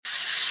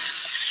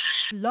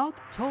Blog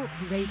Talk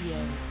Radio.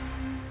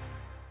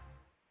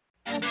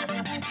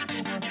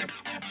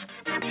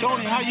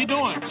 Tony, how you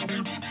doing?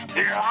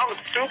 Yeah, I'm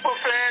super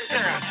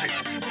fantastic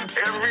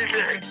every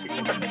day.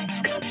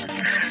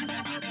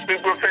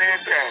 Super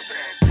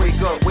fantastic.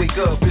 Wake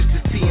up, it's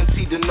the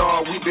TNT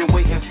Denard. We've been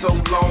waiting so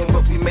long,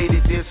 but we made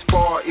it this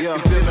far. If you're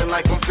feeling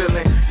like I'm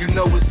feeling, you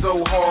know it's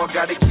so hard.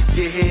 Gotta keep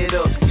your head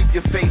up, keep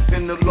your faith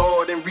in the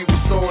Lord, and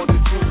restore the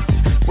truth.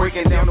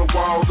 Breaking down the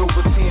walls,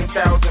 over 10,000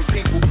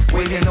 people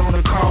waiting on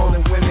a call,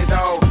 and when it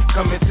all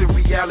coming to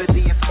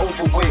reality, it's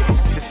over with.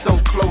 It's so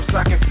close,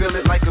 I can feel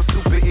it like a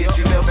super hit.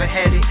 You never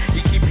had it,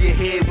 you keep your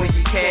head when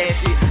you cash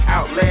it.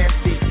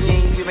 Outlast it, you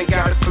ain't even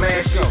gotta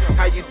flash it.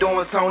 How you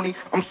doing, Tony?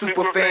 I'm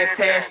super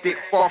fantastic,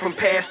 far from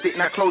past it.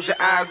 Now close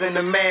your eyes and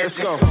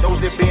imagine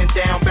those that been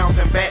down,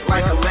 bouncing back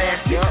like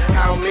elastic.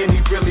 How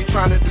many really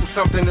trying to do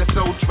something that's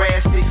so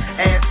drastic?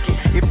 Ask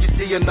it if you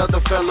see another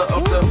fella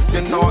of the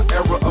Denard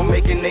era of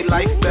making their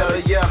life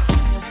better, yeah.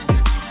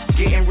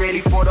 Getting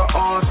ready for the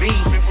RV,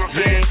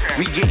 yeah.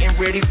 We getting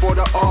ready for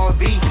the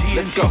RV.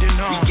 Let's go.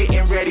 We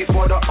getting ready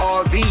for the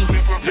RV,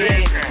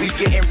 yeah. We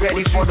getting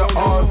ready for the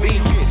RV.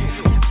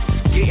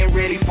 Getting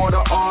ready for the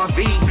RV,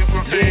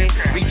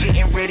 yeah. We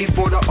getting ready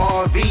for the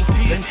RV.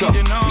 Let's go.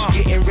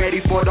 We getting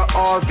ready for the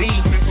RV,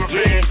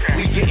 yeah.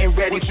 We getting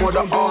ready for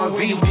the RV.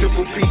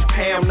 Triple P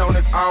Pam known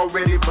as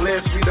already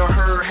blessed. We done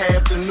heard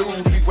half the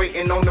news. We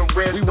waiting on the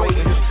rest. Don't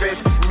even stress.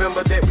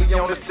 Remember that we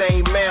on the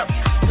same map.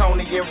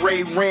 Tony and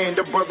Ray Rand,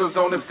 the brothers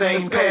on the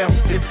same path.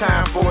 It's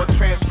time for a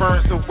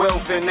transference of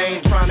wealth, and I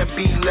ain't trying to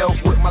be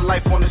left with my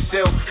life on the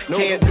shelf.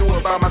 Can't do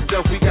it by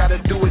myself. We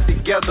gotta do it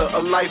together.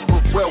 A life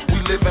of wealth.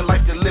 We living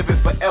like to live it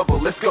forever.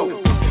 Let's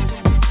go.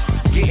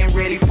 Getting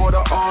ready for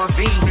the RV,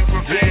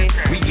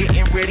 yeah. We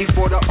getting ready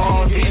for the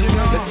RV.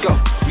 Let's go.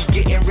 We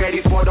getting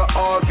ready for the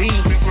RV,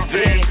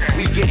 yeah.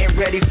 We getting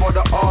ready for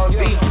the RV.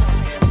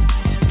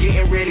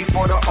 Getting ready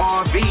for the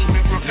RV,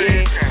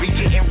 yeah. We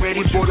getting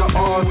ready for the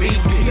RV.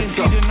 Let's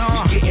go.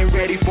 We getting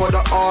ready for the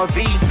RV,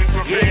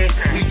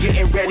 yeah. We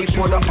getting ready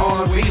for the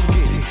RV.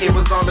 It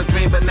was all a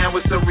dream, but now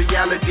it's a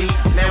reality.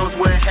 Now it's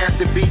where it has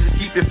to be. Just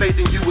keep your faith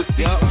and you will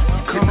see.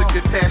 It's a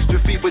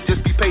catastrophe, but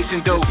just be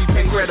patient though.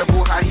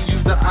 Incredible how he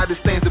used the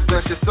oddest things to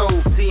bless your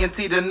soul.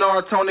 TNT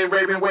Denard, Tony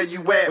Raven, where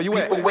you at?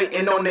 People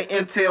waiting on the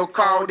intel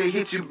call to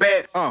hit you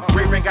back.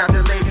 Raven got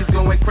the ladies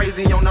going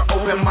crazy on the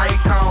open mic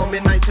call.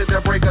 Midnight to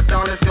the break of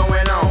dawn is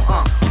going on.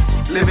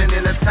 Living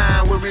in a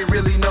time where we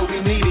really know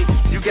we need it.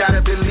 You gotta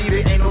believe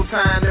it, ain't no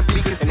time to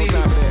be conceited.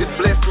 This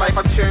blessed life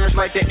I cherish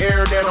like the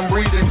air that I'm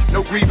breathing.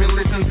 No grieving,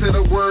 listen to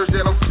the words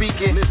that I'm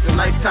speaking.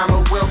 Lifetime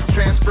of wealth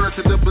transfer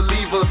to the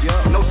believers.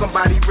 Know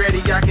somebody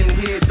ready, I can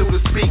hear it through the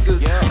speakers.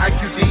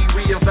 IQD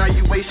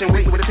reevaluation,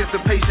 waiting with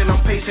anticipation.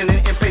 I'm patient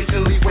and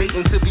impatiently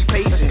waiting to be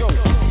patient.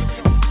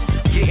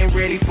 Getting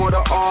ready for the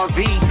RV,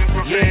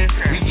 yeah.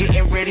 We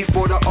getting ready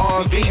for the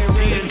RV.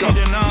 Let's go.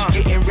 We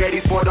getting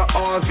ready for the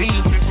RV,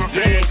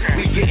 yeah.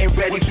 We getting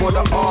ready for the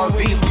RV.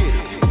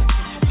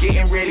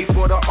 Getting ready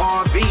for the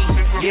RV,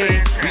 yeah.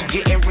 We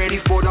getting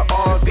ready for the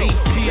RV.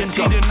 Let's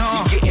go.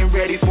 We getting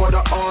ready for the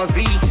RV,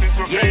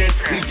 yeah.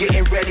 We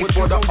getting ready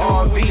for the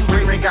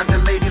RV. Ray got the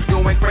ladies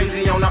going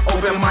crazy on the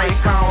open mic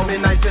call.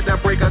 Midnight to the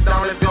break of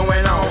dawn is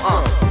going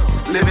on.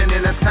 Living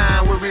in a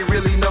time where we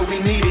really know we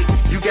need it.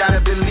 You gotta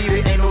believe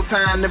it, ain't no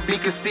time to be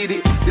conceited.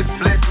 This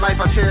blessed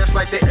life I cherish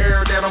like the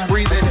air that I'm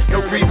breathing.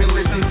 No grieving,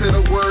 listen to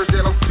the words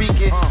that I'm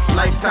speaking.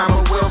 Lifetime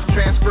of wealth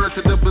transfer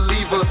to the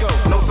believer.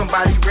 Know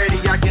somebody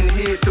ready, I can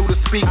hear it through the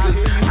speakers.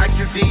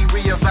 IQD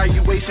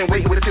reevaluation,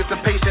 waiting with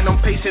anticipation.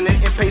 I'm patient and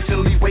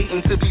impatiently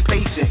waiting to be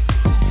patient.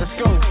 Let's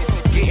go.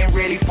 Getting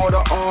ready for the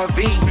RV,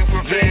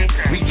 yeah.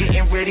 We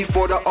getting ready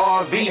for the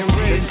RV.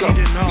 Let's go.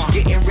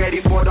 We getting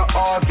ready for the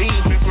RV,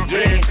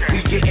 yeah.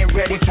 We getting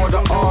ready for the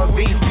RV.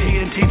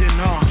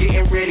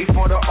 Getting ready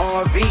for the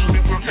RV,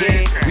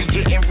 yeah. We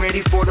getting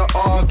ready for the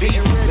RV.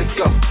 Let's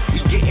go.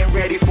 We getting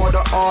ready for the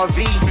RV,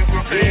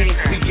 yeah.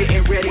 We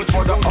getting ready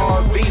for the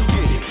RV.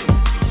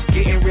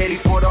 Getting ready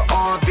for the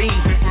RV,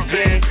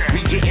 yeah.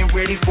 We getting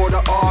ready for the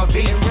RV.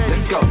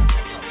 Let's go.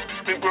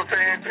 Super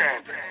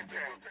fantastic.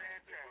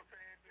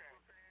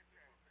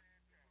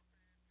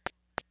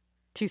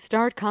 To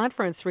start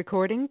conference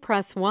recording,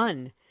 press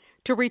 1.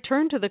 To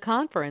return to the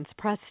conference,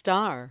 press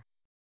star.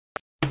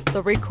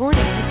 The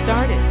recording has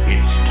started.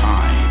 It's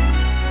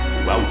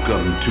time.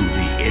 Welcome to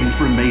the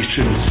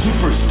Information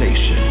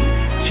Superstation,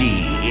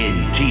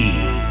 TNT.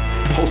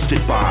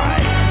 Hosted by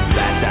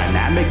that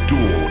dynamic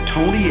duo,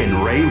 Tony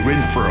and Ray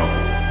Renfro.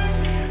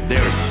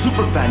 They're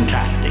super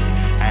fantastic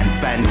and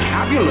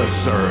fantabulous,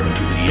 sir,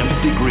 to the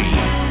nth degree.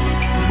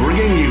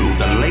 Bringing you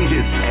the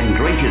latest and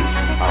greatest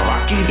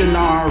Iraqi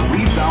dinar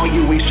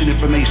revaluation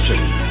information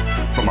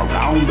from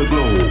around the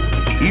globe,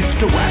 east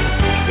to west.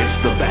 It's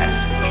the best.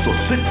 So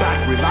sit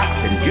back, relax,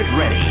 and get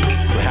ready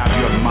to have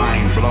your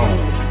mind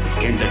blown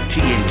in the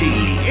TNT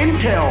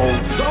Intel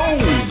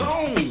Zone.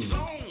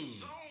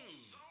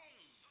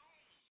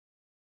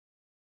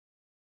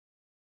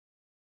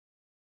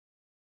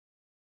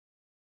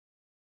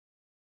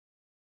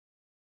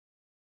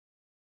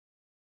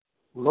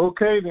 Well,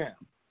 okay then.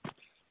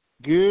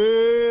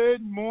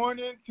 Good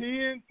morning,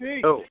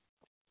 TNT. Oh.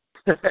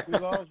 We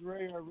lost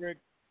Ray or Rick.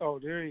 Oh,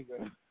 there you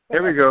go.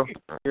 There we go.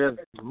 Yeah,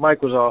 the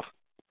mic was off.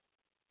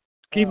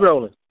 Keep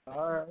rolling.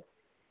 All right.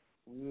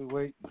 We were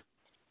waiting.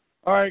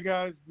 All right,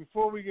 guys,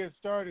 before we get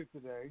started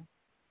today,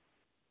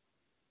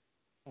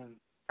 and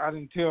I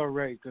didn't tell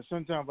Ray, because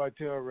sometimes I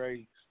tell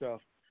Ray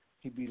stuff,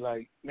 he'd be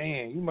like,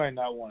 man, you might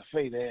not want to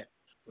say that.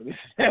 But it's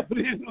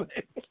happening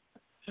anyway.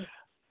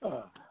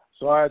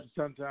 So I had to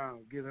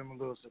sometimes give him a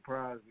little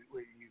surprise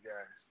with you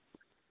guys.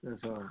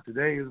 That's all.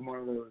 Today is one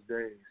of those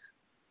days.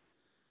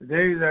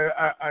 Today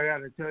I got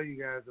to tell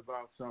you guys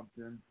about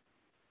something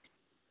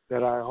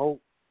that I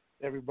hope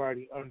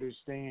everybody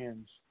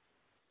understands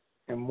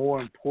and, more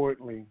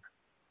importantly,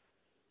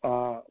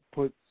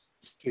 puts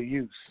to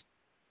use.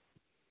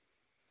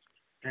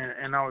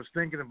 And I was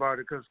thinking about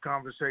it because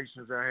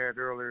conversations I had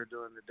earlier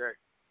during the day.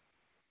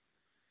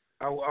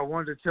 I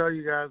wanted to tell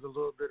you guys a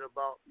little bit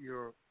about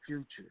your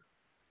future.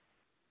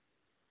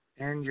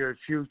 And your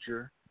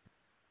future.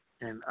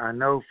 And I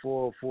know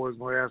 404 is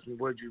going to ask me,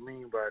 what do you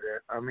mean by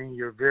that? I mean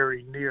your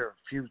very near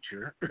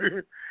future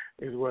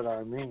is what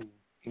I mean.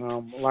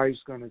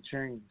 Life's going to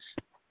change.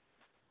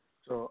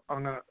 So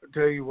I'm going to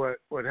tell you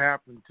what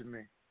happened to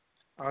me.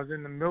 I was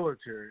in the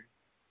military.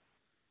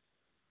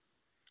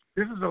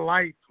 This is a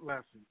life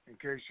lesson, in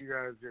case you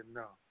guys didn't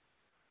know.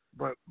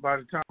 But by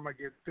the time I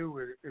get through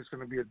it, it's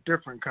going to be a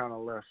different kind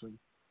of lesson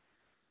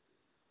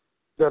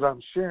that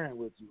I'm sharing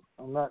with you.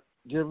 I'm not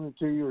giving it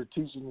to you or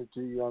teaching it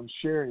to you. I'm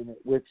sharing it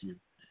with you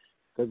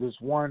because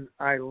it's one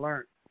I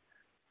learned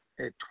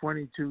at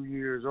 22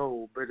 years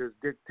old, but it's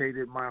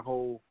dictated my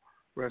whole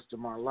rest of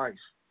my life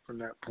from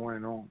that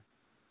point on.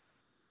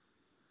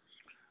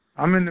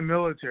 I'm in the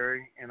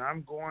military, and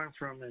I'm going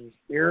from an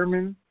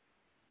airman,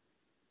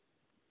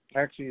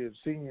 actually a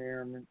senior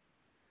airman,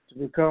 to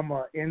become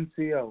a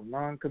NCO,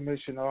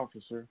 non-commissioned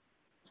officer.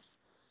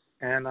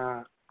 And,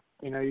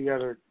 you got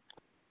to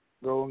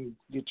go and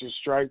get your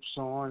stripes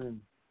on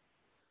and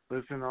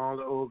listen to all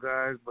the old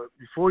guys. But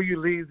before you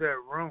leave that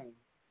room,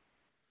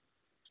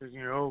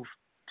 to,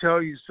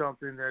 tell you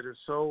something that is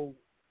so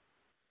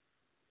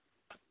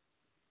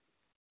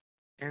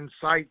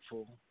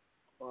insightful,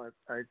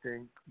 I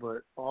think,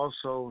 but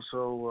also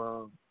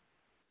so,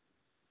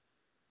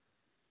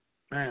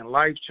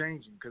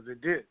 life-changing, because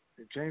it did.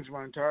 It changed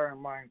my entire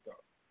mind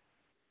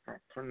thought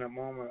from the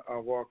moment I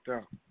walked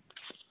out.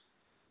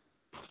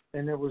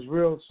 And it was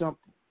real simple.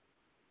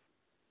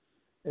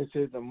 It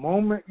said the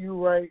moment you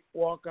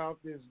walk out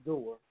this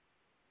door,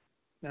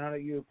 now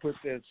that you put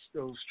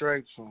those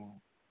stripes on,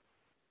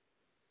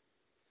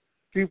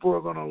 people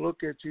are going to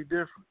look at you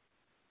different,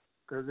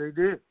 because they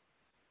did.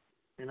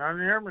 You're not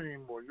an airman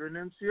anymore. You're an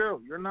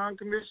NCO. You're a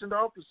non-commissioned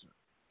officer.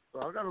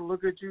 So I got to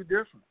look at you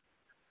different.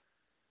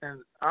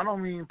 And I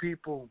don't mean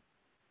people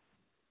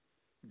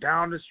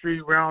down the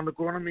street, round the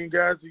corner. I mean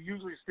guys who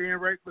usually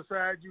stand right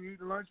beside you,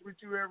 eating lunch with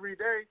you every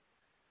day.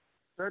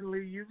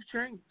 Suddenly you've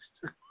changed.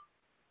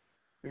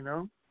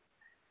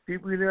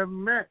 People you never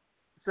met.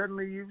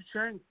 Suddenly you've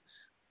changed.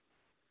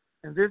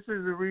 And this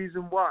is the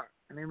reason why.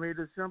 And they made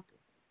it simple.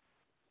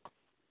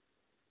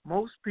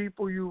 Most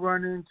people you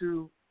run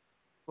into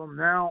from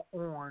now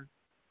on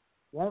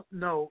won't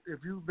know if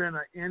you've been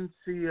an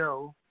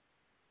NCO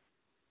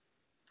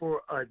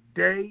for a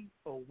day,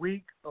 a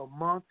week, a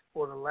month,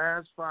 or the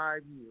last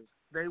 5 years.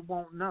 They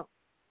won't know.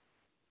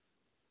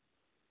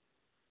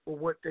 But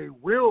what they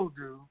will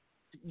do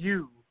to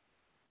you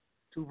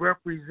to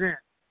represent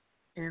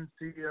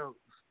NCOs,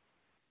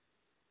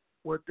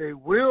 what they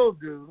will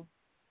do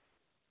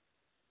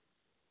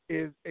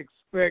is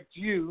expect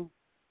you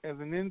as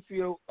an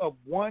NCO of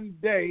one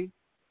day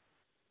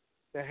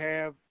to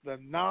have the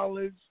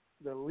knowledge,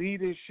 the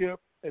leadership,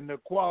 and the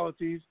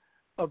qualities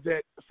of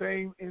that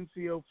same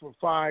NCO for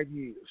 5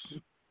 years.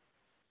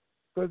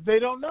 Because they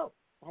don't know.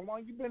 How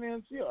long you been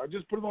an NCO? I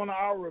just put it on an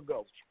hour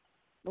ago.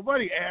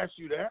 Nobody asked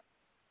you that.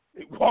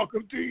 They walk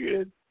up to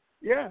you and,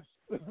 yes.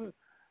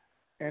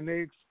 And they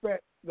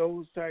expect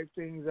those type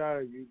things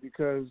out of you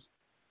because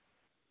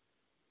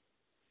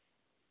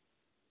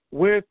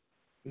with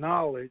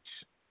knowledge,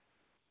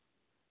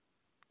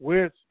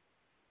 with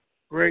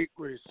great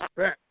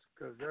respect,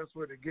 because that's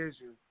what it gives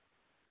you,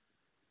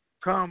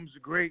 comes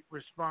great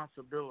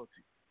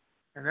responsibility.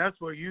 And that's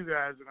what you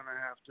guys are going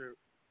to have to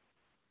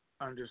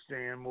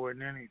understand more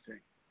than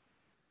anything.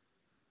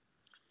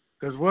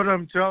 Because what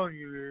I'm telling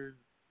you is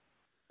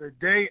the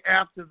day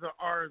after the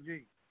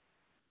RV,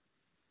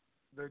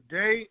 the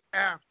day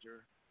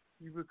after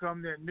you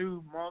become that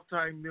new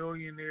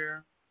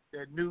multi-millionaire,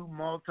 that new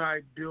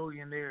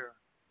multi-billionaire,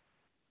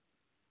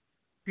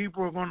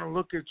 people are going to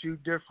look at you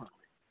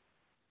differently.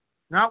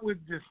 Not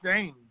with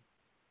disdain,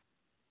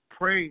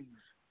 praise.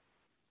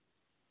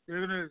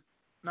 They're going to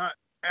not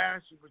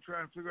ask you, but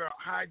try and figure out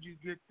how did you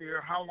get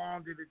there, how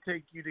long did it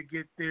take you to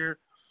get there,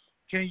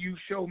 can you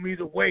show me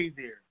the way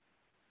there?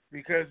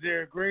 Because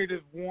their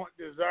greatest want,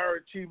 desire,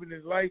 achievement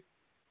in life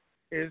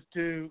is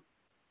to,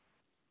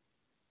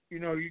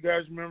 you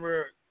guys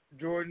remember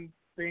Jordan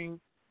thing,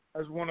 I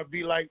just want to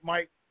be like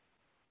Mike.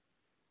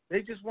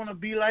 They just want to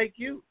be like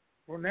you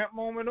from that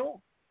moment on.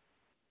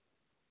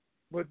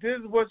 But this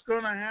is what's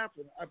going to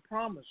happen. I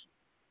promise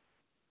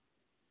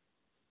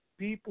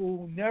you. People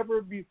who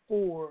never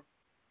before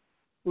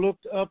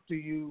looked up to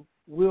you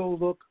will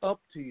look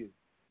up to you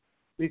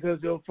because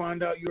they'll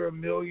find out you're a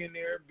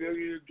millionaire,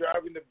 billionaire,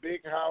 driving the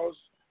big house.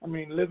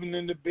 Living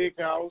in the big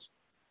house,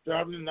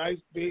 driving a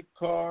nice big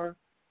car,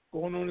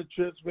 going on the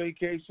trips,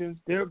 vacations.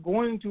 They're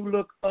going to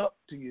look up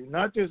to you,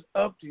 not just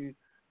up to you.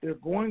 They're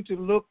going to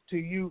look to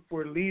you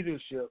for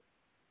leadership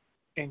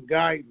and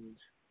guidance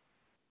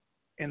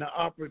and an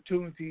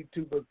opportunity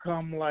to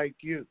become like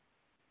you.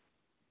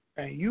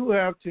 And you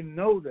have to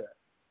know that.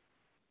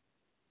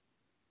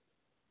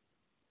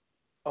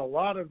 A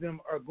lot of them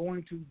are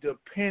going to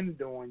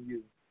depend on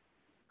you.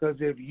 Because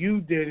if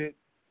you did it,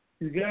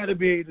 you got to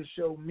be able to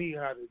show me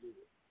how to do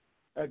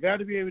it. I got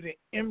to be able to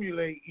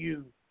emulate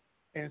you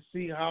and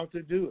see how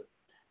to do it.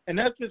 And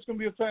that's just going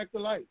to be a fact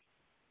of life.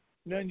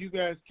 Nothing you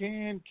guys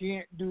can't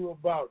do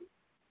about it.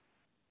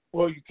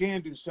 Well, you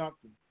can do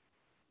something.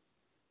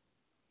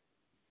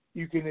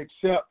 You can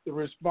accept the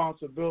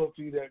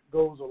responsibility that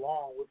goes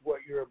along with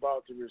what you're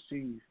about to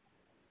receive.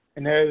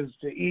 And that is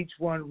to each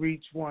one,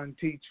 reach one,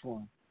 teach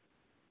one.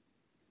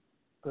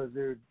 Because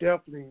they're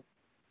definitely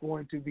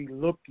going to be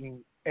looking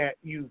at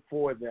you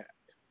for that.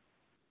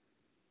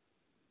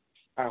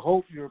 I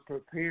hope you're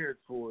prepared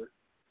for it.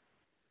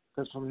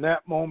 Because from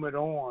that moment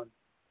on,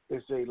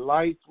 it's a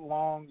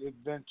lifelong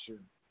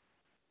adventure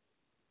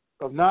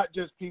of not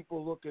just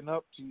people looking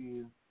up to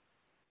you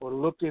or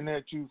looking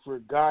at you for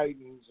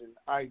guidance and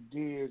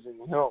ideas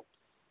and help,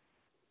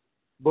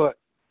 but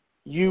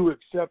you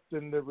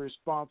accepting the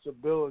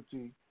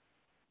responsibility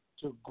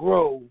to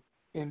grow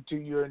into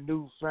your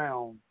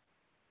newfound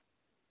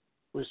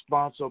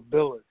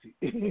responsibility.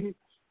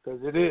 Because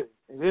it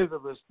is a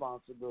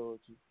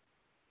responsibility.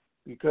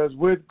 Because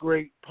with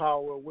great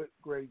power, with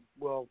great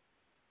wealth,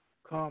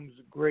 comes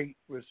great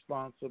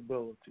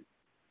responsibility.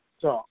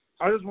 So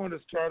I just wanted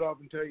to start off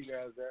and tell you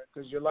guys that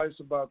because your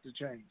life's about to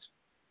change.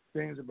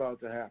 Things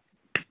about to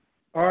happen.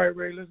 All right,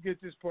 Ray, let's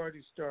get this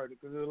party started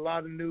because there's a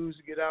lot of news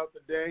to get out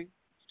today,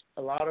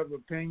 a lot of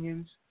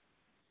opinions,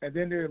 and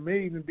then there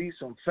may even be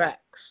some facts.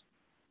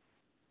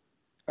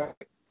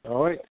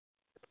 All right.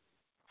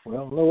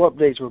 Well, no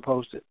updates were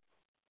posted.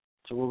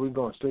 So where we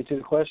going? Straight to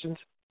the questions?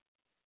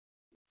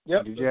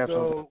 Yep. Did you have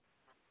something?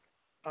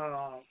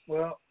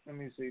 Well, let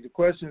me see. The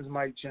questions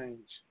might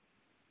change.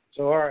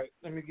 So, all right,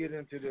 let me get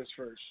into this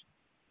first.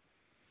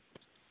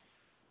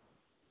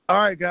 All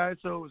right, guys,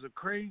 so it was a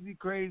crazy,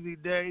 crazy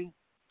day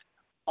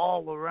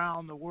all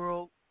around the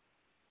world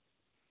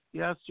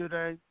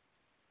yesterday.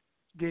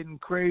 Getting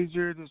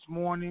crazier this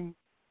morning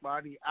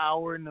by the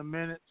hour and the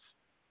minutes.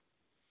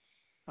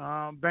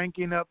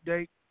 Banking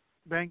update.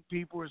 Bank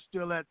people are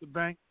still at the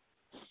bank.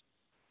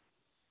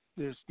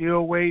 They're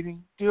still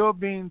waiting, still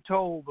being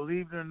told,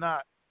 believe it or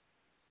not,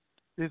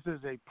 this is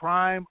a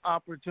prime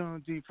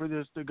opportunity for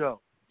this to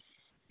go.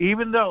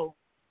 Even though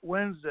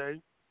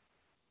Wednesday,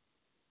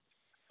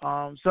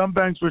 some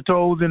banks were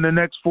told in the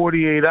next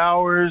 48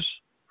 hours,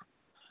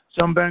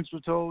 some banks were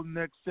told in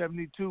the next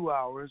 72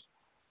 hours,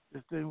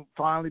 this thing will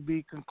finally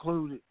be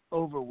concluded,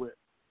 over with.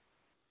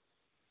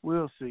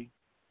 We'll see.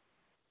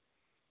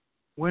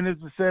 When is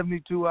the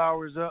 72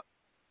 hours up?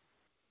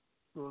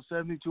 So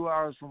 72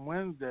 hours from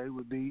Wednesday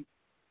would be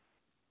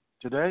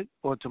today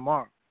or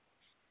tomorrow.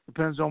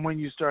 Depends on when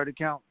you start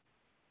counting.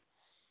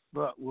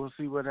 But we'll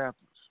see what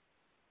happens.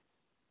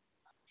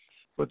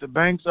 But the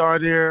banks are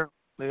there.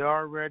 They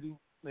are ready.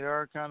 They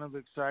are kind of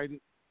excited.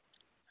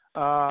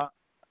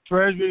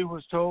 Treasury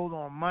was told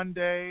on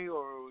Monday,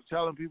 or was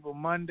telling people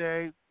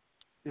Monday,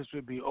 this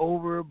would be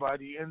over by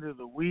the end of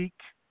the week.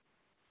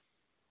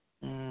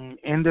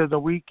 End of the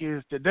week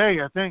is today,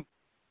 I think.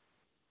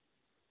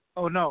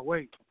 Oh, no,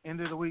 wait.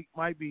 End of the week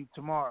might be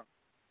tomorrow.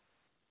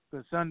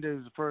 Because Sunday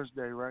is the first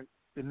day, right?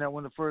 Isn't that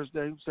when the first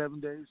day, 7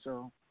 days?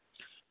 So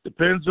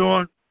depends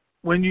on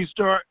when you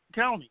start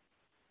counting.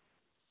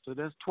 So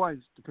that's twice.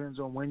 Depends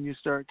on when you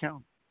start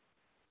counting.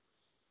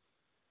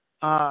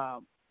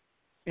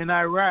 In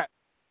Iraq,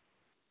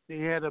 they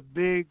had a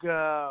big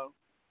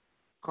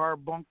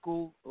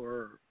carbuncle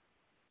or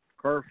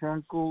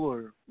carfuncle,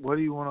 or what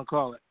do you want to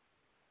call it?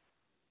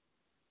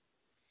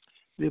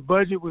 The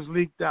budget was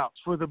leaked out.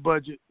 For the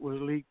budget was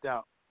leaked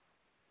out.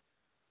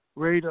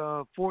 Rate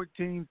of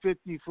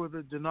 $14.50 for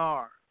the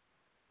dinar,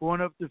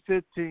 going up to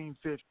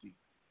 $15.50.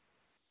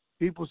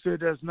 People said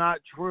that's not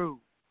true.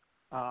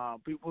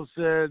 People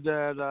said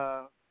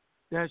that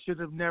that should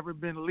have never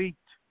been leaked.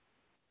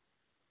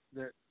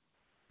 That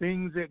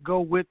things that go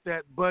with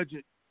that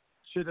budget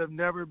should have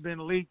never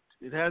been leaked.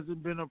 It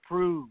hasn't been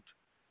approved.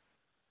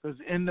 Because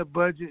in the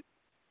budget,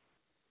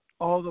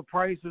 all the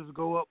prices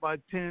go up by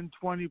 10,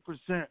 20%.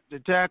 The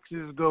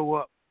taxes go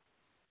up.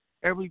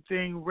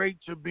 Everything,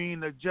 rates are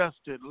being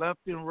adjusted left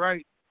and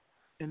right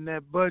in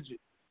that budget.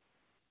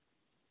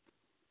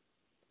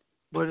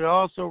 But it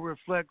also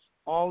reflects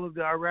all of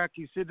the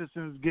Iraqi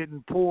citizens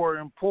getting poorer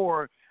and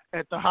poorer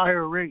at the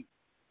higher rate.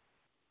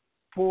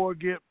 Poor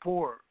get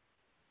poorer.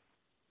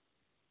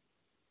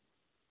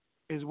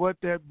 is what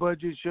that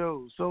budget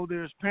shows. So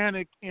there's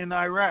panic in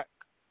Iraq.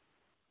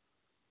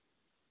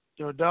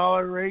 Their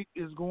dollar rate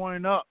is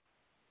going up.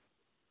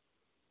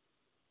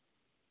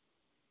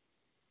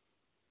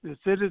 The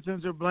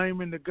citizens are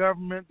blaming the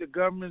government. The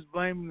government's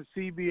blaming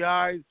the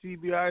CBI. The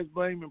CBI is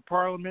blaming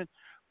Parliament.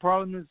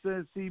 Parliament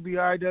says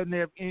CBI doesn't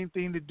have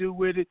anything to do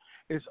with it.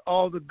 It's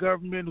all the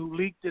government who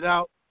leaked it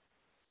out,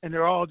 and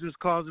they're all just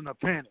causing a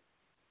panic.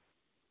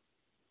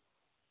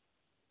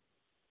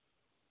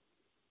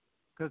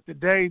 Because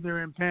today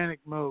they're in panic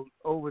mode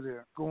over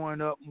there,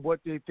 going up and what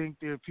they think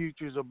their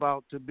future is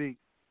about to be.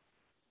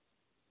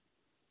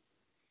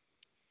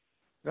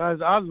 Guys,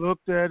 I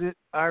looked at it,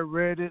 I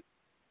read it,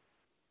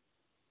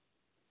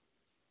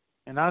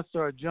 and I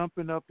started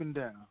jumping up and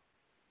down.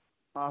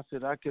 I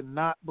said, I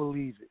cannot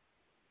believe it.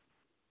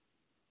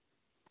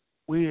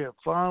 We have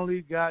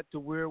finally got to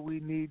where we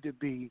need to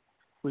be,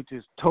 which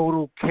is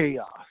total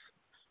chaos.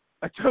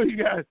 I told you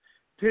guys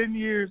 10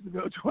 years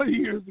ago, 20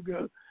 years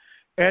ago,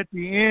 at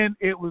the end,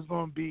 it was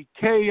going to be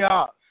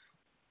chaos.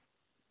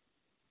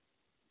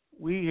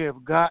 We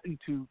have gotten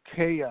to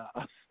chaos.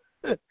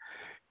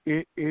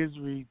 It is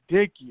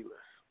ridiculous.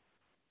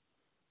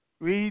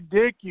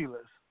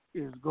 Ridiculous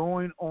is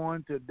going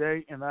on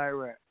today in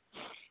Iraq.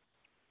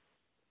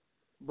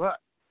 But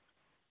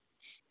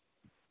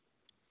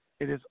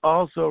it is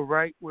also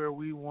right where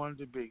we wanted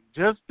to be.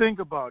 Just think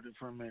about it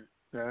for a minute,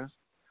 guys.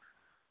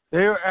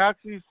 They are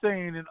actually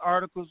saying in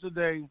articles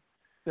today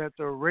that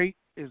the rate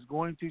is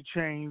going to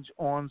change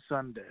on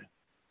Sunday.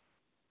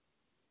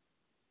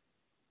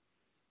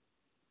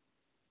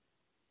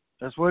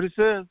 That's what it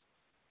says.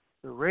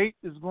 The rate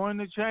is going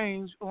to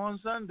change on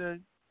Sunday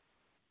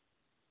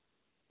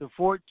to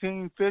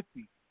 $14.50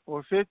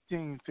 or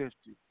 $15.50.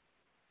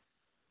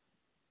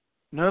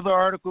 Another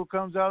article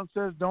comes out and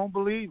says, don't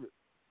believe it.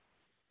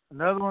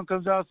 Another one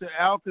comes out and says,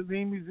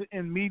 Al-Kazimi's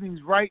in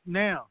meetings right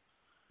now,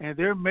 and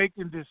they're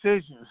making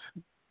decisions.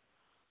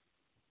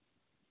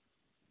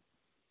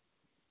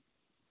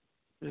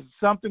 There's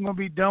something going to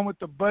be done with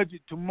the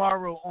budget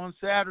tomorrow on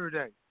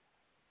Saturday.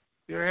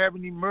 They're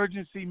having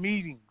emergency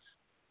meetings.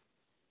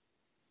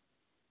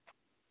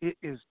 It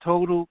is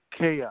total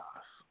chaos.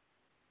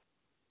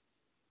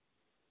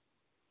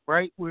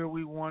 Right where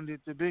we wanted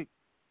it to be.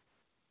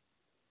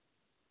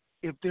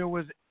 If there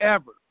was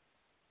ever,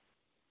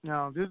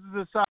 now this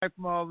is aside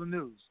from all the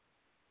news,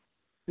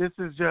 this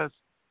is just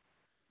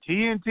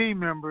TNT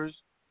members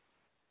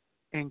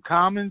and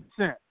common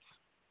sense.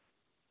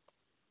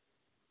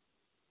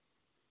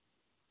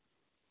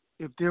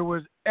 If there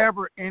was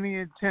ever any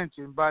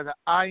intention by the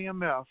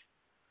IMF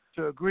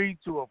to agree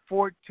to a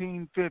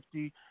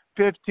 $14.50,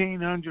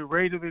 $1,500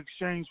 rate of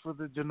exchange for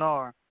the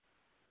dinar,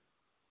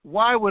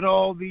 why would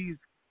all these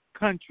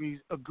countries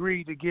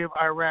agree to give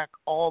Iraq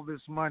all this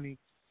money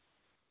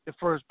the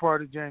first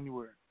part of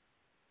January?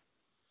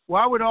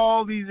 Why would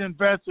all these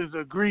investors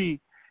agree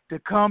to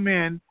come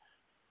in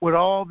with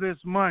all this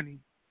money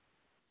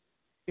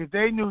if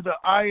they knew the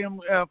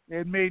IMF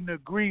had made an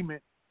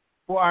agreement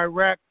for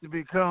Iraq to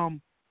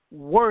become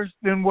worse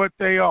than what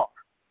they are,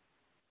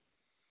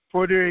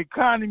 for their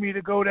economy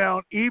to go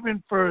down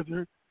even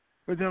further,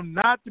 for them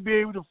not to be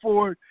able to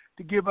afford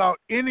to give out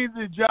any of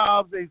the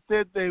jobs they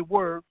said they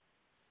were,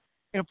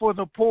 and for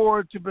the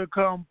poor to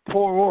become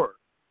poorer?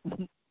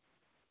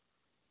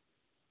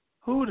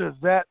 Who does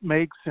that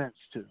make sense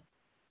to?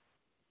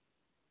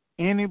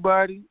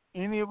 Anybody?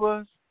 Any of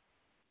us?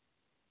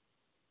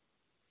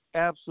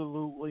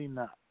 Absolutely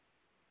not.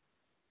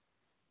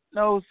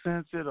 No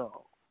sense at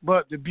all.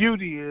 But the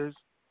beauty is,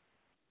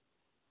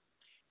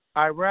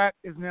 Iraq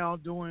is now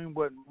doing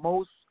what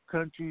most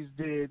countries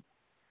did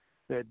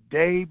the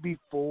day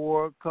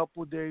before, a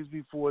couple of days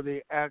before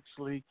they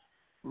actually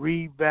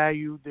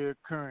revalued their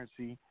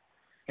currency,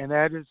 and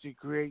that is to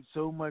create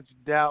so much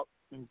doubt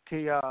and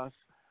chaos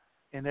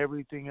and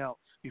everything else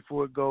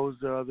before it goes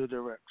the other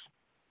direction.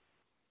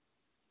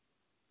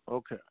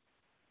 Okay.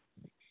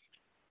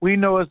 We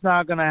know it's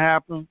not going to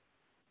happen.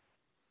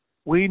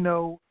 We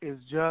know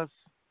it's just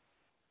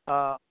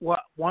what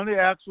one of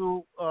the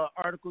actual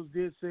articles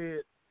did say.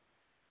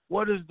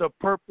 What is the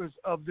purpose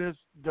of this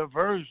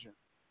diversion?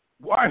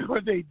 Why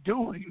are they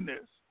doing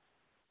this?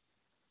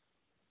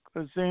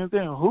 The same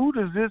thing. Who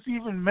does this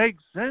even make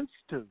sense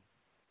to?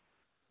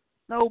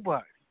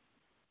 Nobody.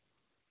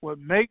 What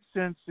makes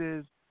sense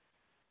is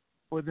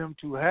for them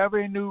to have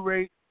a new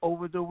rate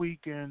over the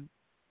weekend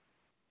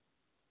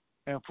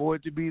and for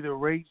it to be the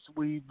rates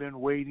we've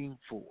been waiting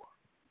for.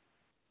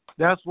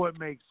 That's what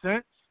makes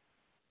sense.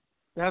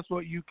 That's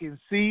what you can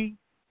see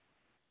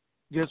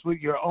just with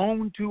your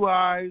own two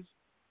eyes,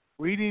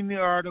 reading the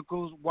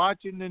articles,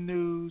 watching the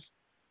news,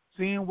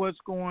 seeing what's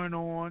going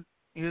on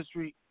in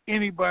history.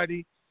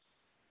 Anybody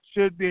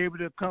should be able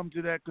to come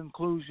to that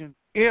conclusion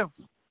if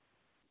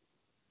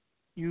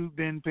you've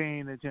been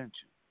paying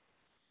attention.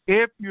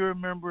 If you're a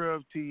member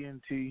of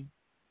TNT,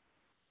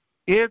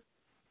 if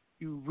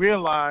you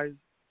realize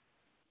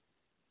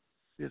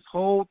this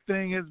whole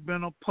thing has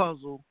been a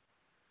puzzle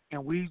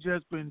and we've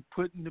just been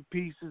putting the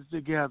pieces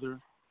together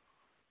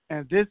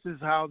And this is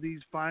how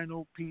these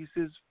final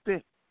pieces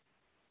fit.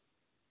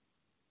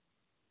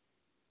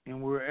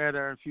 And we're at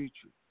our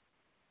future.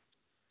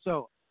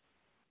 So,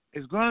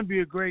 it's going to be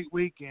a great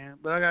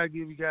weekend, but I got to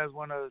give you guys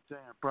one other thing.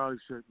 I probably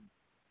shouldn't.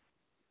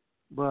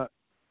 But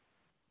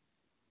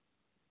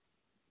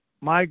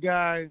my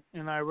guy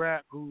in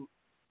Iraq, who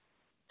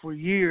for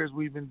years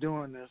we've been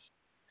doing this,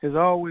 has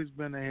always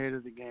been ahead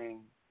of the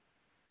game,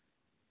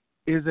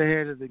 is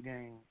ahead of the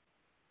game.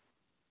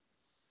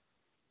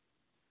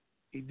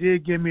 He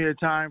did give me a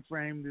time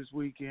frame this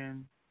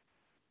weekend,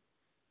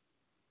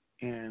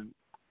 and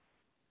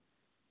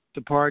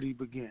the party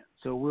begins.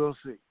 So we'll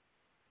see.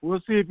 We'll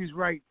see if he's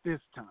right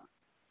this time,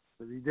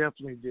 because he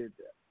definitely did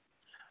that.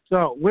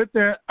 So with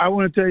that, I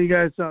want to tell you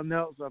guys something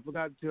else I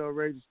forgot to tell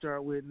Ray to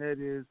start with, and that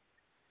is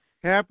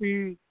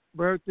happy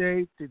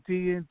birthday to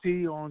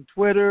TNT on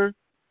Twitter.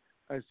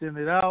 I sent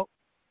it out.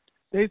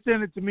 They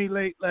sent it to me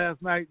late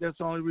last night. That's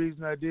the only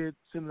reason I did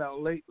send it out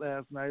late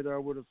last night, or I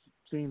would have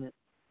seen it.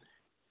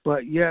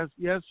 But yes,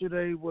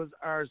 yesterday was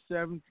our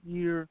 7th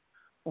year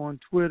on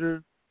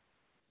Twitter.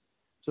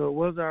 So it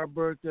was our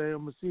birthday.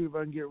 I'm going to see if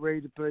I can get ready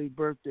to play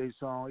birthday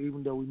song,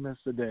 even though we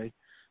missed a day.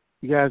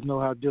 You guys know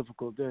how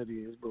difficult that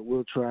is, but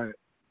we'll try it.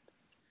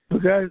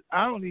 Because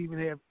I don't even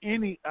have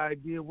any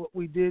idea what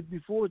we did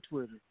before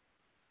Twitter.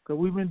 Because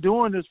we've been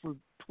doing this for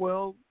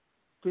 12,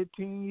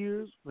 15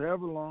 years,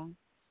 however long.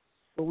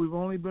 But we've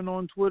only been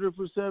on Twitter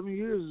for 7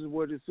 years is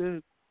what it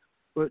said.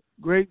 But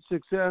great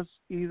success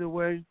either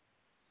way.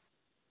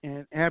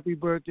 And happy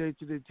birthday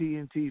to the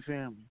TNT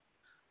family.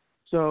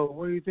 So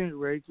what do you think,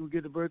 Ray? Can we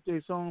get the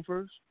birthday song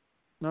first?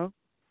 No?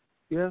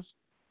 Yes?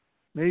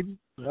 Maybe?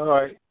 All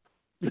right.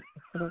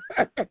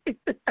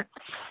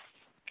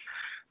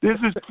 This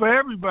is for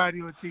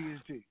everybody on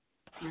TNT.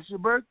 It's your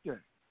birthday.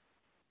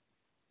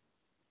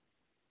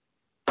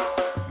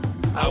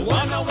 I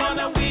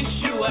wanna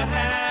wish you a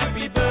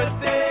happy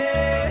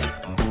birthday.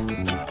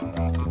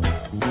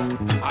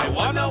 I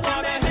wanna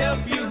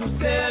help you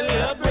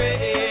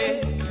celebrate.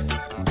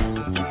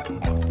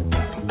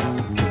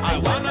 I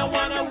wanna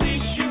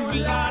wish you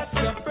lots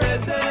of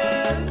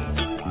presents.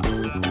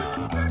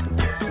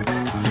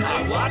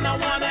 I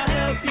wanna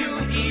help you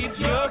eat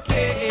your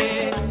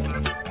cake.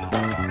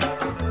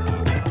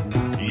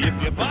 If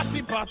you're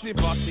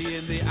bossy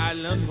in the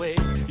island way,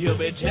 you'll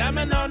be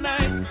jamming all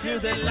night till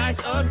the light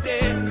of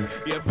day.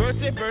 Your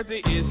birthday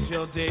is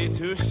your day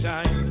to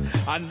shine.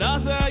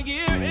 Another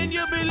year and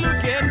you'll be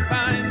looking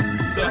fine.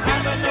 So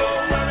have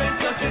no worries,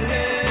 don't you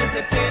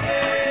hesitate.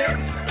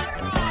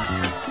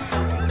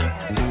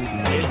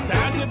 It's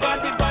time to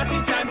party,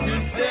 time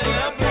to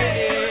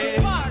celebrate.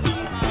 It's time to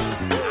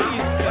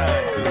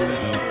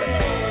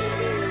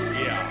celebrate.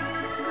 Yeah.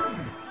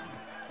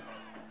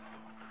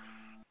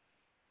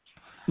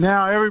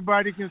 Now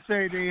everybody can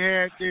say they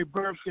had their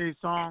birthday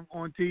song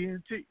on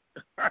TNT.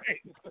 All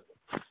right.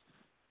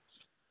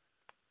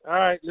 All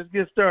right, let's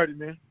get started,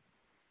 man.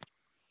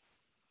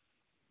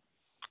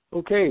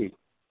 Okay.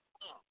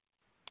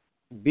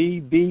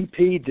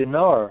 BBP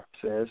Dinar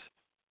says,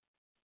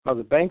 are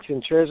the banks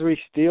and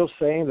Treasury still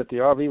saying that the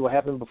RV will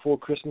happen before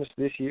Christmas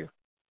this year?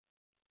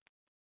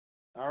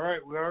 All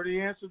right, we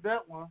already answered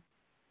that one.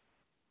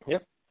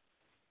 Yep.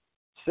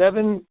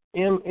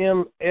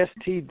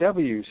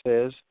 7MMSTW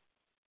says,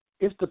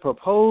 if the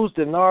proposed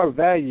dinar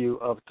value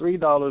of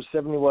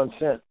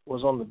 $3.71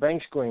 was on the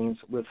bank screens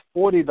with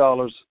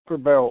 $40 per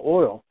barrel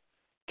oil,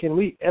 can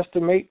we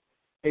estimate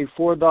a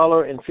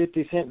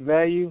 $4.50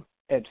 value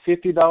at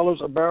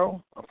 $50 a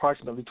barrel,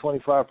 approximately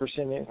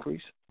 25%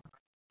 increase?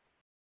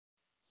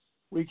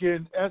 We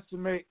can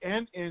estimate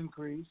an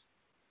increase.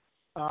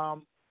 I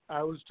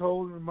was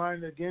told and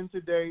reminded again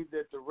today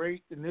that the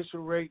initial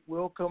rate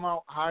will come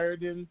out higher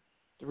than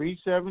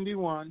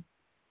 371,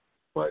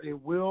 but it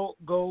will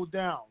go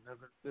down.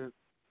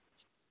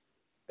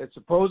 It's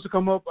supposed to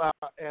come up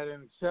at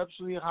an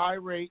exceptionally high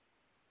rate,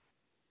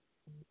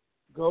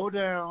 go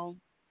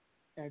down,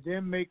 and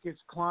then make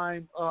its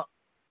climb up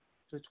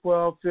to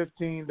 $12,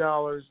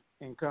 $15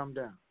 and come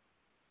down.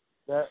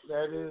 That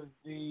is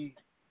the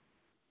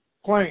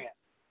plan,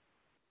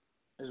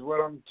 is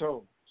what I'm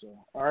told. So,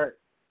 all right.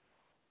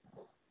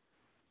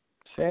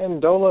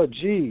 Sandola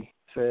G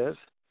says,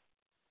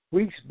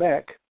 weeks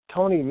back,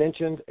 Tony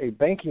mentioned a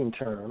banking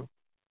term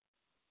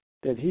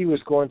that he was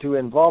going to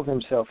involve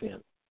himself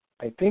in.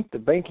 I think the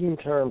banking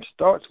term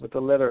starts with the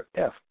letter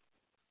F.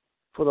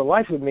 For the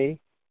life of me,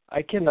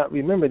 I cannot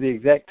remember the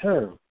exact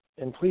term,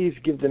 and please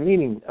give the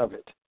meaning of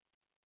it.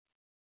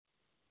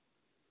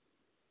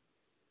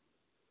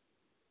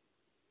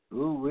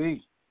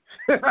 Ooh-wee.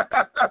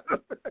 I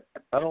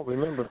don't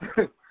remember.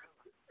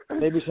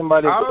 Maybe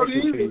somebody will text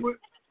it to you.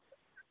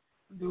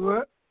 Do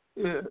what?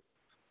 Yeah.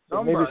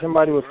 Maybe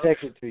somebody will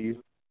text it to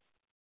you.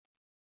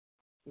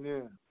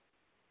 Yeah.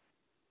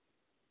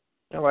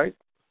 All right.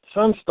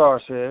 Sunstar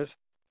says,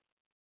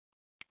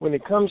 when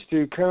it comes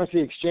to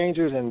currency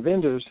exchangers and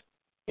vendors,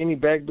 any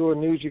backdoor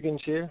news you can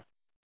share?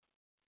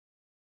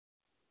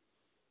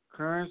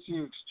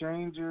 Currency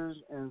exchangers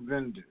and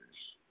vendors.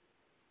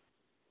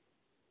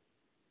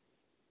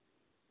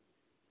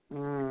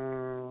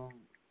 I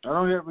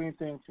don't have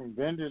anything from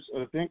vendors.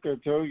 I think I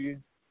told you.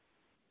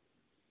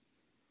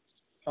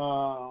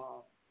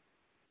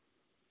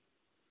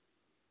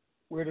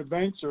 Where the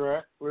banks are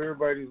at, where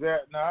everybody's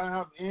at. Now, I don't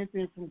have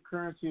anything from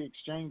currency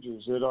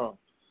exchanges at all.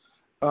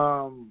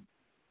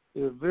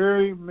 It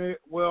very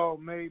well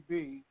may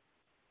be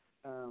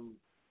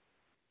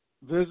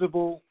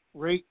visible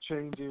rate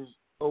changes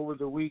over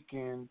the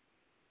weekend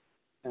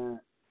in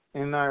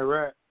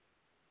Iraq,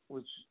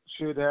 which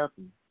should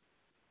happen.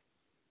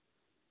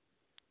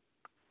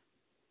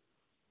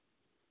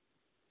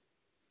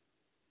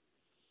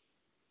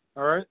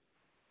 All right?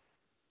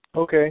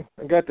 Okay,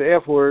 I got the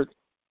F word.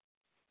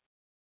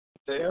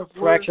 The F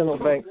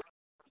word?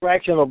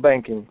 Fractional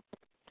banking.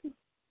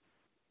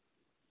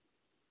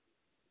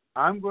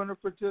 I'm going to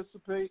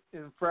participate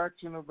in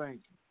fractional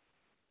banking.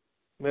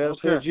 Well,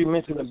 since you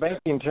mentioned the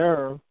banking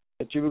term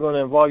that you were going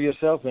to involve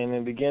yourself in, and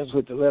it begins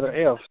with the letter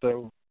F,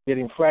 so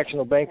getting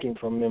fractional banking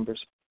from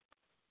members.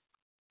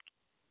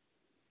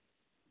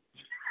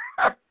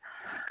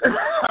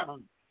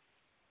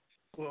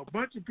 Well, a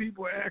bunch of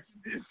people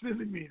actually did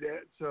sending me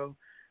that, so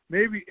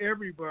maybe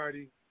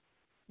everybody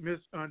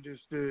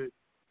misunderstood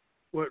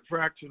what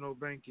fractional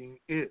banking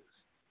is.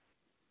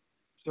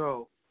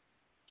 So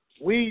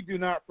we do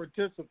not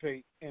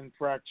participate in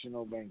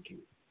fractional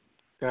banking,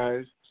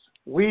 guys.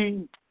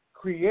 We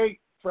create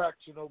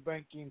fractional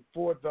banking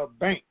for the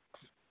banks.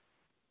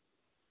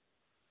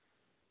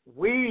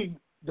 We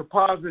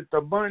deposit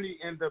the money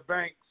in the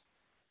banks.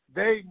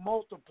 They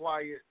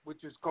multiply it,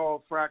 which is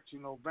called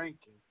fractional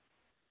banking,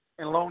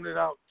 and loan it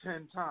out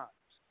 10 times,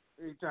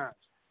 8 times.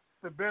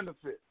 The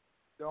benefit.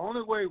 The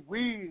only way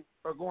we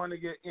are going to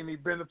get any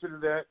benefit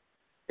of that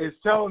is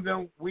telling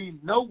them we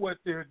know what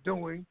they're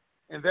doing,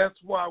 and that's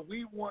why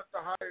we want the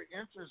higher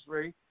interest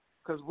rate,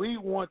 because we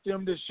want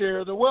them to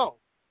share the wealth,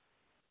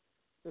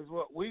 is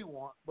what we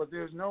want. But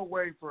there's no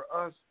way for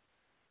us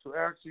to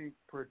actually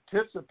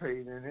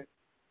participate in it.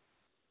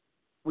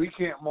 We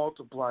can't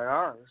multiply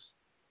ours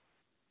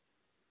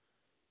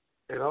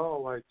at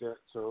all like that,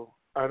 so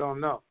I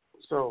don't know.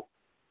 So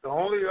the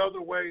only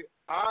other way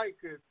I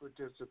could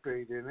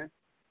participate in it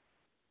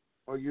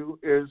or you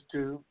is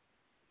to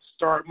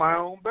start my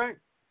own bank.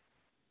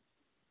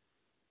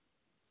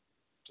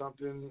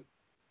 Something,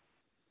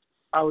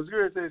 I was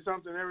going to say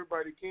something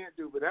everybody can't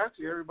do, but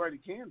actually everybody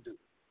can do it.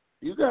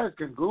 You guys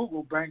can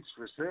Google banks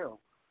for sale.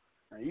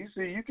 And you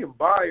see, you can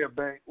buy a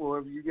bank, or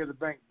if you get a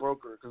bank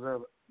broker, because I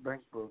have a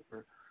bank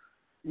broker,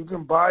 you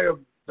can buy a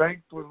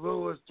bank for as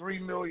little as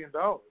 $3 million.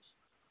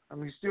 I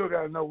mean, you still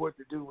got to know what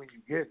to do when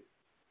you get it,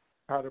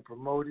 how to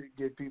promote it,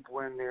 get people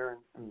in there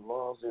and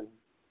laws, and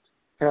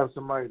have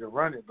somebody to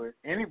run it. But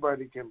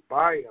anybody can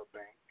buy a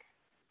bank,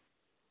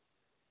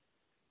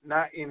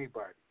 not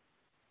anybody.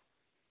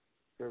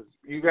 Because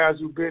you guys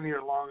who've been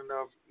here long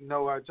enough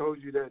know I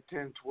told you that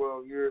 10,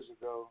 12 years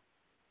ago,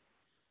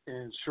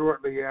 and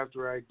shortly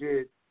after I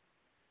did,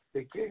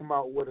 they came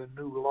out with a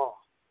new law.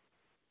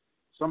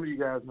 Some of you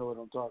guys know what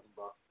I'm talking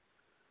about.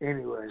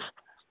 Anyway,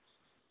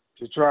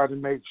 to try to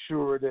make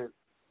sure that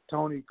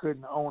Tony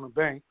couldn't own a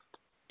bank.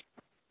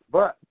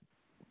 But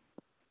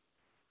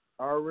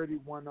I already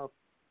won up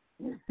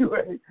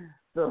anyway,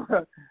 so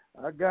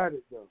I got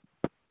it, though.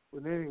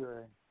 But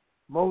anyway,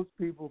 most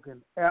people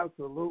can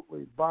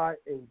absolutely buy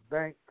a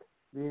bank,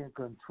 be in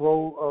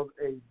control of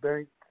a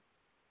bank,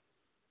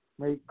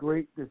 make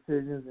great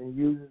decisions, and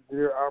use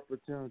their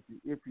opportunity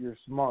if you're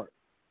smart.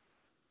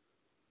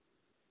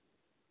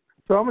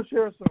 So I'm going to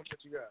share something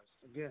with you guys,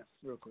 again,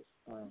 real quick.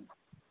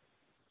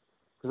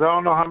 Because I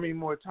don't know how many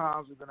more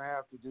times we're going to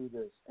have to do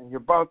this. And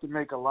you're about to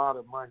make a lot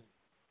of money.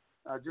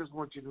 I just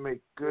want you to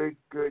make good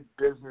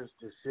business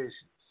decisions,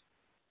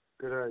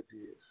 good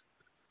ideas.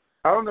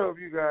 I don't know if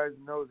you guys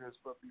know this,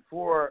 but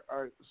before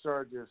I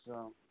started this,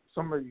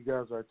 some of you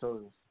guys I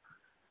told this,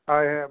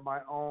 I had my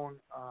own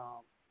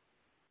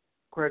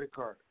credit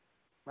card,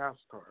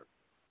 MasterCard.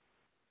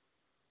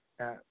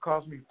 And it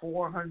cost me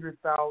 $400,000.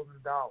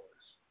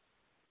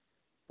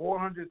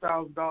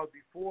 $400,000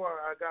 before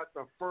I got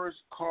the first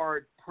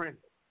card printed.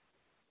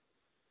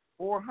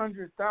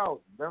 $400,000.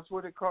 That's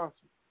what it cost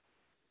me.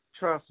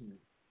 Trust me.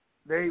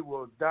 They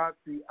will dot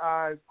the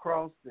I's,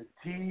 cross the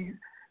T's,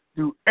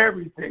 do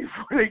everything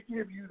before they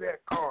give you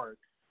that card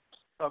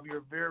of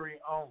your very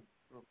own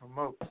to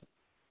promote.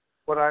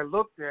 But I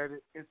looked at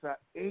it, it's an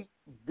 $8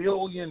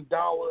 billion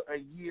a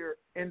year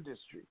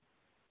industry.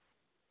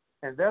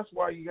 And that's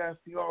why you guys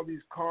see all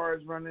these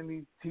cards running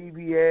these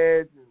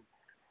TV ads and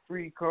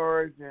free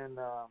cards. And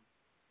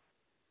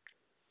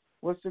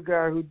what's the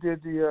guy who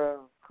did the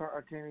car?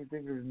 I can't even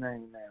think of his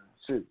name now.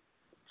 Shoot.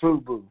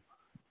 Fubu,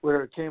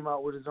 where it came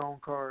out with his own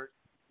card.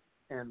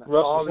 And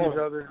Russell all Simmons.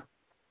 these other,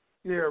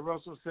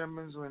 Russell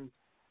Simmons. When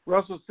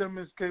Russell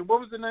Simmons came, what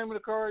was the name of the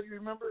card? You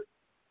remember?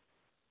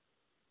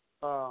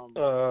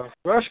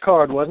 Rush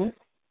card, wasn't it?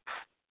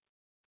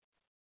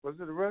 Was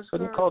it a Rush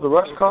Wasn't card? it called the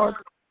Rush card?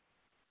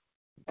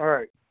 All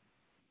right.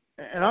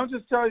 And I'll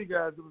just tell you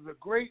guys, it was a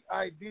great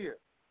idea.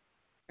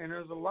 And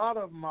there's a lot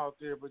of them out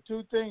there, but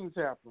two things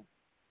happened.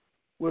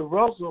 With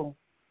Russell,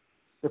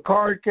 The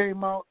card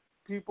came out.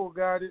 People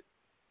got it.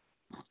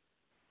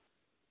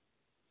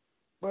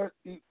 But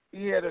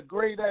he had a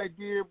great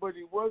idea, but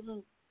he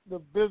wasn't the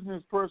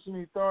business person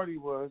he thought he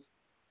was,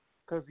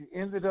 because he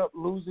ended up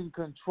losing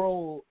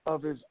control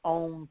of his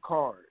own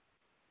card.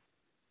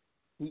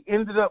 He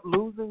ended up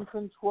losing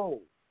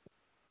control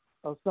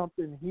of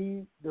something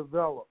he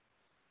developed.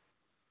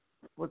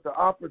 But the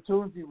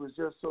opportunity was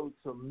just so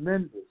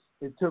tremendous,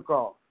 it took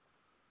off.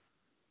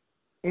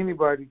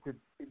 Anybody could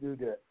do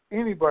that.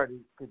 Anybody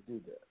could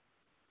do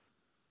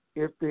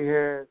that if they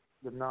had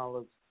the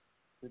knowledge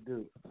to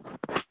do it.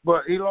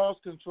 But he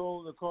lost control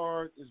of the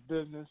card, his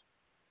business,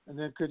 and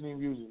then couldn't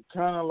even use it.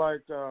 Kind of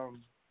like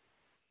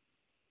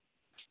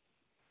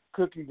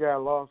Cookie Guy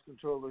lost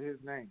control of his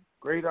name.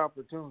 Great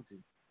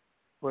opportunity.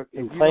 But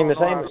if you Famous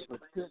don't know Amos. how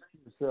to protect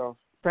yourself,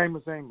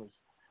 Famous Amos,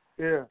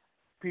 yeah,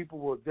 people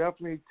will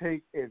definitely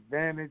take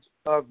advantage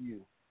of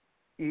you,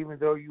 even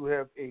though you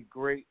have a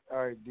great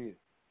idea.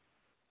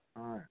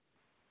 All right.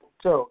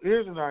 So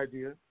here's an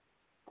idea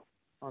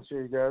I'll show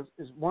you guys.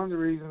 It's one of the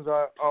reasons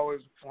I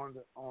always wanted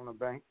to own a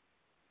bank,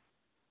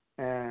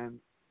 and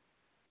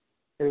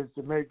is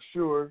to make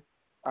sure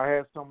I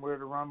have somewhere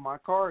to run my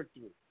card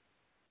through.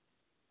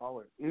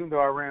 Always, even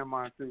though I ran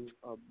mine through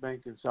a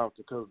bank in South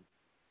Dakota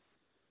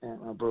and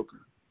a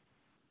broker.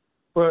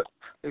 But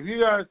if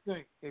you guys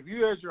think, if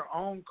you had your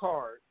own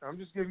card, I'm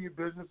just giving you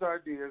business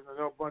ideas. I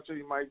know a bunch of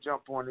you might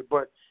jump on it,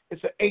 but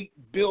it's an $8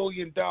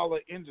 billion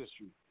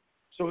industry.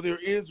 So there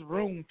is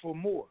room for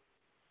more.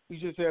 You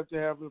just have to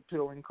have an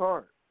appealing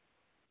card.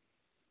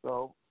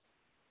 So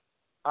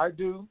I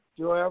do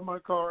still have my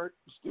card,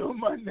 still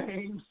my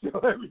name,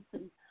 still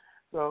everything.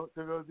 So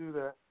to go do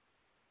that.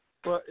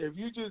 But if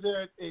you just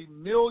had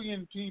 1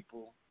 million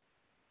people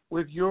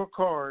with your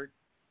card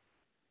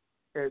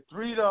at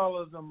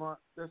 $3 a month,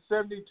 that's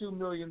 $72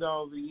 million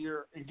a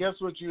year. And guess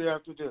what you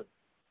have to do?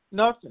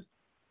 Nothing.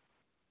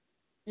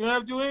 You don't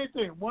have to do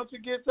anything. Once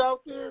it gets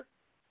out there,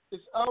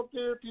 it's out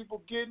there.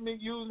 People getting it,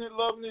 using it,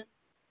 loving it.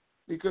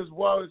 Because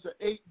while it's an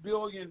 $8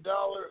 billion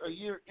a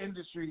year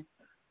industry,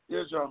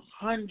 there's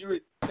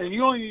 100, and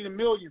you only need 1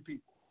 million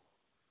people.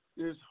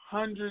 There's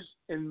hundreds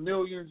and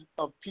millions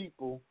of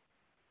people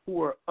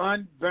who are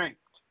unbanked,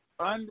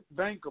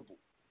 unbankable.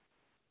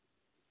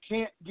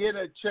 Can't get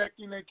a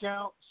checking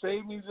account,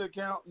 savings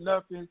account,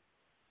 nothing.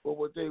 But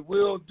what they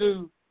will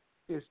do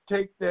is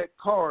take that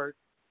card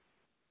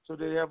so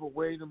they have a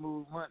way to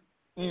move money.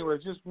 Anyway,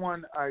 just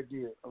one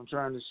idea I'm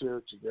trying to share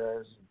with you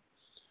guys.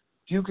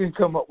 If you can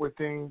come up with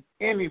things,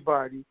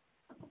 anybody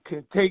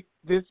can take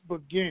this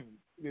beginning,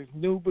 this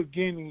new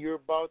beginning you're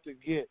about to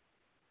get,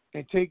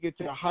 and take it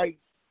to heights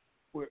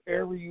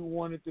wherever you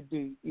want it to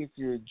be if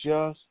you're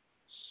just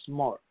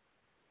smart.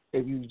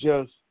 If you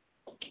just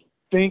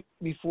think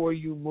before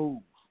you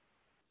move.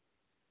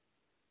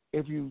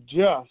 If you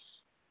just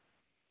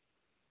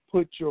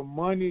put your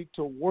money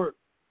to work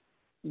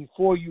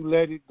before you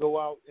let it go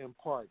out and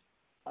party.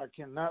 I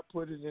cannot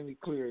put it any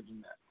clearer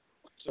than that.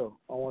 So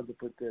I wanted to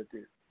put that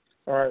there.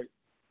 All right.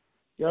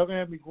 Y'all going to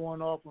have me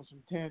going off on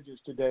some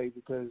tangents today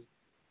because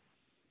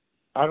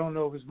I don't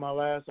know if it's my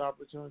last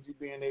opportunity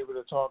being able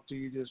to talk to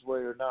you this way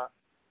or not.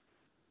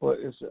 But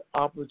it's an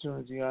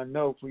opportunity I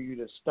know for you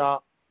to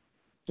stop,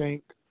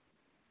 think,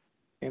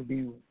 and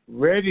be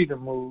ready to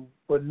move,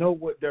 but know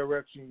what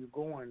direction you're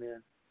going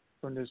in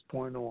from this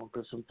point on,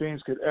 because some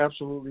things could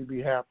absolutely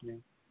be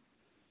happening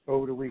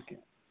over the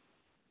weekend.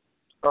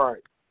 All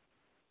right.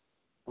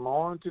 I'm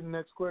on to the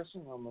next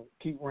question. I'm going to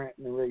keep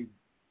ranting and raving.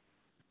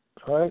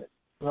 All right.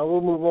 Now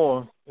we'll move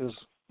on. Because,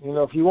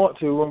 if you want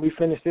to, when we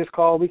finish this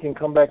call, we can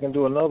come back and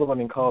do another one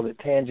and call it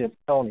Tangent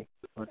Tony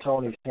or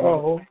Tony's Tangent.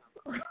 Oh.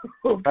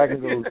 Okay.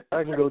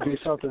 I can go do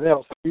something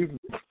else. You can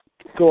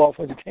go off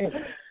on your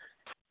tangent.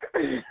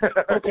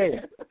 Okay.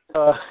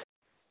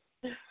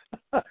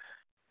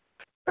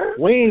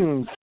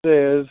 Wings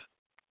says,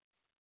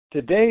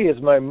 today is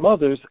my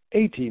mother's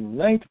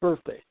 89th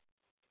birthday.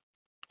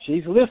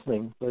 She's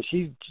listening, but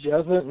she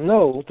doesn't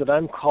know that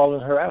I'm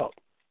calling her out.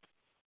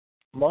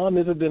 Mom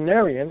is a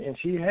Denarian, and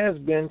she has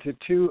been to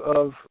 2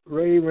 of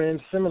Ray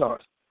Ren's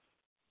seminars.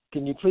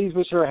 Can you please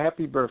wish her a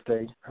happy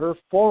birthday? Her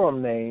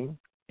forum name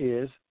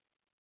is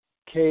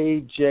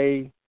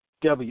KJW.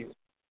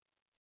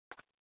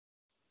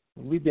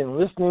 We've been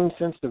listening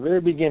since the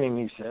very beginning,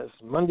 he says.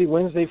 Monday,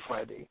 Wednesday,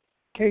 Friday.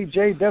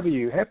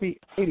 KJW, happy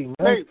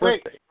 89th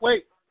birthday.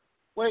 Wait.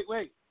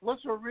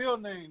 What's her real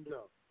name,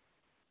 though?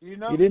 Do you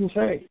know? He didn't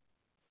say.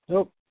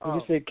 Nope. He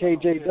just said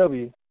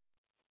KJW. Okay.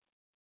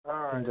 All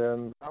right.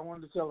 And, I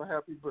wanted to tell her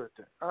happy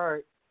birthday. All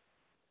right.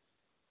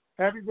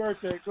 Happy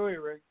birthday. Go ahead,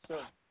 Ray.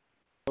 Sorry.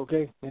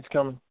 Okay, it's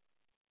coming.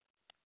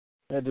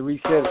 I had to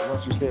reset it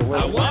once you said wait.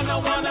 I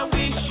wanna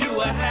wish you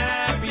a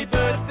happy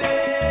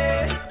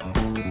birthday.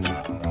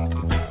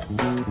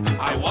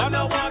 I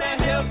wanna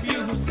help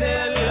you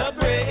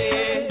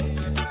celebrate.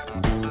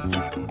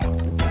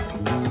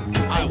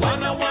 I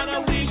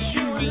wanna wish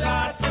you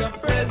lots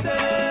of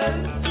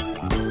presents.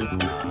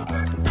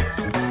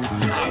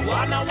 I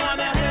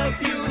wanna help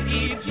you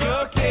eat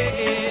your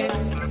cake.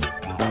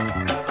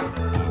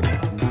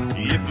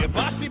 If you're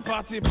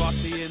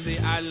bossy in the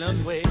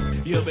island way.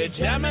 You'll be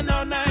jamming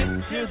all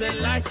night till the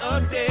light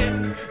of day.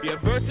 Your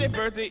birthday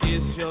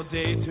is your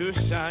day to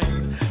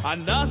shine.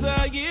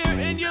 Another year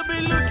and you'll be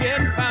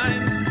looking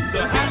fine. So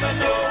have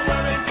no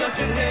worries, don't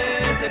you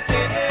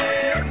hesitate.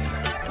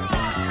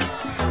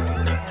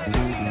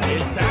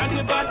 It's time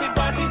to party,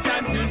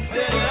 time to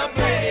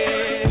celebrate.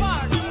 It's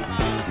time to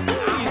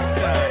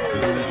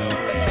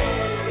celebrate.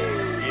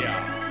 Yeah.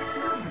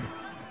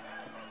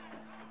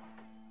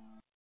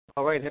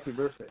 All right, happy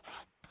birthday.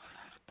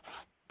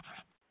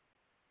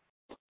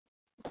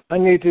 I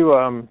need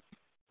to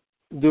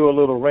do a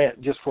little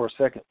rant just for a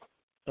second.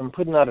 I'm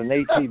putting out an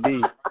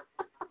APB.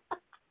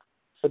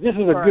 But this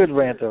is a good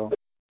rant, though.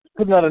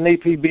 Putting out an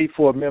APB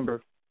for a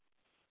member.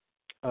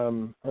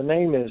 Her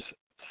name is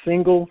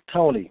Single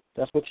Tony.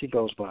 That's what she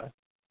goes by.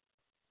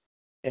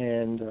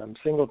 And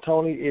Single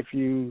Tony, if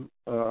you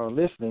are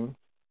listening,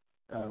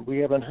 we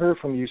haven't heard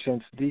from you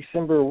since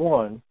December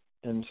 1,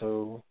 and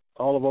so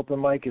all of Open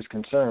Mic is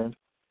concerned.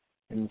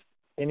 And if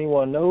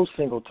anyone knows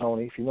Single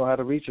Tony, if you know how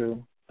to reach her,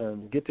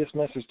 get this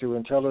message to her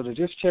and tell her to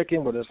just check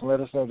in with us and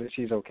let us know that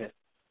she's okay.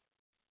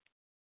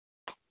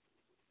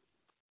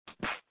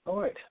 All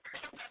right.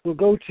 We'll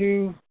go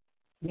to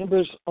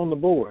members on the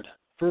board.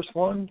 First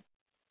one,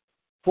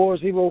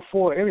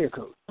 404 area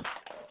code.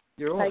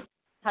 You're on.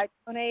 Hi,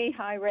 Tony.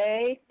 Hi,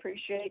 Ray.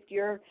 Appreciate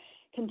your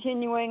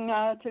continuing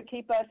to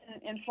keep us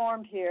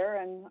informed here.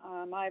 And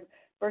my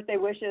birthday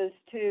wishes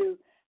to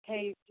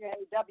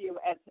KJW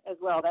as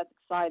well. That's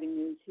exciting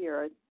news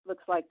here. It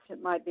looks like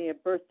it might be a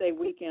birthday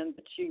weekend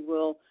that she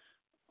will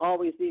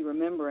always be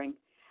remembering.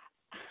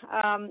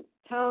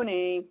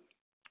 Tony,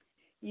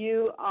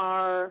 you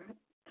are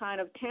kind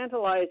of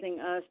tantalizing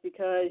us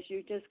because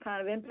you just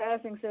kind of in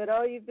passing said,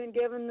 oh, you've been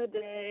given the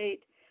date,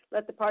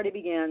 let the party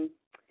begin.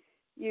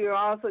 You're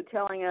also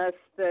telling us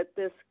that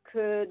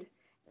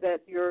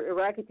that your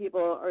Iraqi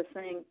people are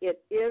saying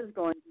it is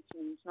going to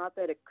change, not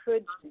that it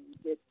could change,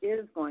 it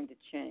is going to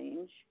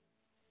change.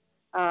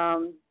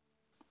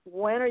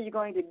 When are you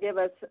going to give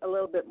us a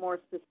little bit more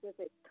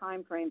specific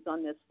time frames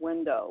on this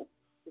window,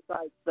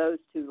 besides those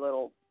two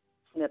little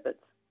snippets?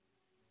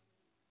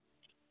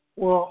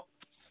 Well,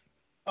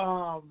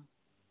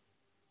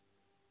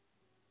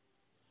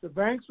 the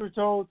banks were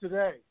told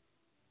today.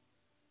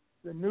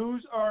 The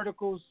news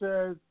article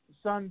says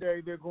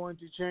Sunday they're going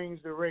to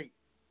change the rate.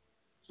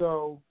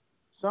 So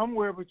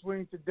somewhere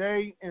between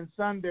today and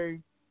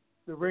Sunday,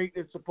 the rate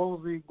is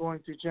supposedly going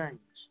to change.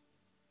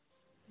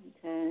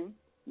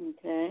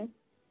 Okay.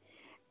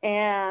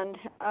 And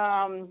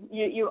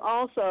you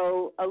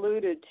also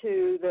alluded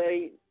to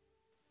the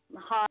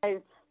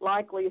high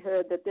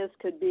likelihood that this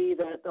could be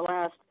the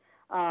last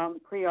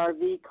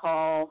pre-RV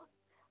call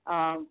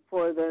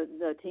for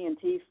the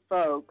TNT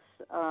folks.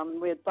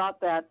 We had thought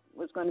that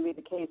was going to be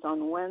the case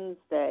on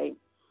Wednesday.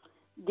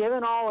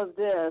 Given all of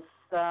this,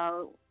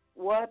 how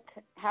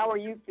are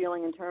you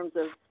feeling in terms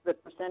of the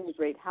percentage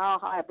rate? How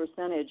high a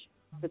percentage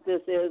that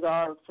this is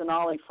our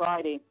finale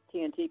Friday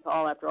TNT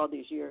call after all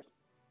these years?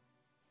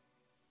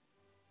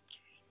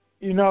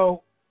 You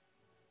know,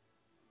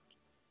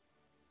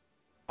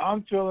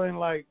 I'm feeling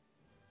like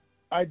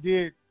I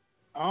did,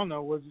 I don't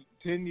know, was it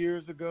 10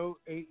 years ago,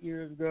 8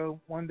 years ago?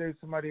 One day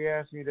somebody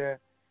asked me that,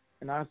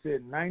 and I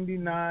said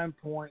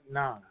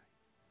 99.9.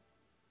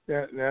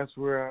 That's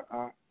where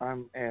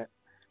I'm at.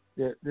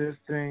 That this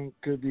thing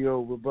could be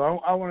over. But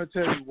I want to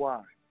tell you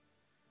why,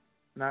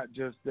 not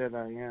just that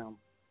I am.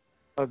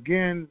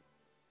 Again,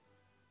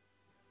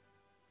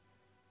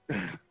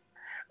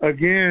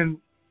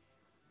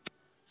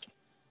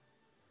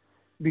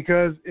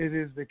 because it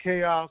is the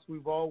chaos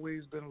we've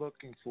always been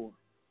looking for.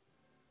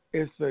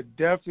 It's a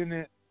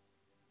definite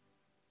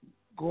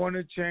going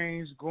to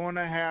change, going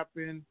to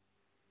happen.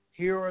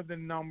 Here are the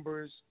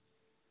numbers.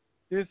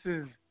 This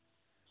is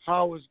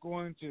how it's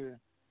going to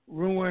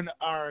ruin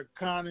our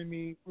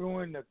economy,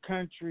 ruin the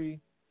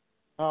country,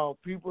 how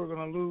people are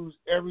going to lose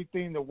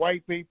everything the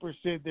white paper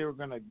said they were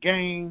going to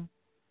gain.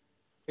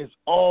 It's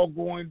all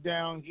going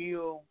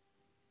downhill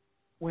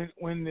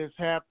when this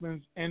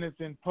happens, and it's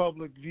in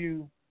public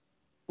view,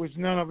 which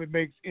none of it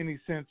makes any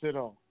sense at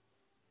all.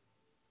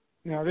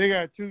 Now, they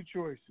got two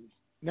choices.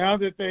 Now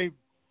that they've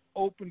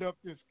opened up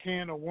this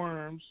can of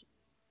worms,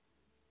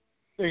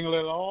 they can let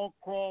it all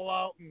crawl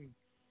out and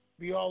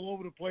be all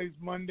over the place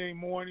Monday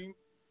morning,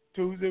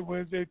 Tuesday,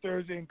 Wednesday,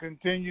 Thursday, and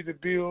continue to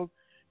build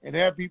and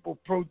have people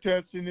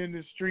protesting in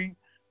the street,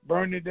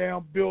 burning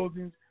down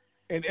buildings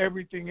and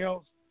everything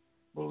else,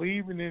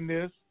 believing in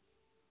this,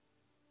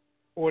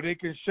 or they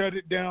can shut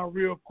it down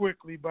real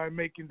quickly by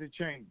making the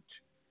change.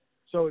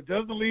 So it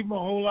doesn't leave them a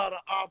whole lot of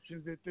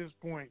options at this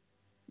point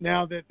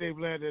now that they've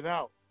let it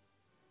out.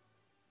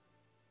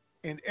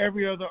 And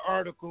every other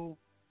article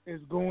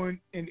is going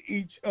in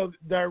each other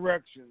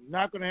direction.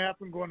 Not going to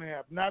happen, going to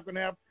happen. Not going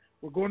to happen,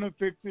 we're going to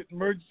fix it.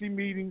 Emergency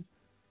meetings,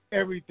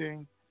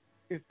 everything.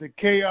 It's the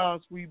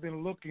chaos we've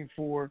been looking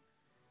for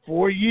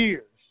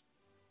years.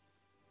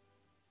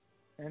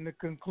 And the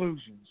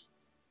conclusions.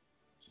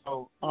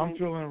 So I'm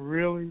feeling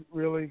really,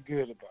 really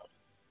good about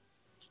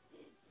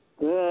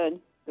it.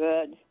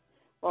 Good.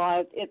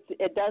 Well,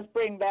 it does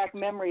bring back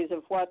memories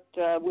of what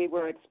we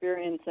were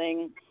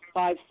experiencing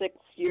 5-6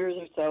 years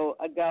or so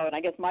ago. And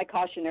I guess my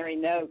cautionary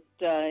note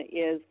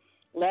is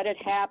let it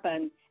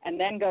happen and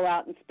then go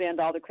out and spend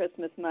all the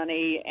Christmas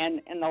money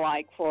and the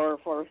like for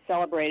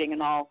celebrating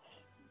and all.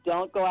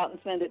 Don't go out and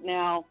spend it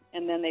now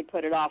and then they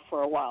put it off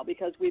for a while,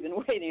 because we've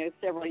been waiting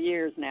several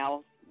years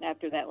now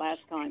after that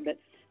last time. But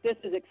this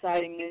is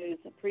exciting news.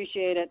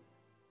 Appreciate it.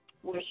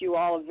 Wish you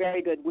all a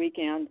very good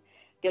weekend.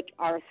 Get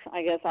our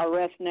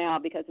rest now,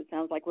 because it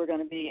sounds like we're going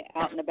to be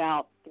out and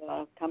about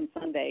come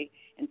Sunday.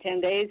 In 10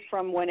 days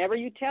from whenever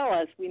you tell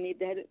us we need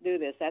to do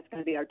this, that's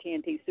going to be our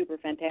TNT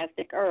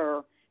Superfantastic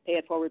or Pay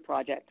It Forward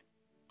project.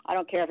 I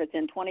don't care if it's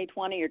in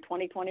 2020 or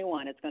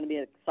 2021. It's going to be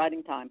an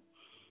exciting time.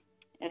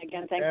 And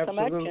again, thanks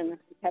Absolutely. so much, and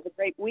have a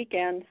great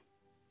weekend.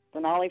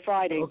 Denali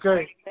Friday.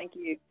 Okay. Thank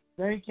you.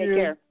 Thank you. Take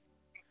care.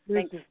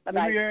 Listen, Thanks. let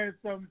Bye-bye. me add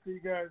something to you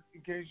guys,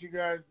 in case you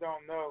guys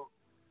don't know.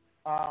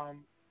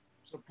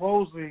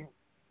 Supposedly,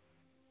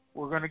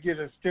 we're going to get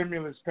a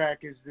stimulus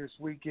package this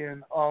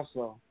weekend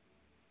also,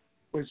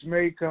 which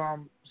may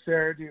come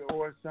Saturday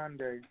or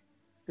Sunday.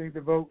 I think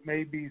the vote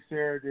may be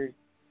Saturday.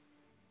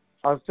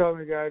 I was telling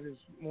the guy this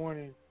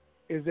morning,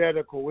 is that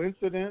a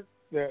coincidence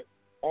that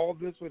all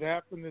this would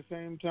happen at the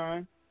same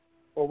time,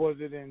 or was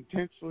it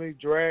intentionally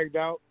dragged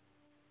out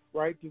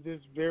right to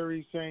this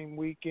very same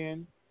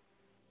weekend?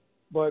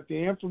 But the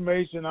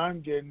information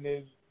I'm getting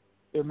is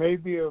there may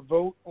be a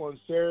vote on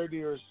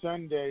Saturday or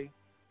Sunday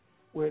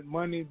with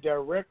money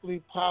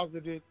directly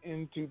posited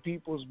into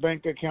people's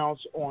bank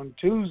accounts on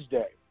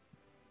Tuesday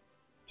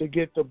to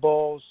get the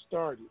ball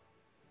started.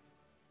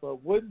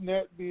 But wouldn't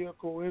that be a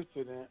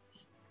coincidence?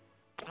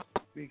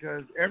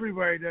 Because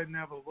everybody doesn't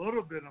have a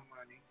little bit of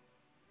money.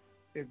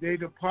 If they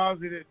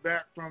deposit it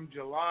back from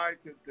July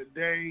to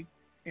today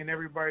in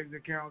everybody's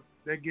accounts,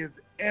 that gives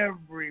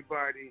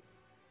everybody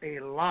a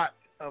lot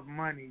of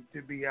money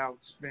to be out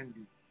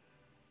spending.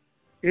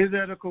 Is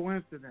that a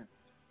coincidence?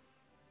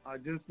 I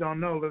just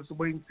don't know. Let's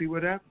wait and see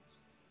what happens.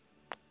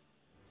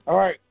 All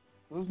right.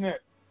 Who's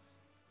next?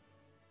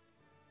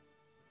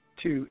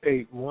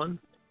 281.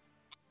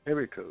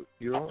 Area code.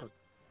 You're on.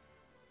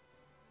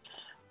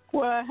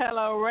 Well,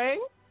 hello, Ray.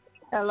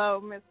 Hello,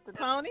 Mr.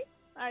 Tony.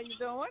 How you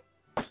doing?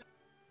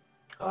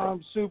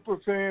 I'm super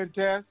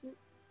fantastic.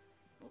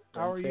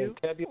 How are you?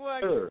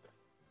 Well,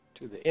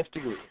 to the nth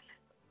degree.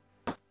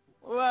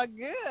 Well,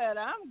 good.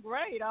 I'm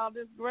great. All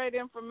this great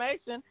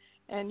information.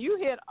 And you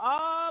hit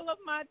all of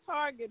my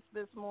targets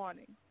this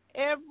morning,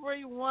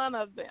 every one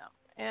of them.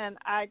 And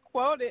I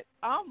quoted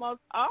almost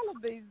all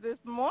of these this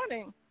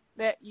morning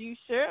that you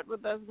shared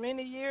with us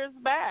many years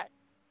back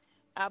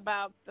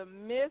about the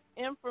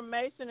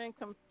misinformation and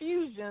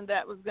confusion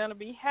that was going to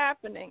be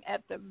happening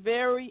at the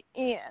very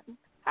end.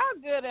 How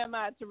good am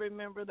I to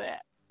remember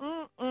that?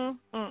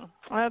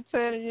 I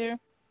tell you,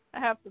 I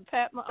have to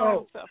pat my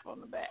own self on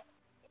the back.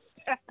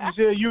 You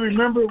said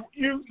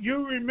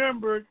you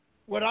remembered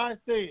what I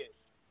said,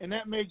 and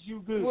that makes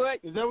you good. What?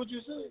 Is that what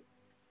you said?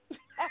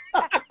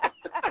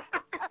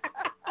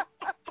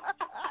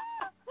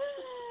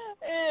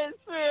 It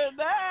sure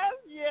does.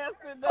 Yes,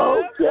 it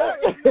does. Okay.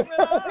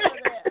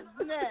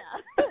 Now.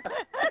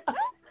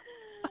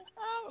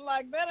 I'm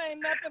like, that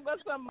ain't nothing but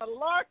some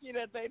malarkey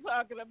that they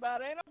talking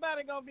about. Ain't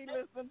nobody going to be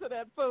listening to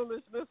that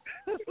foolishness.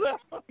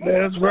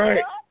 That's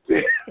right.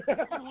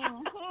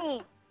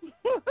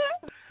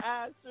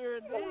 I sure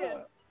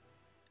did.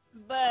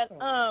 But,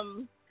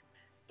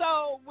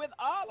 so with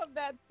all of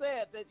that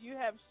said that you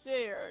have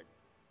shared,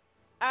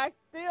 I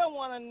still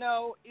want to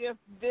know if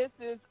this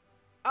is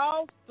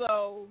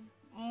also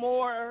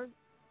more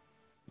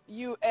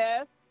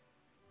U.S.,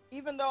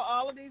 even though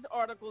all of these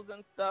articles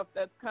and stuff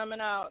that's coming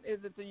out,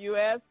 is it the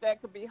U.S. that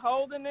could be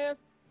holding this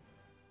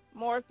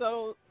more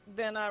so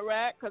than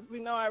Iraq? Because we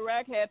know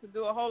Iraq had to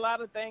do a whole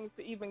lot of things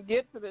to even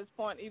get to this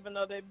point, even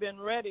though they've been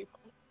ready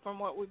from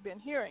what we've been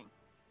hearing.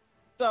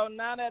 So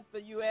now that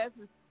the U.S.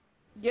 is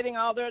getting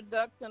all their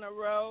ducks in a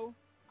row,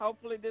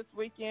 hopefully this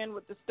weekend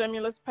with the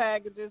stimulus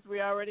packages,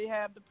 we already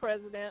have the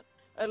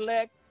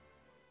president-elect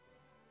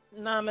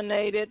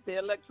nominated, the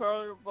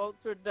electoral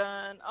votes are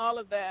done, all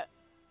of that.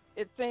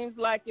 It seems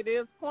like it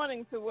is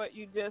pointing to what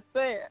you just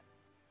said.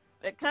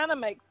 It kind of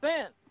makes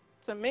sense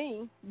to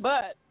me,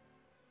 but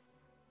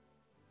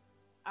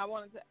I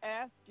wanted to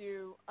ask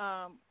you,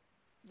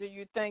 do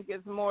you think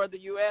it's more the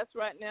U.S.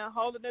 right now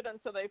holding it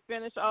until they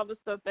finish all the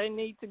stuff they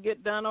need to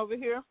get done over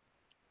here?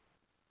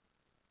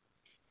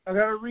 I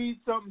got to read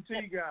something to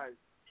you guys,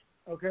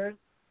 okay?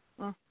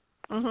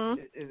 Mm-hmm.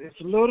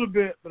 It's a little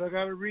bit, but I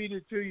got to read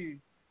it to you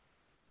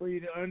for you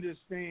to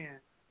understand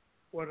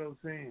what I'm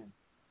saying.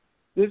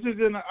 This is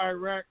in an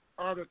Iraq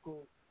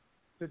article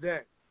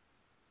today.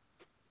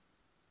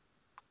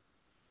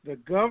 The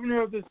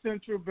governor of the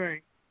central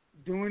bank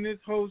doing his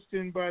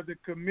hosting by the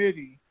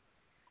committee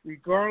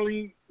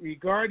regarding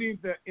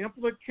the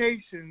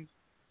implications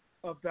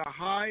of the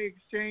high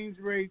exchange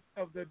rate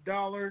of the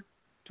dollar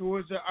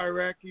towards the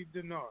Iraqi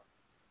dinar,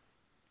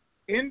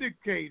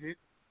 indicated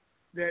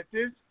that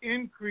this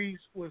increase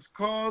was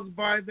caused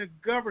by the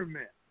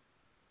government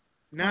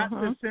not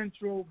the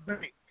central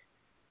bank.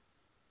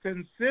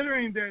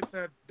 Considering that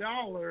the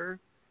dollar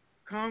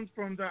comes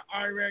from the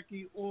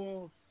Iraqi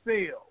oil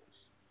sales,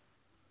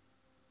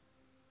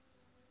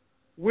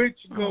 which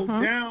go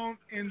down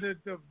in the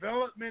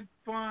development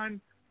fund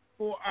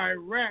for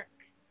Iraq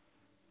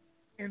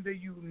in the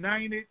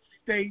United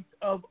States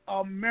of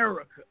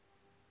America.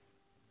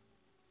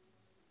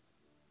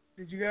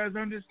 Did you guys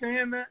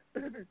understand that?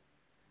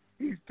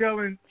 He's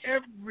telling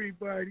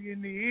everybody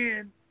in the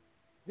end,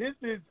 this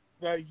is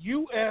the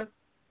U.S.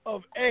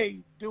 of A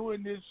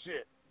doing this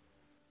shit.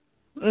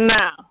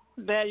 Now,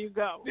 there you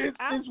go. This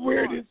is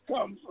where this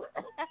comes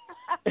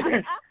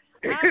from.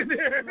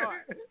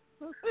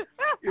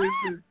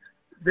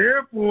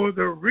 Therefore,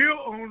 the real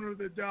owner of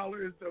the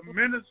dollar is the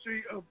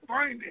Ministry of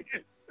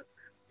Finance,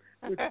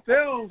 which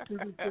sells to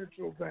the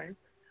central bank,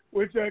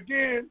 which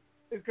again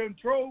is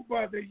controlled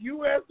by the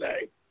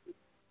USA.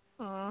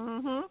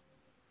 Mm-hmm.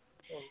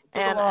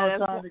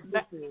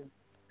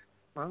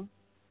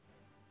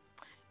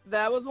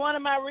 That was one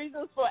of my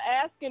reasons for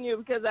asking you,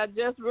 because I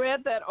just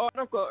read that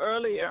article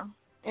earlier,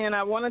 and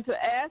I wanted to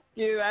ask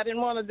you. I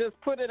didn't want to just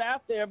put it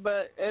out there,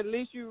 but at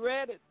least you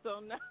read it. So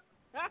now,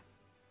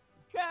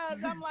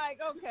 because I'm like,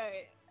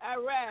 okay,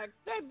 Iraq,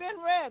 they've been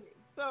ready.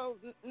 So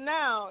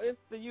now it's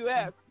the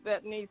U.S.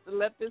 that needs to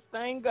let this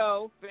thing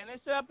go,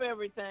 finish up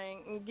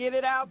everything, and get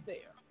it out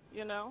there,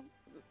 you know.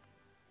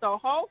 So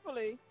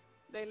hopefully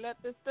they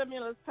let the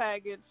stimulus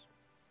package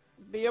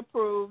be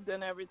approved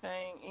and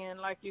everything, and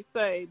like you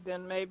say,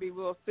 then maybe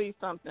we'll see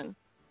something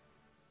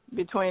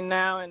between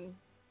now and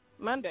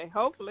Monday,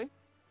 hopefully.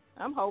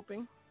 I'm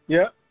hoping.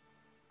 Yep,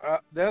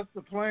 that's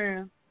the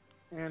plan,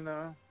 and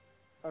I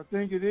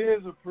think it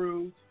is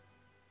approved,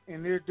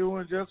 and they're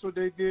doing just what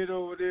they did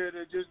over there.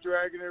 They're just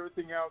dragging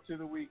everything out to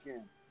the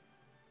weekend.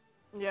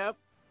 Yep.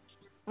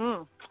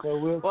 So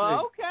we'll see.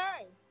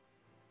 Okay.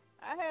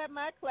 I had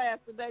my class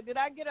today. Did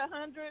I get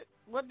 100?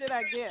 What did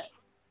I get?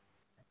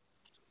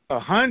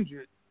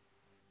 100?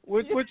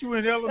 What you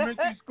in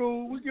elementary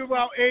school? We give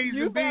out A's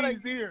and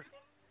B's here.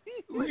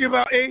 We give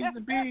out A's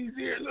and B's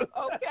here. Look.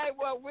 Okay,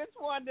 well, which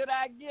one did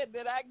I get?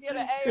 Did I get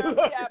an A or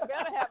B? I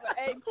better have an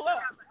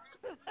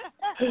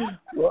A+.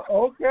 Well,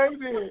 okay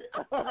then.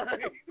 All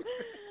right.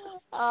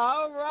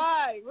 All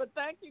right. Well,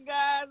 thank you,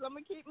 guys. I'm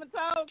going to keep my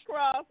toes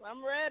crossed.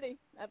 I'm ready.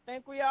 I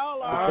think we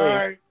all are. All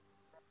right.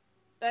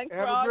 Thanks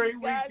have for all a great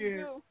you guys weekend.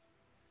 do.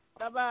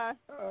 Bye-bye.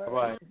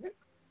 Bye-bye.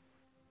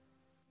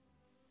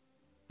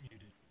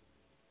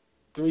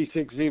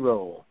 360.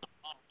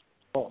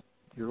 Oh,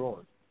 you're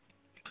on.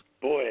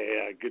 Boy,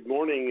 good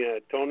morning,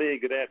 Tony.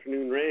 Good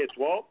afternoon, Ray. It's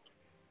Walt.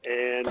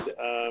 And,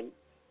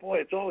 boy,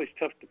 it's always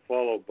tough to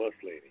follow Bus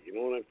Lady. You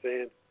know what I'm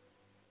saying?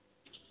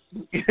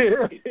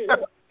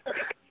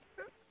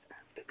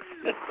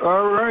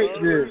 All right,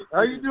 yeah.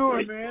 How you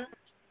doing, man?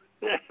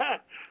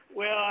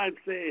 Well, I'd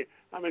say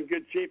I'm in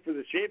good shape for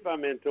the shape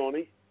I'm in,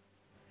 Tony.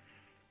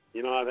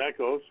 You know how that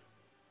goes.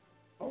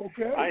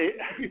 Okay.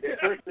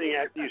 First thing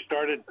after you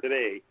started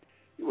today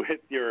with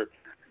your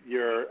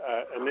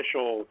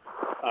initial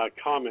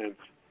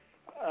comments,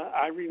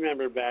 I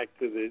remember back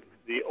to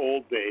the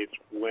old days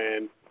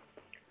when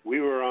we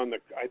were on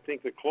I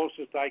think the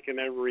closest I can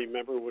ever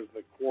remember was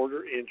the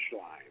quarter-inch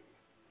line.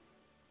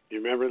 Do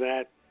you remember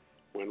that?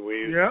 When we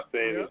used to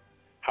say,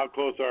 how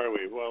close are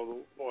we? Well,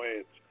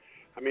 boy,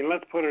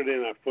 let's put it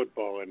in a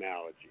football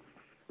analogy.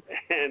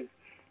 And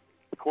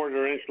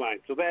quarter-inch line.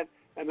 So but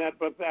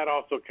that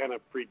also kind of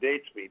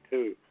predates me,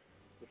 too.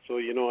 So,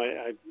 you know,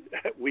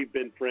 we've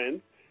been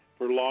friends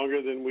for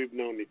longer than we've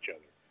known each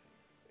other.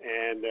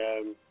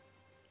 And,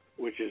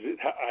 which is,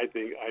 I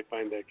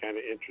find that kind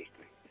of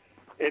interesting.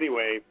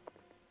 Anyway,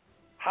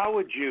 how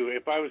would you,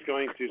 if I was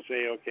going to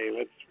say, okay,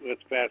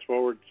 let's fast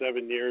forward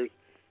 7 years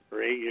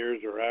or 8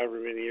 years or however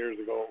many years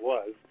ago it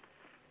was,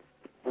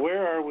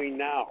 where are we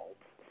now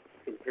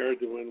compared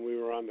to when we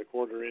were on the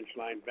quarter-inch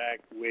line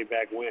way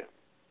back when?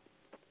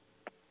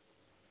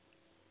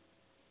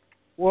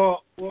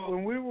 Well,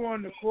 when we were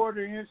on the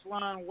quarter-inch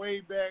line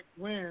way back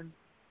when,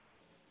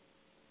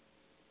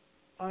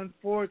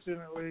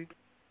 unfortunately,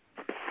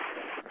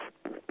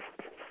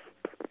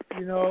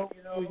 you know,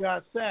 we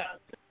got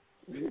sacked.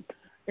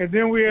 And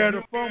then we had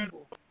a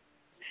fumble.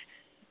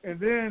 And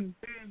then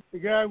the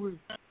guy was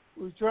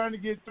trying to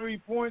get 3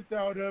 points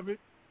out of it,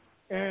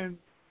 and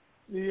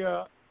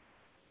the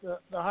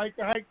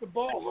hiker hiked the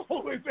ball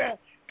all the way back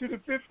to the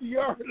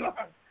 50-yard line.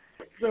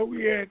 So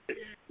we had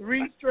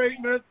 3 straight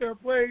messed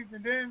up plays,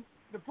 and then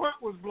the punt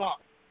was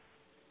blocked.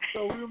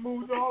 So we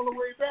moved all the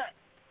way back.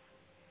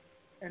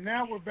 And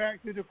now we're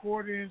back to the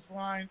quarter-inch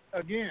line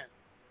again.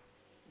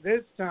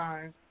 This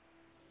time,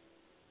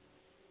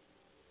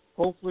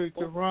 hopefully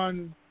to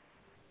run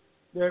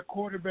that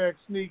quarterback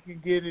sneak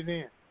and get it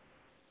in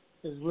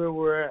is where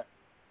we're at.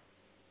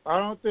 I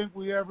don't think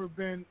we ever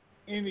been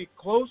any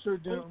closer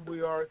than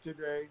we are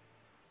today.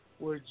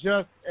 We're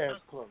just as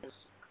close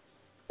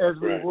as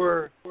we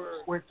were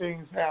when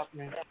things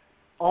happening.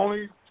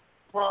 Only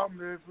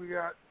problem is we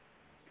got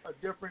a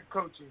different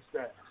coaching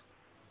staff.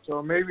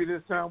 So maybe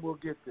this time we'll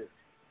get there.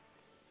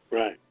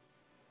 Right.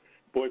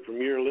 Boy,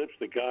 from your lips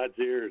to God's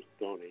ears,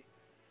 Tony.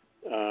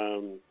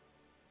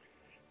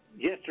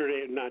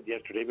 Not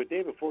yesterday, but the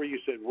day before, you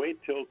said,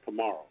 wait till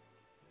tomorrow.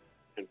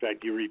 In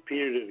fact, you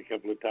repeated it a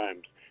couple of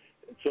times.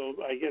 So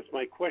I guess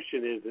my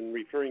question is, in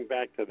referring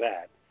back to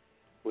that,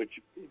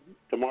 which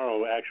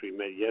tomorrow actually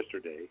meant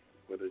yesterday,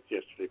 whether it's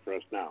yesterday for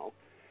us now,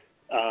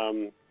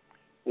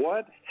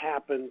 what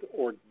happened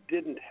or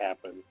didn't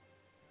happen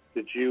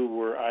that you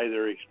were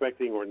either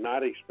expecting or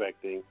not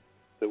expecting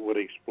that would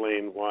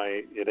explain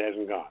why it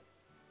hasn't gone?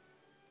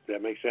 Does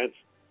that make sense?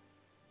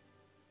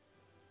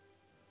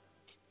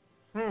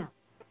 I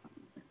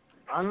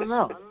don't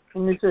know.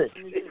 Let me see.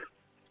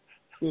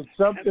 Did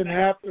something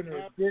happen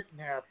or didn't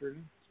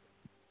happen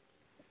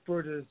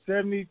for the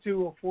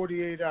 72 or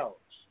 48 hours?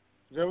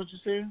 Is that what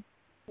you're saying?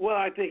 Well,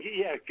 I think,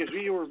 yeah, because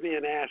you were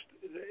being asked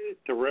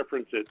to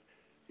reference it,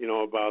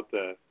 about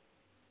the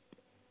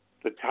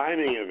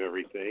timing of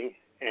everything,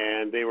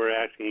 and they were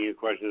asking you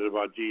questions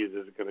about, geez,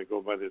 is it going to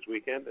go by this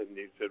weekend? And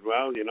you said,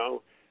 well,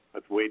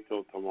 let's wait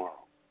till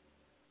tomorrow,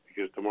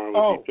 because tomorrow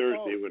would be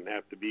Thursday, it wouldn't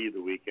have to be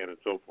the weekend and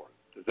so forth.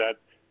 Does that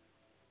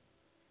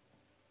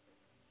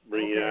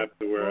bring you up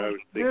to where I was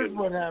thinking? Here's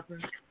what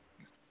happened.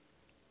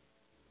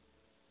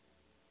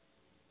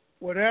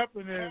 What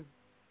happened is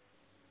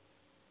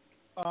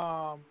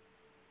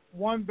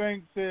one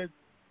bank said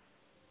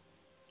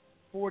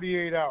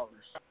 48 hours.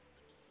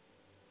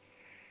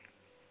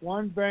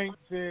 One bank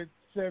said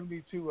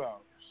 72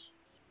 hours.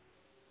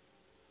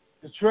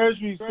 The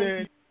Treasury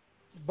said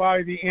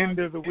by the end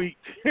of the week.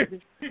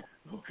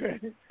 Okay.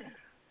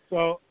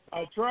 So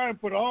I'll try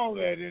and put all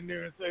that in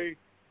there and say,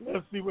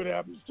 let's see what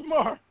happens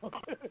tomorrow.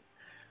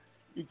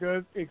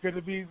 Because it could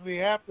have easily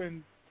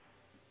happened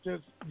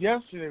just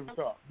yesterday, we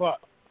thought. But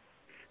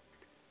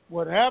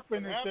what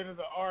happened, instead of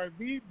the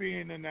RV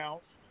being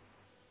announced,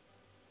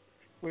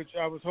 which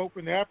I was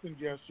hoping happened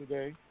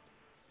yesterday,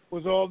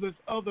 was all this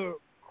other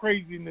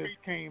craziness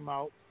came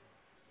out,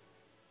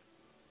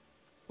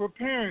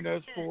 preparing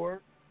us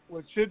for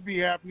what should be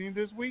happening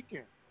this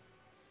weekend.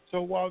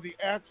 So while the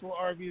actual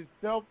RV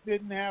itself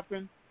didn't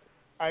happen,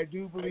 I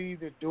do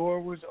believe the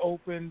door was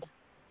opened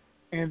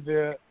and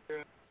the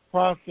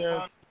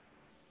process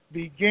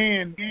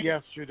began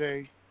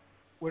yesterday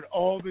with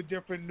all the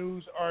different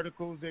news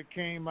articles that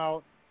came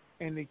out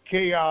and the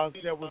chaos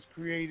that was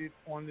created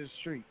on the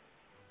street.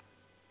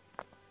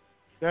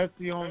 That's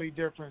the only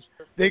difference.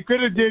 They could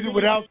have did it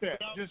without that,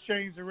 just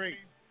change the rate.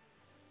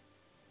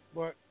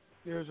 But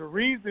there's a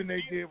reason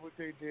they did what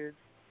they did,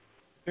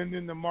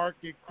 sending the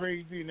market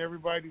crazy and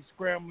everybody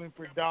scrambling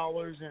for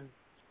dollars and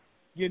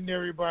getting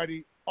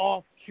everybody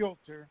off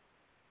kilter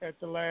at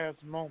the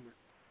last moment.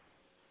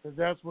 Because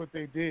that's what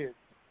they did.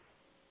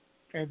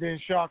 And then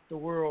shock the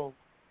world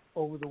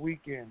over the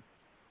weekend.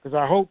 Because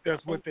I hope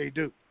that's what they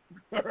do.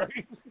 All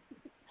right?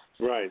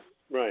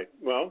 Right.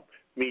 Well,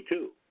 me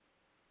too.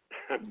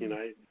 I mean,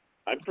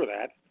 I'm for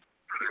that.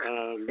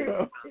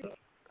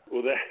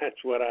 Well,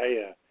 that's what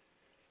I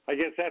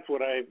guess that's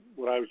what I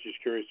was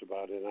just curious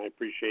about, and I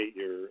appreciate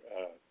your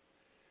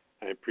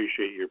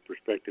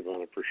perspective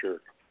on it for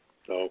sure.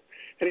 So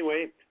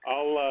anyway,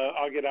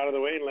 I'll get out of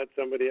the way and let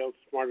somebody else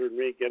smarter than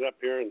me get up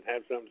here and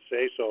have something to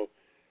say. So,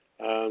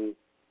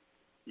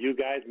 you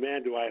guys,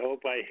 man, do I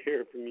hope I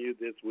hear from you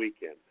this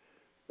weekend?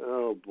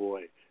 Oh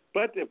boy!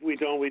 But if we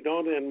don't, we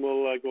don't, and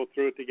we'll go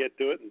through it to get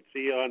to it and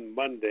see you on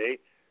Monday.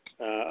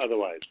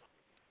 Otherwise,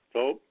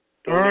 so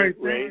Tony, all right,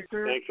 Ray,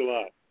 thanks a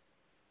lot.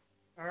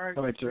 All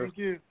right, sir. Thank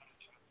you.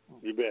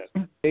 You bet.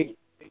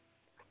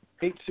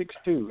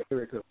 862.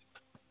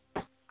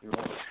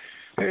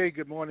 Hey,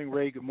 good morning,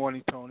 Ray. Good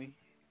morning, Tony.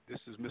 This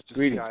is Mr.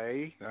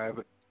 CIA. I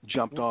haven't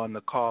jumped on the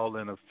call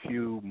in a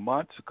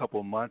couple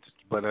of months,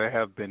 but I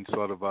have been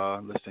sort of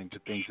listening to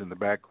things in the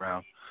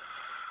background.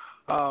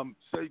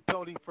 So,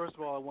 Tony, first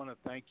of all, I want to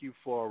thank you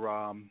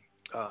for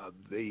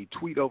the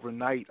tweet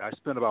overnight. I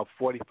spent about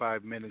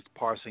 45 minutes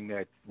parsing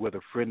that with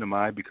a friend of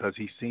mine because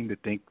he seemed to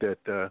think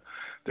that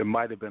there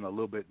might have been a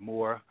little bit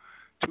more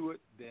to it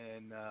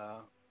than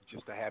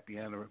just a happy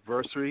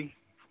anniversary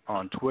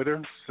on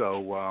Twitter.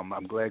 So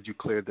I'm glad you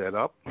cleared that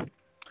up.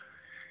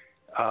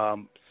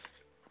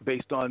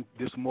 Based on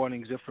this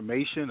morning's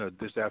information or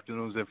this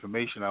afternoon's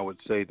information, I would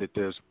say that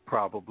there's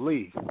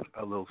probably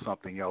a little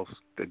something else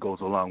that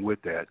goes along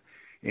with that.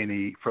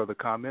 Any further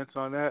comments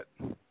on that?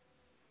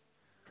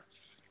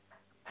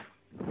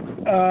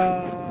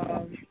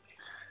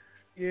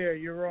 Yeah,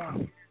 you're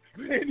wrong.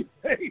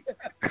 Anyway.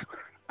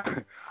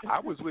 I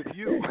was with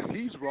you.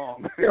 He's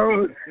wrong.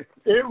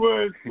 It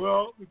was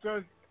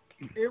because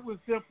it was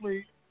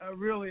simply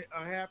really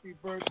a happy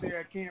birthday.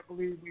 I can't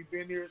believe we've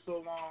been here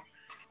so long.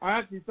 I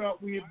actually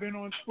thought we had been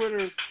on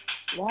Twitter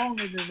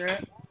longer than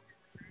that.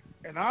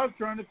 And I was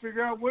trying to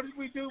figure out, what did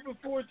we do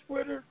before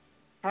Twitter?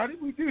 How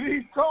did we do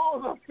these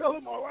calls? I'm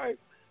telling my wife,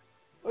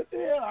 what the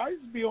hell? I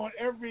used to be on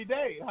every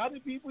day. How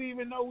did people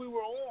even know we were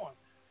on?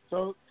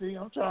 So, see,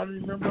 I'm trying to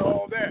remember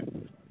all that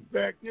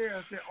back there.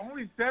 I said,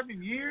 only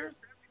 7 years?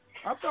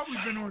 I thought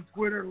we've been on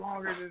Twitter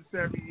longer than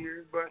 7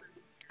 years. But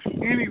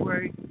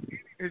anyway,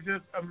 it's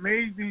just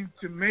amazing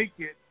to make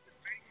it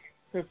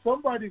Because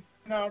somebody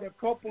sent out a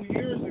couple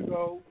years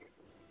ago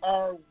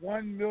our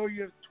 1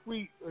 millionth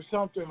tweet or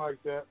something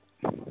like that.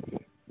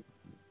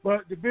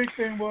 But the big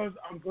thing was,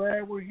 I'm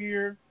glad we're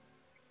here.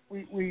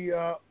 We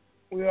got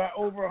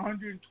over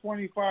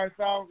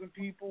 125,000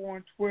 people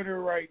on Twitter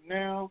right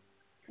now.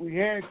 We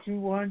had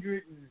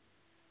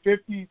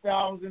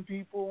 250,000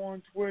 people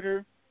on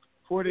Twitter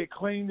before they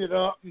cleaned it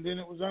up, and then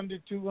it was under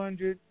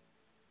 200.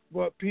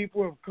 But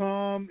people have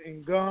come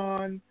and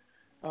gone.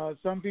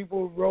 Some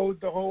people rode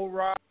the whole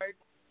ride,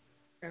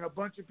 and a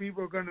bunch of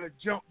people are going to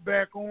jump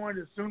back on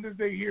as soon as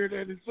they hear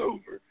that it's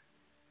over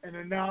and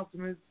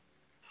announcements.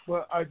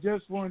 But I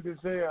just wanted to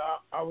say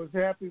I was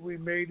happy we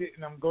made it,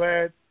 and I'm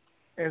glad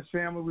as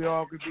family we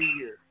all could be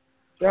here.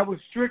 That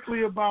was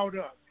strictly about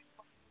us.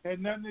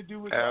 Had nothing to do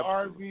with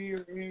Absolutely. the RV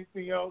or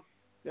anything else.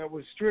 That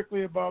was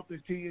strictly about the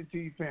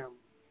TNT family.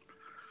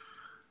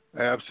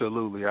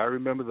 Absolutely. I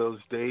remember those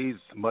days,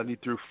 Monday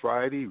through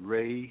Friday,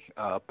 Ray,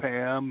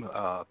 Pam,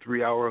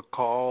 3-hour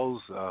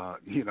calls,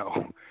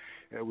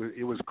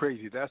 it was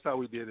crazy. That's how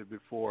we did it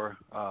before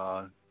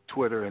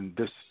Twitter and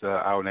this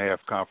hour and a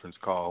half conference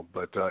call,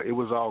 but it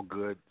was all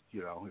good.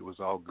 It was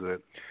all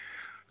good.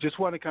 Just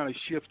want to kind of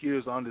shift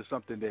gears onto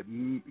something that,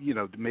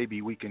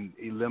 maybe we can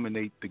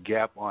eliminate the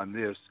gap on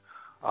this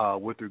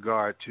with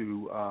regard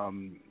to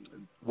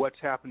what's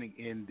happening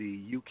in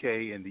the UK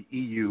and the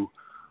EU.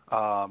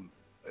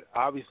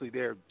 Obviously,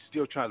 they're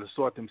still trying to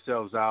sort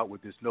themselves out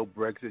with this no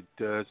Brexit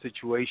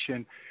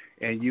situation.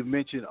 And you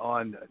mentioned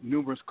on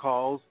numerous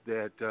calls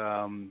that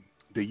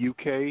the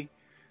UK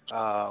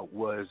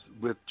was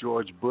with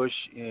George Bush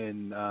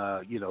in,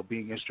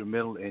 being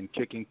instrumental in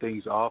kicking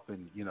things off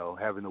and,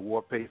 having the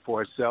war pay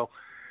for itself.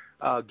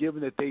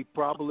 Given that they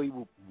probably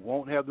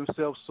won't have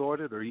themselves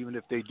sorted, or even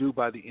if they do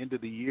by the end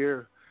of the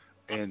year,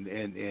 and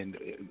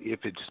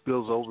if it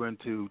spills over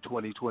into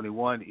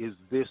 2021, is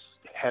this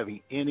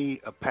having any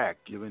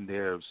impact, given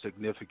their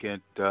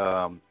significant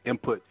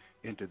input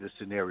into this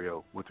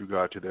scenario with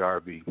regard to the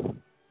RV?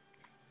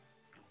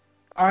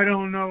 I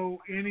don't know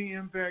any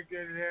impact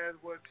that it has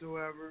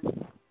whatsoever.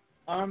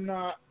 I'm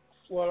not,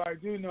 well, I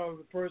do know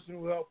the person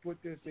who helped put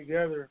this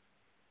together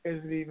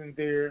isn't even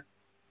there.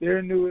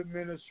 Their new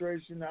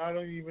administration, I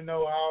don't even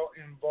know how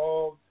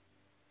involved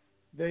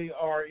they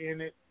are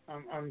in it.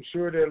 I'm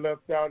sure they're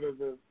left out of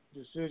the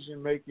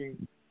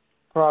decision-making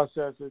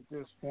process at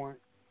this point.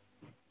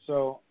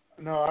 So,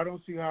 no, I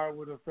don't see how it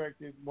would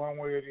affect it one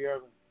way or the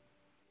other.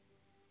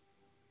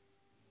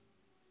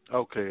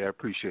 Okay, I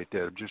appreciate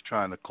that. I'm just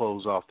trying to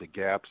close off the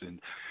gaps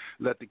and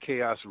let the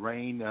chaos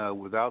reign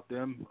without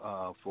them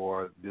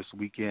for this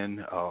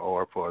weekend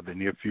or for the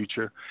near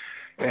future.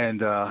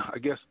 And I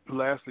guess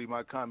lastly,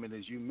 my comment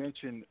is you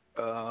mentioned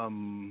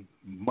on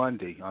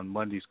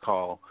Monday's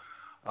call,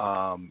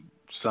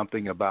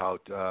 something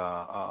about,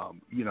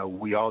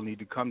 we all need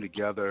to come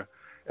together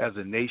as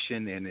a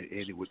nation, and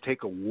it would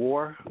take a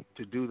war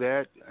to do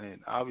that. And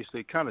obviously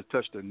it kind of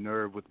touched a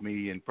nerve with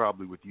me and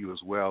probably with you as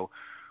well,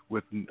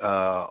 with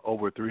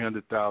over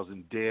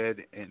 300,000 dead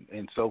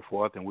and so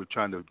forth, and we're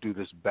trying to do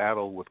this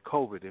battle with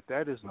COVID. If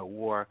that isn't a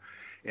war,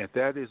 if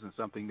that isn't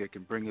something that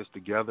can bring us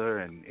together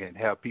and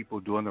have people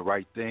doing the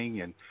right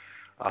thing and,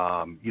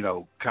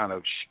 kind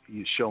of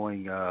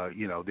showing,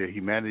 their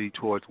humanity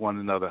towards one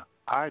another,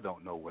 I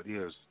don't know what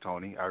is,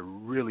 Tony. I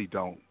really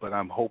don't. But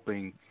I'm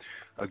hoping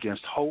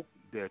against hope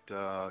that,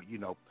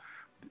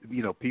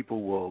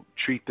 people will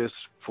treat this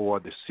for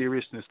the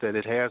seriousness that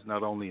it has,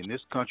 not only in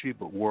this country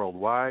but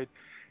worldwide,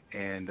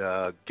 and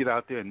get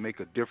out there and make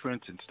a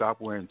difference and stop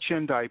wearing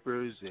chin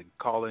diapers and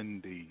calling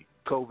the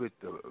COVID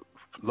the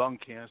lung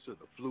cancer,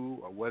 the flu,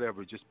 or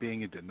whatever, just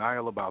being in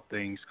denial about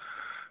things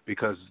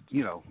because,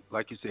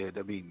 like you said,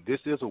 I mean, this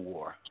is a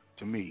war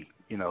to me.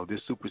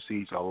 This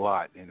supersedes a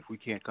lot, and if we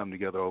can't come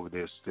together over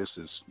this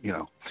is,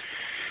 I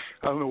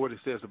don't know what it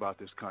says about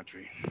this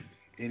country.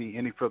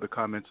 Any further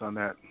comments on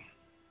that?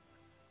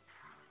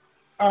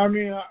 I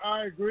mean,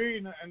 I agree,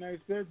 and I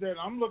said that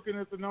I'm looking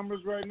at the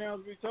numbers right now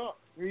as we talk,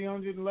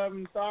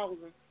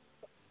 311,000.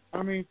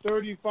 I mean,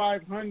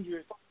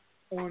 3,500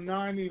 on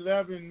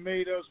 9/11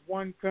 made us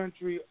one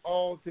country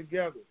all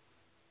together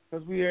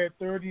because we had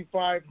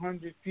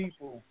 3,500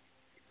 people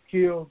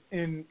killed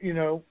in,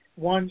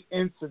 one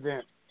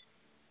incident,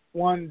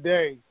 one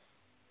day.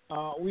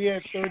 We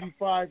had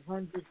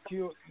 3,500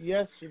 killed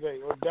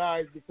yesterday or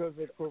died because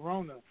of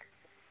corona.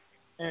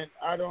 And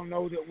I don't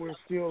know that we're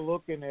still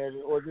looking at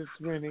it or this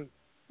many,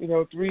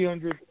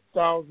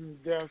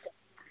 300,000 deaths,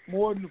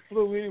 more than the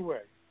flu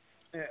anyway.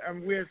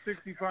 And we had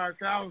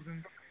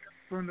 65,000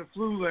 from the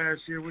flu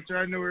last year, which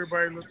I know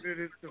everybody looks at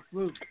it as the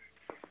flu.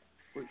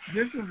 But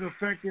this is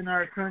affecting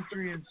our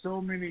country in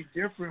so many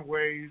different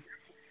ways.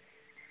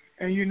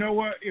 And you know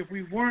what? If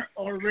we weren't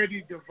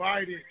already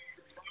divided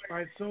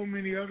by so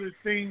many other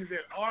things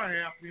that are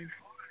happening,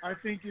 I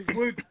think it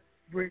would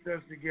bring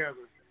us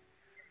together.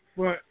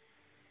 But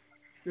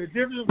the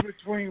difference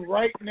between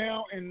right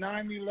now and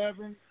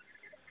 9/11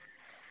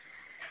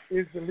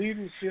 is the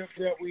leadership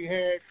that we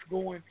had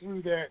going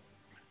through that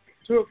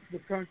took the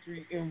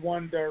country in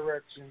one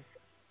direction.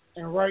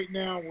 And right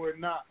now we're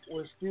not.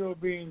 We're still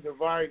being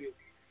divided,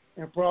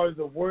 and probably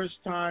the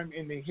worst time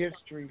in the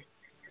history,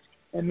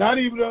 and not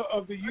even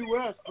of the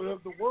U.S., but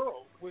of the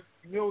world, with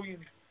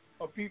millions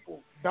of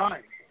people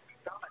dying.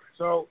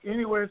 So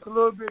anyway, it's a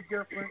little bit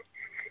different.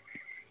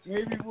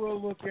 Maybe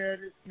we'll look at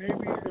it.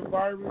 Maybe the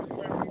virus,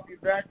 maybe the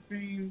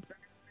vaccine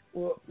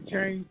will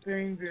change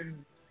things,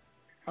 and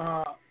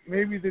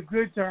maybe the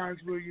good times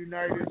will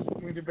unite us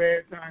when the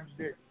bad times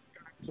did.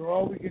 So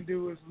all we can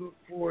do is look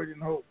forward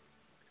and hope.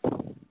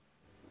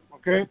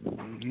 Okay?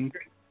 Mm-hmm.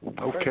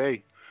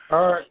 Okay.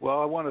 All right. Well,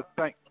 I want to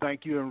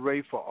thank you and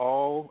Ray for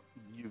all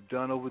you've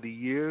done over the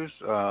years.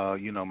 My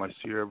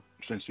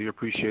sincere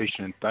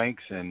appreciation and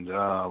thanks. And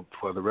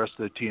for the rest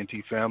of the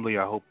TNT family,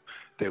 I hope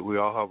that we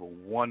all have a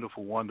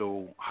wonderful,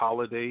 wonderful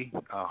holiday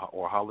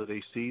or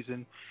holiday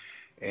season.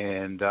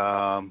 And,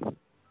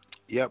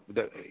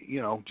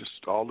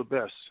 just all the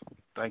best.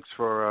 Thanks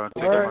for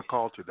taking my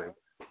call today.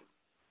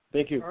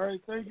 Thank you. All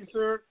right. Thank you,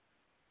 sir.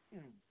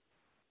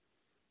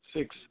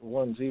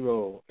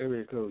 610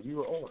 area code.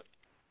 You are on.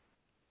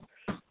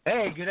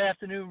 Hey, good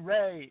afternoon,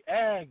 Ray,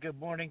 and good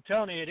morning,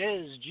 Tony. It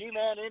is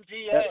G-Man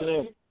NTA.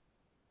 Afternoon.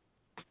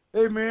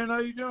 Hey, man, how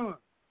you doing?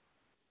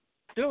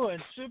 Doing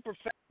super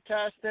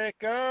fantastic,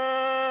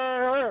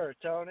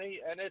 Tony,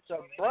 and it's a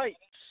bright,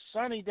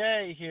 sunny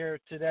day here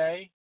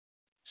today.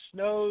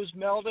 Snow's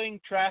melting,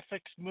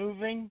 traffic's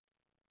moving,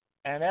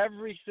 and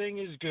everything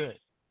is good.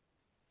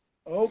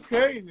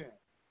 Okay, then.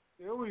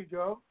 There we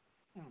go.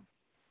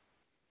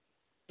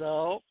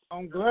 So,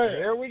 I'm glad.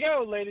 Here we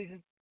go, ladies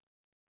and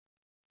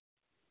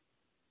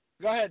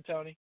Go ahead,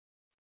 Tony.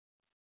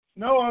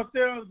 No, I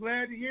said I was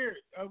glad to hear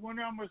it. I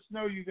wonder how much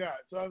snow you got,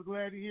 so I was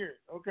glad to hear it.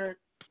 Okay.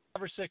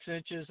 5 or 6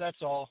 inches,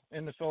 that's all,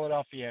 in the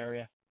Philadelphia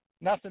area.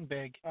 Nothing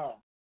big. Oh.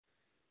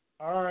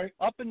 All right.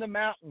 Up in the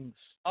mountains,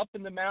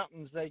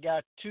 they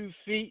got 2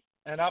 feet,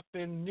 and up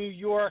in New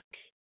York,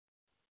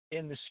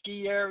 in the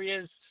ski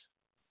areas,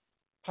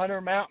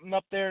 Hunter Mountain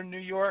up there in New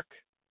York,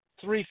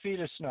 3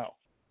 feet of snow.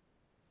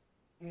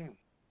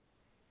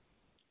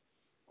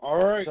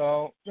 All right.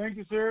 So thank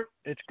you, sir.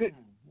 It's good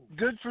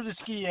for the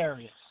ski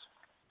areas.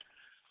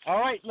 All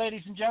right,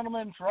 ladies and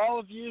gentlemen, for all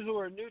of you who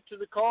are new to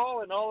the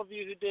call and all of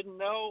you who didn't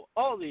know,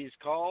 all these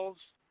calls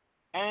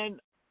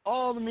and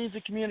all the means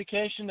of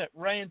communication that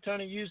Ray and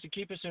Tony use to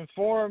keep us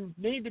informed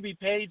need to be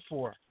paid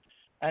for.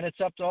 And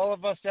it's up to all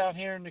of us out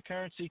here in the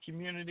currency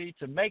community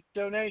to make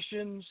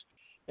donations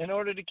in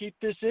order to keep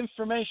this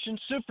information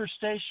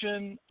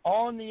superstation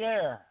on the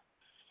air.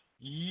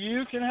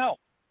 You can help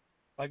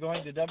by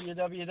going to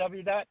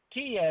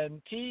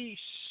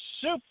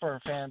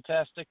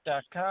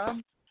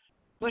www.TNTSuperfantastic.com,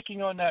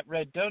 clicking on that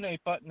red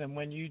donate button, and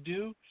when you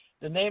do,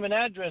 the name and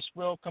address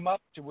will come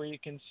up to where you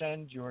can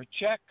send your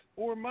check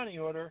or money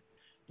order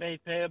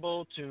made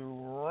payable to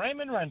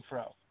Raymond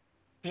Renfro,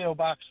 P.O.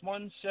 Box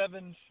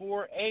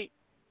 1748,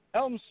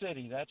 Elm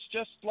City, that's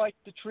just like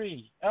the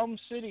tree, Elm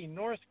City,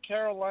 North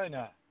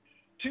Carolina,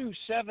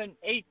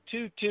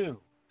 27822.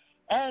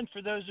 And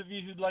for those of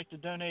you who'd like to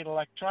donate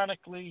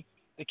electronically,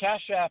 the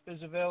Cash App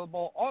is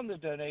available on the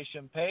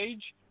donation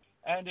page.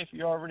 And if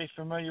you're already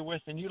familiar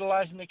with and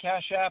utilizing the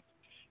Cash App,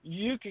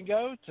 you can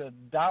go to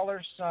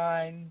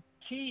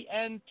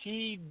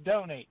 $TNT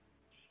Donate.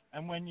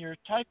 And when you're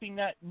typing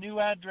that new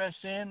address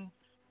in,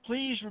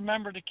 please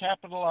remember to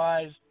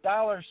capitalize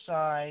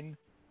 $TNT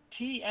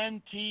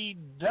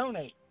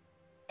Donate.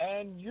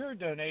 And your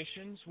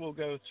donations will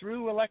go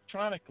through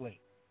electronically.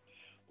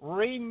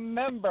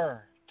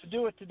 Remember to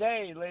do it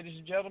today, ladies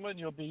and gentlemen.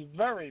 You'll be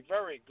very,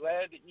 very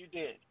glad that you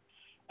did.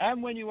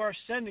 And when you are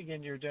sending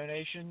in your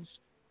donations,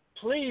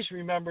 please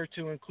remember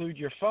to include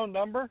your phone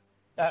number.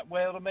 That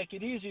way it'll make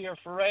it easier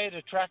for Ray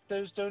to track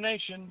those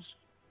donations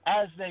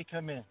as they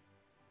come in.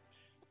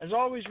 As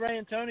always, Ray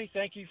and Tony,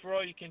 thank you for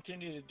all you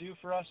continue to do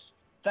for us.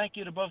 Thank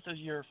you to both of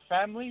your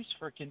families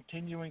for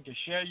continuing to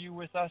share you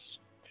with us.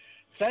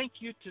 Thank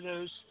you to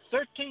those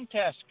 13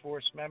 task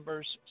force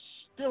members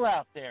still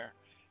out there,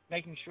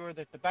 making sure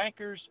that the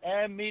bankers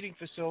and meeting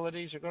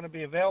facilities are going to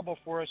be available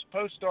for us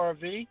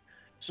post-RV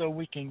so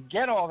we can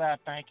get all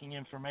that banking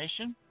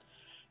information.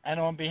 And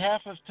on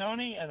behalf of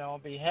Tony and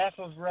on behalf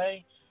of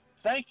Ray,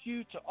 thank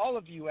you to all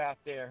of you out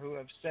there who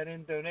have sent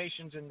in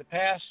donations in the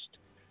past,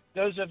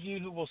 those of you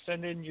who will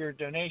send in your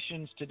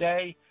donations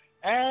today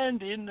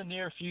and in the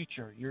near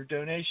future. Your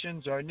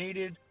donations are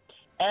needed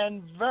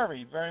and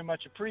very, very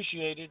much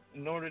appreciated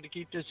in order to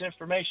keep this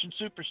information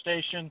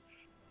superstation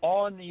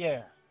on the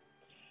air.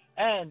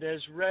 And as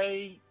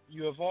Ray,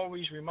 you have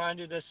always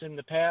reminded us in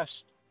the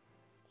past,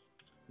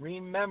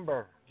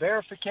 remember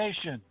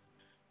verification,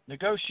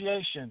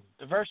 negotiation,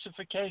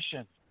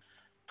 diversification,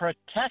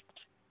 protect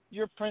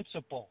your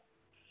principal,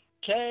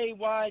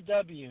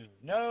 KYW,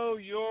 know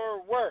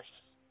your worth,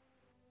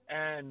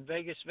 and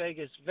Vegas,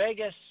 Vegas,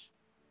 Vegas,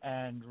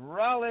 and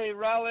Raleigh,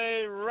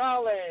 Raleigh,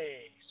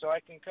 Raleigh, so I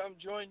can come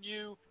join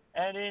you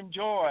and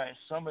enjoy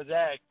some of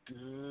that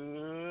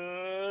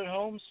good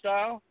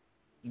home-style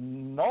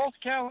North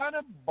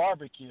Carolina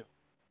barbecue.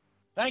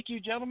 Thank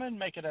you, gentlemen.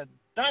 Make it a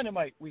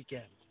dynamite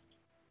weekend.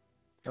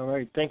 All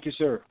right. Thank you,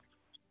 sir.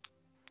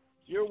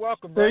 You're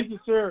welcome, Ray. Thank you,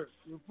 sir.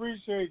 We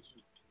appreciate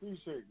you.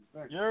 Appreciate you.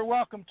 Thank you. You're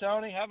welcome,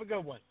 Tony. Have a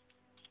good one.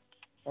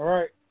 All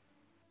right.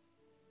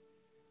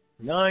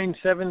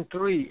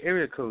 973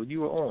 area code.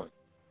 You were on.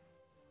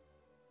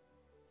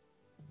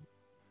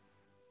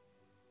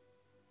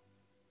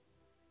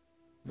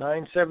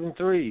 Nine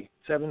 750.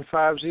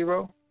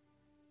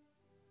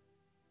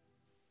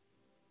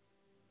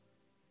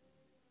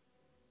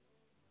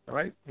 All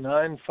right.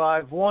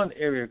 951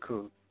 area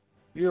code.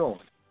 You're on.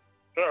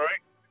 All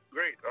right,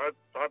 great.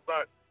 I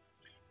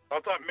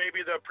thought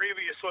maybe the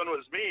previous one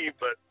was me,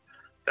 but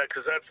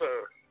because that's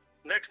the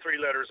next three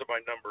letters of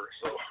my number.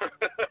 So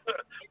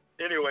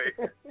anyway,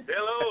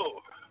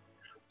 hello.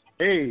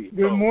 Hey.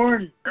 Good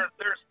morning.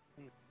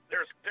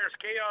 There's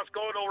chaos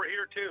going over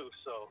here too.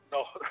 So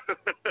no.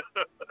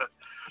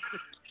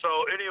 So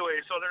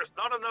anyway, so there's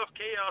not enough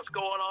chaos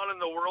going on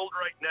in the world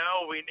right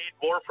now. We need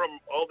more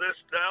from all this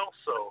now.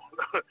 So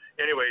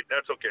anyway,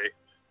 that's okay.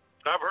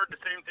 I've heard the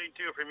same thing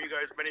too from you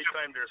guys many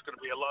times. There's going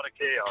to be a lot of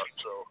chaos.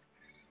 So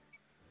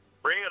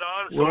bring it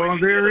on. So well,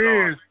 we can there get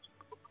it is.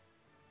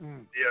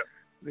 On. Yeah.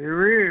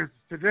 There is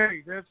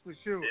today. That's for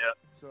sure. Yeah.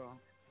 So.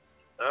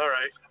 All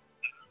right.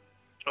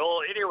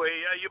 Well, anyway,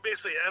 yeah, you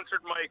basically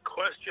answered my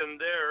question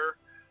there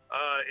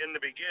in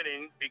the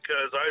beginning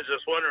because I was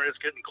just wondering,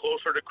 it's getting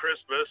closer to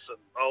Christmas and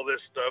all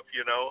this stuff,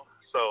 you know.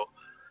 So,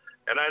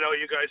 and I know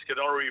you guys can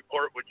already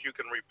report what you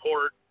can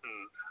report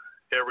and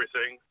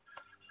everything.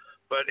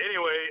 But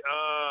anyway,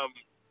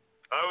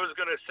 I was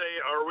going to say,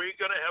 are we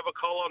going to have a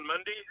call on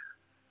Monday,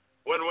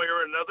 one way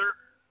or another?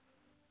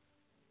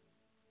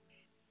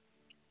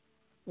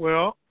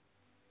 Well,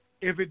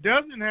 if it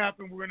doesn't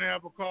happen, we're going to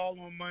have a call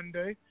on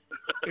Monday.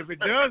 If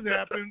it does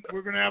happen,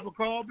 we're going to have a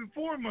call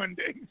before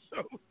Monday.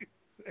 So.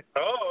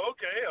 Oh,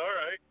 okay, all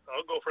right.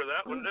 I'll go for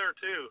that one there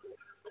too.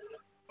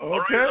 Okay.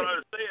 The reason I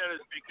was saying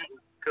is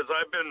because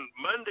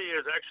Monday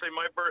is actually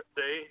my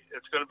birthday.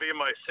 It's going to be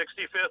my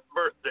 65th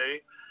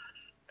birthday,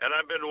 and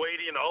I've been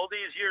waiting all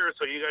these years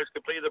so you guys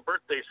could play the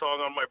birthday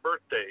song on my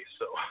birthday.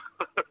 So.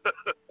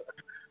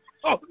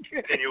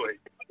 Okay.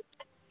 Anyway.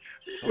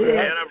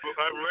 And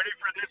I'm ready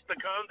for this to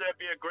come. That'd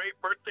be a great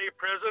birthday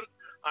present.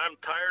 I'm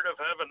tired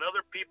of having other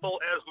people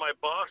as my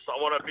boss. I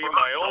want to be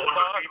my own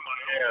boss,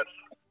 and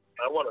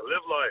I want to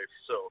live life.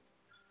 So,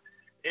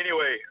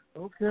 anyway.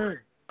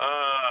 Okay.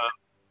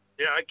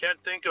 Yeah, I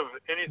can't think of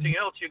anything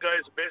else. You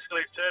guys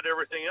basically said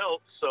everything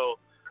else. So,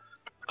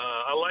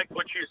 I like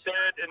what you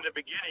said in the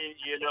beginning,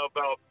 you know,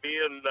 about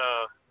being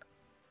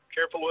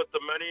careful with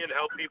the money and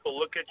how people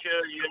look at you,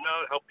 you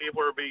know, how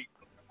people are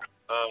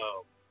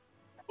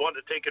want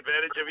to take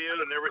advantage of you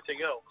and everything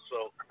else.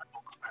 So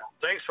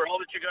thanks for all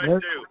that you guys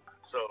do.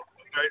 So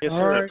guys,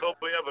 let's hope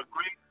we have a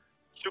great,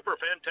 super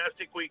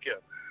fantastic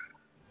weekend.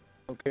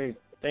 Okay.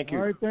 Thank you.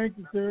 All right. Thank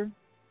you, sir.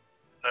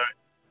 All right.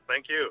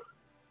 Thank you.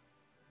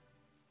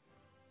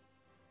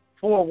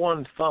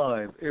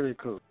 415 area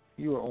code.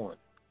 You are on.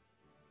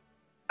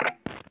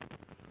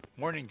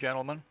 Morning,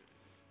 gentlemen.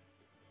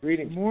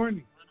 Greetings. Good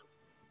morning.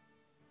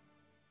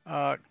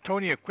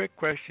 Tony, a quick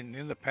question.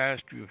 In the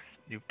past,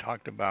 you've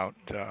talked about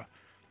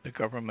the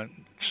government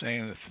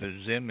saying that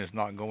the ZIM is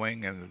not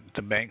going and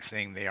the bank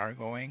saying they are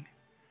going.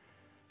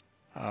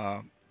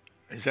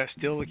 Is that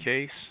still the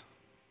case?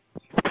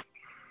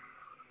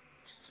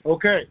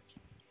 Okay.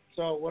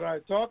 So what I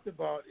talked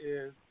about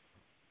is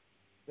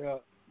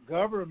the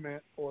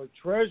government or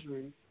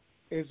Treasury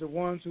is the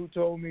ones who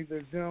told me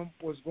the ZIM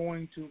was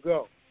going to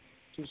go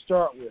to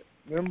start with.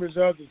 Members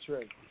of the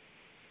Treasury.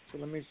 So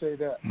let me say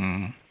that.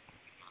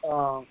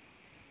 Mm-hmm.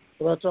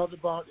 What I talked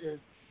about is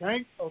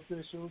bank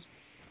officials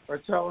are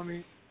telling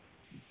me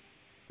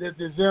that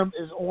the ZIM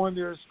is on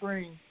their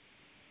screen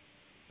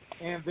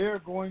and they're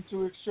going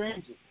to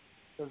exchange it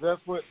because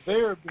that's what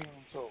they're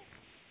being told.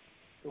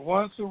 The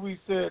ones who we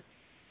said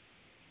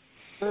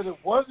it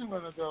wasn't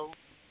going to go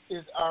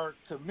is our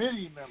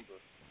committee member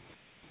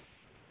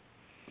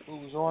who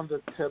was on the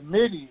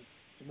committee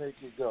to make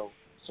it go.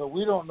 So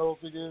we don't know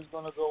if it is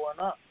going to go or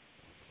not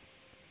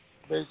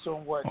based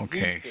on what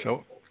Okay, he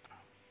said.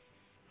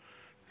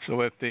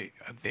 So if the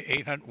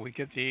 800, we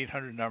get the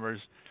 800 numbers,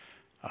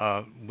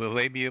 will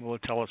they be able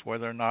to tell us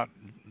whether or not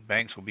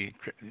banks will be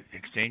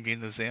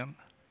exchanging the ZIM?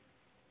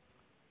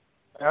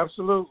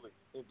 Absolutely.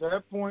 At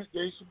that point,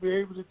 they should be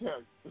able to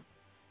tell you.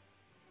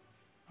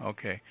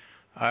 Okay.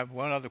 I have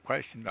one other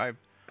question.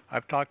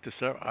 I've talked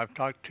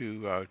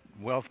to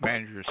wealth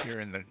managers here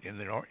in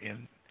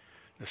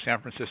the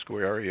San Francisco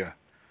area,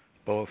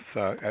 both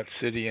at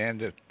Citi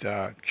and at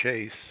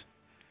Chase.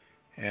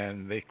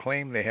 And they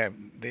claim they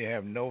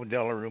have no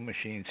Delarue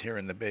machines here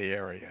in the Bay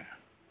Area.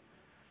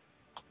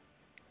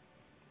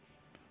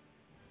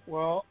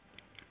 Well,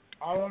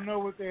 I don't know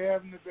what they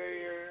have in the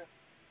Bay Area,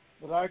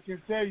 but I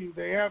can tell you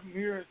they have them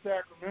here in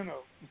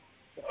Sacramento.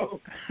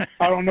 So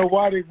I don't know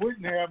why they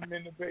wouldn't have them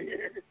in the Bay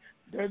Area.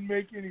 Doesn't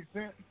make any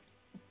sense.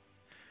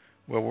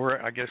 Well,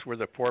 I guess we're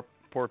the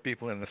poor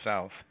people in the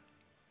South.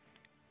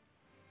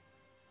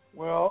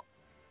 Well,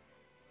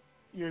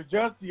 you're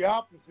just the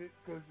opposite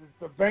because it's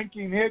the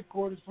banking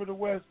headquarters for the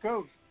West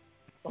Coast.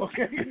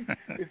 Okay,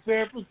 it's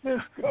San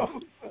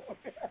Francisco.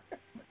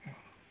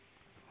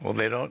 Well,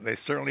 they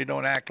certainly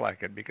don't act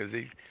like it, because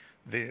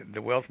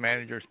the wealth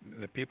managers,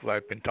 the people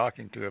I've been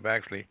talking to, have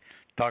actually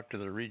talked to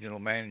the regional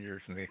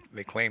managers, and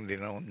they claim they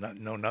know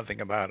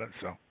nothing about it.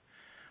 So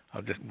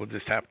we'll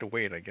just have to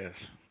wait, I guess.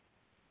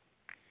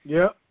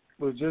 Yep,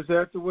 we'll just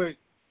have to wait.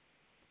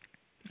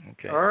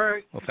 Okay. All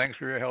right. Well, thanks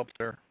for your help,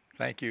 sir.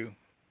 Thank you.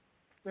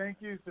 Thank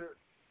you, sir.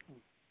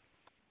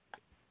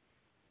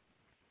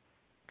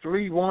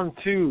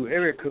 312,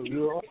 area code.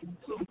 You're on.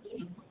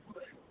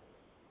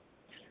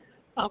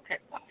 Okay.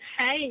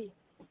 Hey.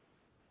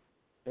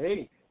 Hey.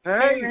 Hey.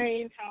 Hey,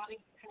 Ray and Tony.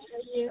 How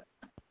are you?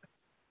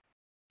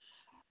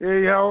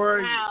 Hey, how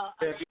are Wow.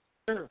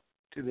 you?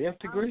 To the nth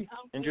degree.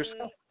 I'm And good.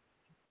 yourself.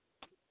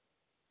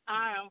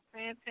 I am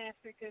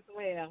fantastic as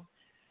well.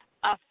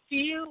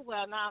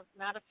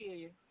 Not a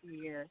few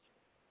years,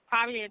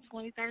 probably in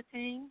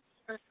 2013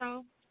 or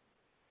so,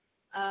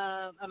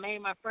 I made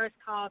my first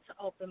call to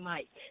open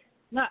mic.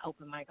 Not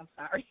open mic, I'm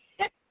sorry.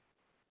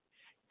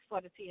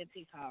 For the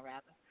TNT call,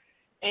 rather.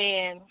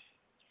 And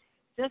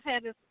just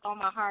had this on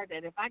my heart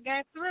that if I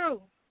got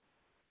through,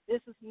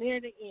 this is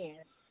near the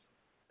end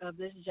of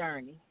this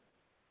journey.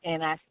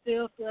 And I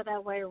still feel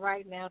that way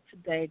right now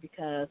today,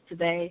 because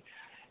today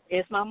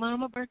is my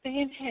mama's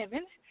birthday in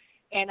heaven.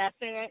 And I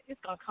said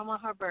it's going to come on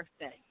her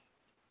birthday.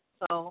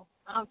 So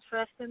I'm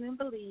trusting and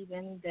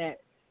believing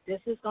that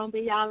this is going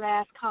to be our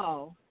last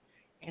call,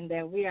 and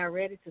that we are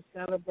ready to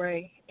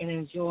celebrate and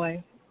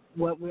enjoy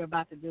what we're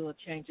about to do of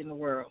changing the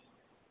world.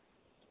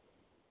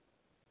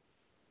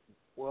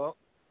 Well,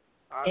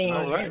 I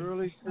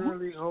really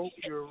hope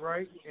you're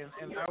right,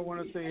 and I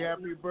want to say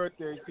happy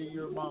birthday to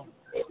your mom.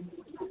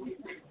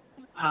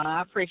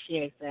 I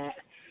appreciate that.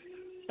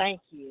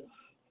 Thank you.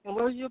 And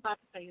what were you about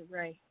to say,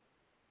 Ray?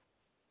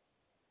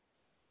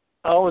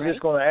 I was just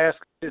going to ask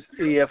this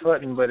EF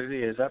Hutton, but it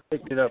is. I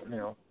picked it up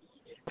now.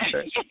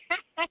 Okay.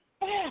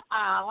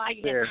 Why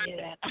you have to do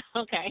that?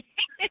 Okay.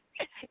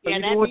 Yeah,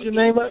 you want your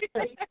name up?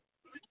 Okay.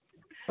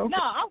 No,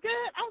 I'm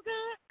good.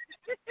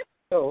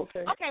 Oh, okay.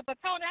 Okay, but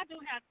Tony, I do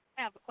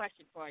have a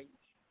question for you.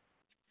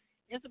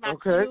 It's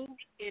about you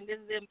in this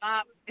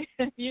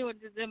you in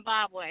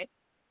Zimbabwe.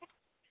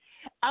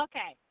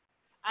 Okay.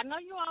 I know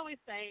you always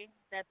say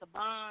that the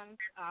bonds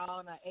are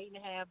on an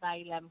 8.5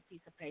 by 11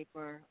 piece of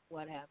paper,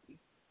 what have you.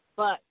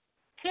 But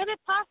could it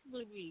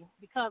possibly be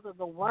because of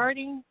the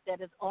wording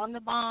that is on the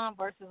bond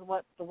versus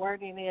what the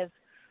wording is,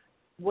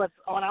 what's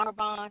on our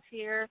bonds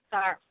here,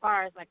 as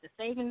far as like the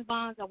savings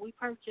bonds that we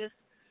purchase,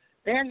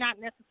 they're not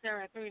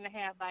necessarily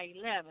 3.5 by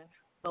 11,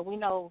 but we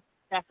know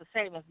that's a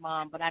savings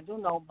bond. But I do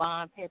know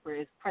bond paper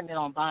is printed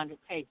on bonded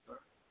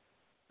paper.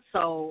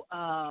 So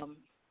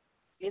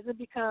is it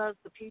because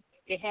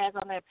it has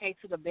on there pay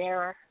to the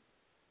bearer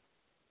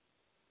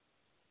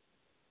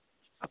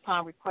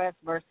upon request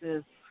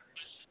versus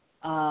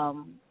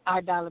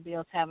our dollar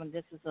bills having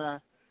this is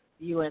a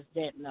U.S.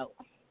 debt note,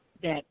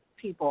 that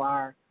people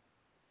are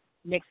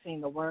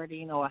mixing the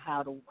wording or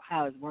how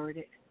it's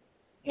worded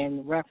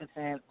and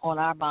referencing on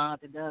our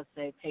bonds it does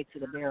say pay to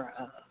the bearer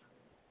of.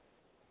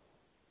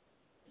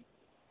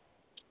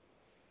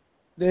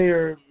 They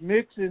are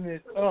mixing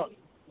it up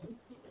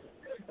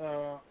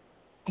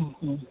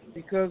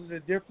because of the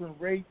different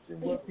rates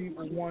and what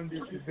people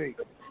wanted it to be.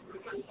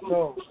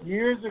 So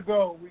years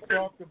ago we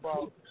talked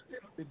about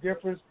the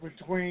difference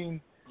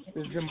between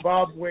the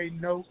Zimbabwe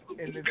note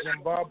and the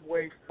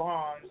Zimbabwe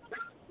bond,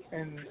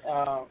 and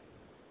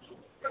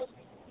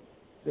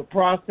the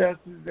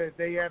processes that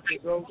they have to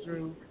go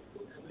through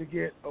to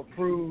get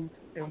approved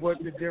and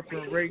what the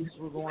different rates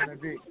were going to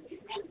be.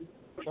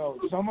 So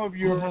some of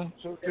your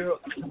social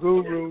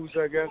gurus,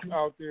 I guess,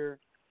 out there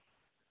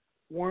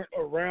weren't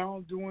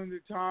around during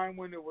the time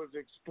when it was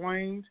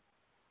explained,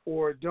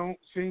 or don't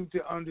seem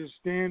to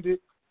understand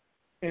it,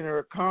 and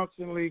are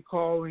constantly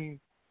calling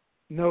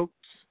notes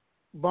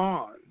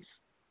bonds.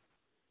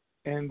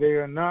 And they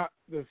are not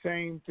the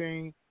same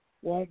thing,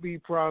 won't be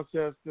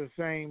processed the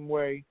same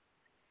way,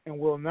 and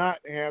will not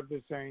have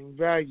the same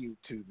value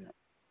to them.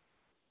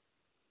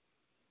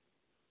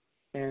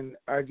 And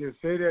I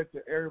just say that so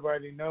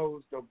everybody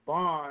knows the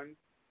bond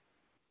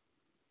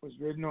was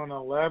written on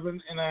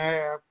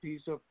 11.5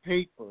 piece of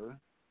paper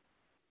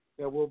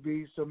that will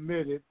be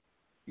submitted.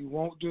 You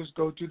won't just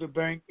go to the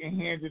bank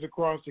and hand it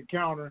across the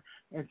counter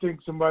and think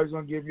somebody's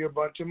going to give you a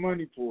bunch of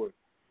money for it.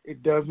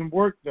 It doesn't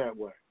work that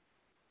way.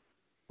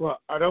 But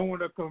I don't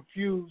want to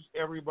confuse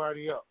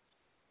everybody else.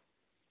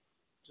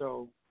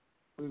 So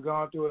we've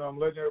gone through it. I'm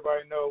letting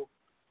everybody know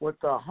what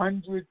the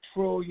 100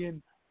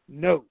 trillion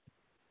note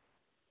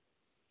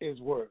is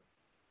worth.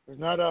 There's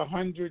not a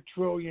 100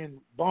 trillion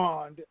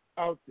bond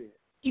out there.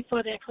 Thank you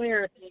for that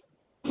clarity.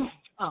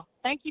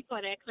 Thank you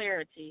for that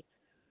clarity,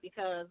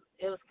 because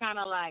it was kind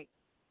of like,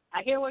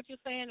 I hear what you're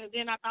saying, and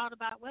then I thought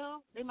about,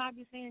 well, they might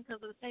be saying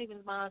because of the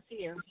savings bonds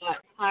here. But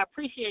I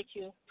appreciate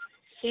you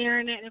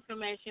sharing that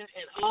information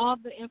and all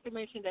the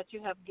information that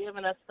you have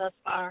given us thus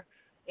far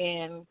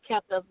and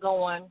kept us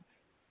going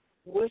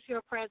with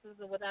your presence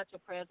and without your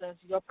presence.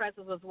 Your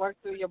presence was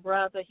worked through your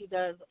brother. He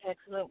does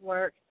excellent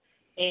work.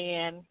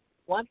 And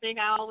one thing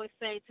I always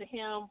say to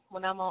him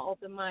when I'm on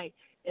open mic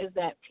is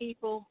that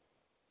people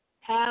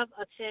have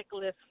a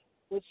checklist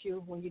with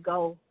you when you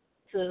go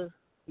to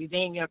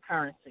redeem your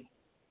currency,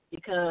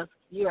 because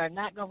you are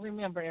not going to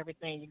remember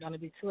everything. You're going to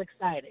be too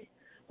excited.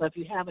 But if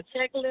you have a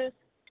checklist,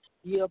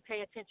 you'll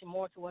pay attention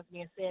more to what's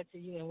being said to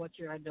you and what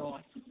you are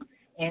doing.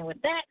 And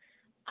with that,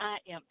 I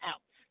am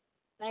out.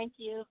 Thank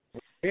you.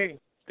 Hey,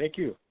 thank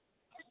you.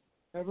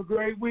 Have a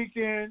great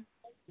weekend.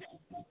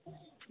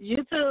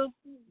 You too,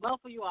 both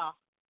of you all.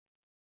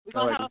 We're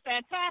going to All have a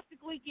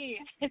fantastic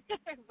weekend.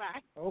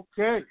 Bye.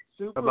 Okay,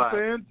 super Bye-bye.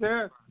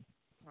 fantastic.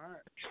 All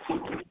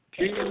right.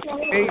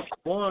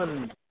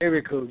 281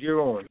 area code,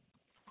 you're on.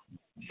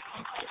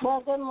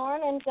 Well, good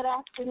morning, good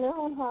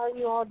afternoon. How are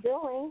you all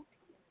doing?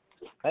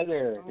 Hi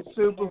there. I'm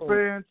super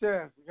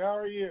fantastic. How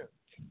are you?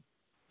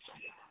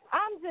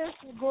 I'm just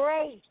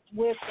great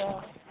with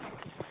the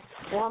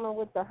woman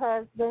with the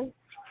husband.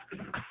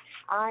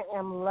 I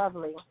am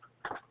lovely.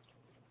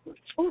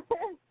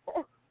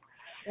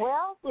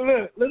 Well,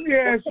 look, let me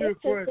ask you a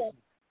question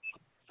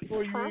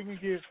before you even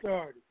get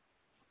started.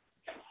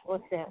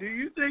 What's that? Do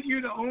you think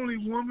you're the only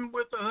woman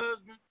with a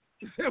husband?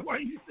 Is that why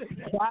you say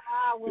that? Wow,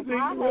 with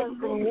my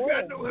husband,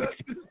 got no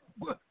husband?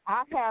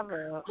 I have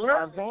a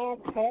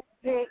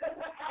fantastic,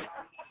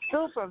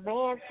 super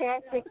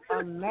fantastic,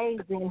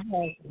 amazing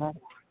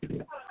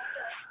husband.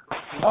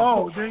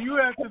 Oh, then you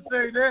have to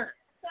say that.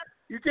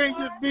 You can't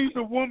just be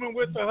the woman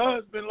with the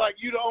husband like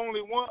you the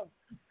only one.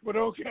 But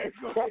okay,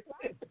 go ahead.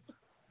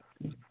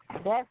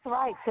 That's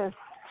right, because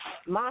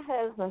my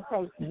husband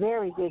takes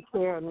very good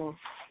care of me.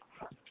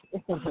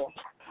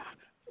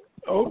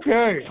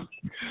 Okay.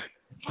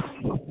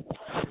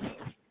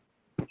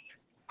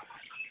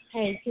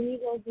 Hey, can you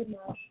go get my...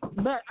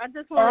 But I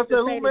just I wanted said,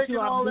 to who say that making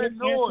you all all that did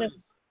noise? answer.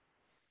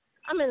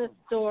 I'm in the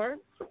store,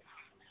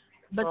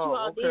 but you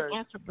all did okay.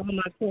 answer all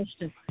my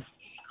questions.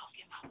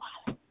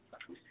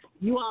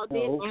 You all did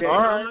Okay. answer All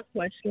all right. my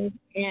questions,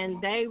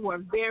 and they were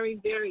very,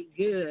 very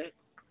good.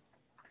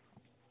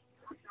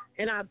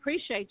 And I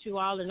appreciate you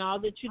all and all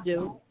that you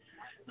do.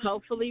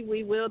 Hopefully,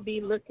 we will be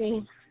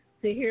looking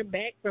to hear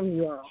back from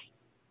you all.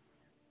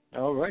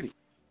 All righty.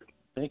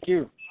 Thank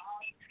you.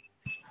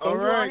 All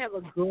and right. you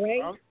all have a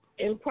great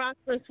and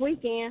prosperous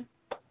weekend.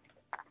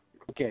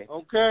 Okay.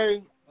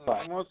 Okay. Bye.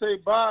 I'm going to say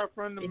bye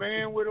from the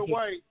man with a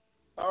white.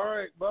 All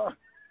right, bye.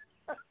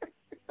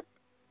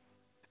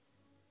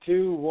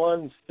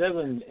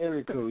 217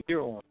 area code,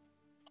 you're on.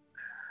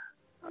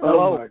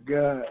 Oh, my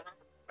God.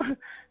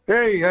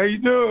 Hey, how you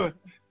doing?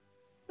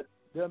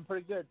 Doing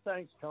pretty good.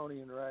 Thanks,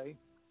 Tony and Ray.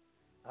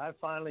 I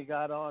finally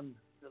got on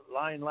the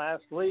line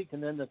last week,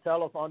 and then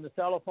on the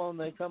telephone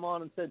they come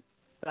on and said,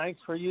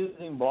 thanks for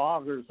using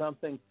blog or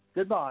something.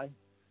 Goodbye.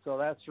 So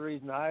that's the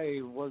reason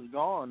I was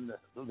gone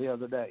the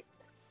other day.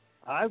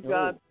 I've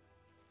got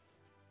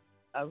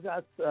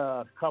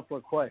a couple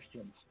of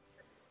questions.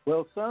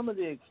 Will some of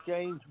the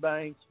exchange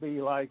banks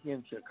be like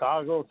in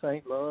Chicago,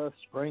 St. Louis,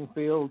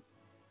 Springfield,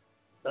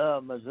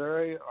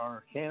 Missouri,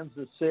 or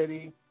Kansas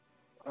City?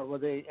 Or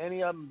will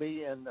any of them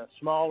be in the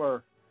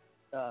smaller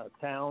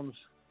towns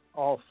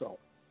also?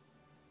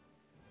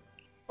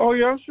 Oh,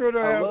 yeah, I'm sure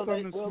they'll have Will some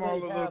in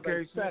smaller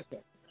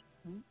locations.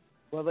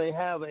 Will they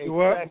have a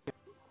What? second?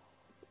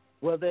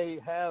 Will they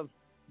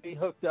be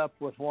hooked up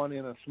with one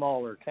in a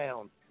smaller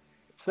town?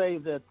 Say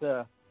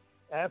that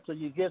after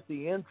you get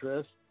the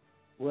interest,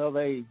 will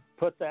they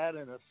put that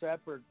in a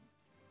separate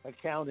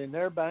account in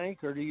their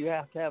bank, or do you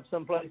have to have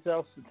someplace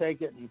else to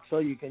take it so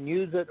you can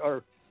use it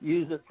or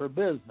use it for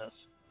business?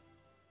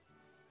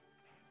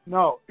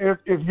 No,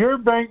 if your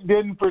bank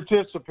didn't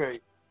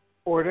participate,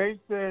 or they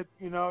said,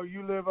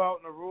 you live out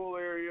in a rural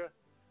area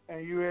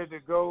and you had to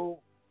go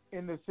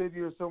in the city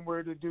or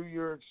somewhere to do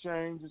your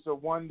exchange, it's a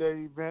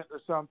one-day event or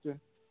something,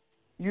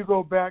 you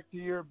go back to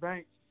your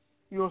bank,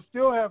 you'll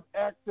still have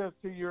access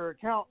to your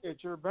account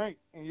at your bank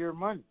and your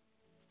money.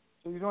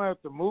 So you don't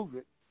have to move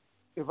it.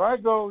 If I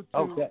go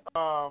to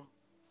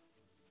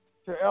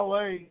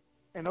L.A.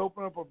 and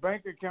open up a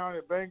bank account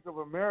at Bank of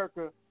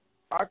America,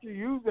 I can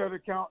use that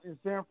account in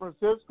San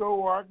Francisco,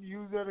 or I can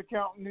use that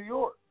account in New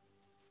York.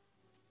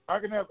 I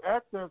can have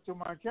access to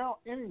my account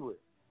anywhere.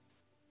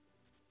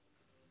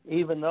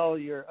 Even though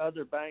your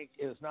other bank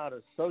is not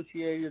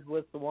associated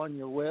with the one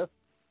you're with?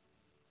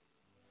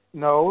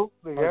 No,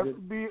 they have to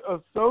be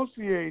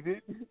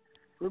associated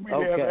for me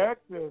to have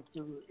access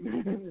to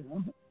it.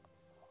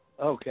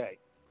 Okay.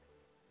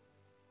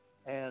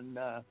 And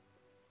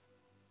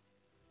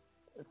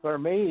for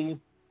me,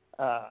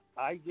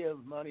 I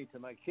give money to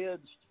my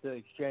kids to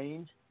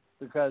exchange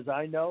because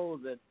I know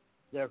that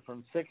they're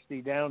from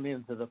 60 down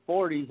into the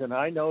 40s, and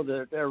I know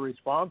that they're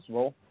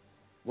responsible,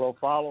 will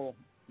follow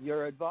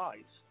your advice.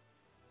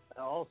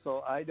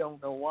 Also, I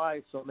don't know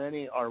why so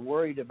many are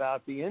worried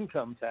about the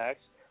income tax.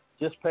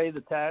 Just pay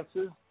the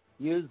taxes,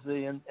 use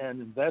and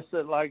invest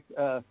it like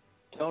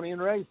Tony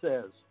and Ray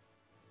says.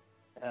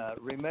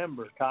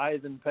 Remember,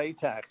 tithe and pay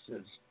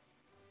taxes.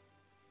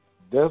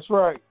 That's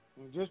right.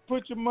 And just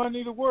put your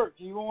money to work.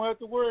 You won't have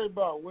to worry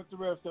about what the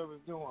rest of us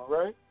doing,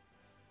 right?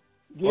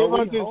 Give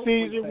unto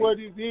Caesar what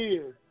it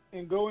is,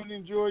 and go and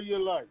enjoy your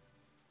life.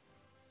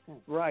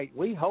 Right.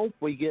 We hope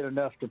we get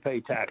enough to pay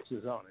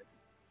taxes on it.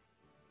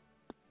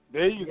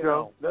 There you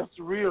go. That's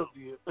the real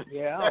deal.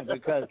 Yeah,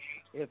 because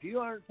if you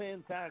aren't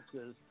paying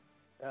taxes,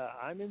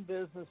 I'm in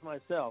business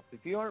myself. If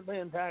you aren't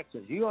paying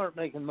taxes, you aren't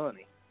making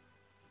money.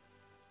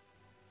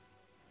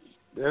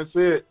 That's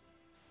it.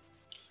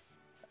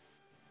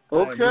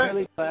 Okay.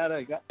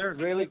 I'm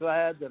really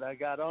glad that I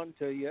got on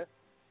to you,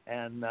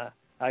 and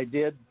I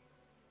did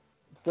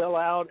fill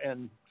out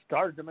and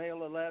started to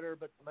mail a letter,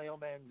 but the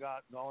mailman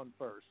got gone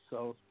first.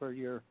 So for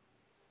your,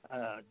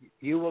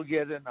 you will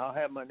get it, and I'll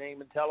have my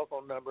name and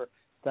telephone number.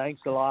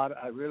 Thanks a lot.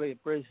 I really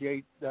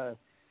appreciate the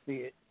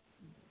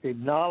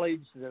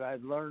knowledge that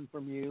I've learned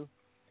from you.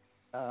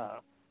 I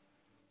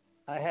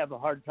have a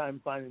hard time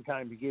finding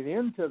time to get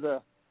into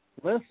the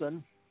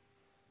listen,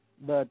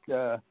 but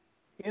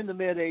in the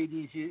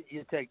mid-'80s,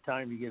 you take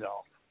time to get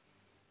off.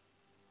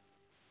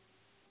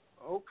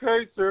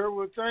 Okay, sir.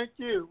 Well, thank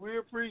you. We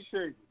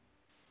appreciate it.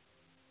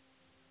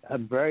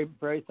 I'm very,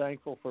 very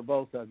thankful for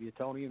both of you,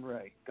 Tony and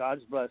Ray.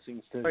 God's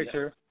blessings to you. Right,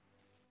 sir.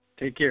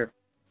 Take care.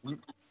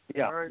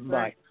 Yeah, right,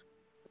 bye.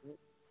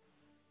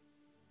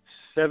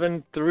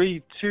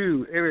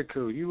 732, area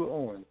code, you were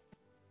on.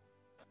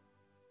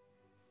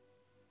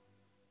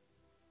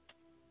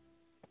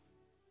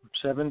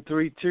 Seven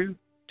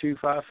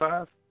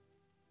 255.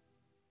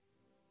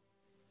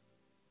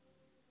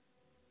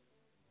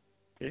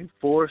 Okay,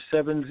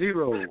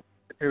 470,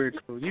 area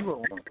code, you were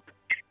on.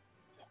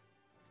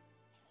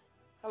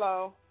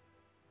 Hello.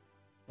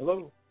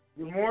 Hello.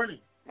 Good morning.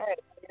 Hey, how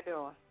you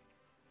doing?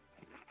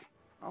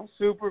 I'm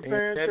super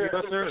fantastic.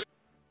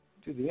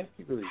 To the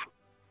empty belief.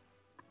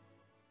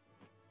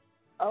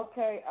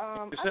 Okay,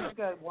 I just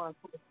got one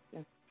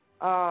question.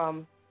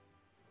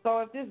 So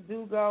if this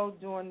do go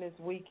during this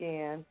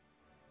weekend,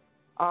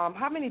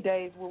 how many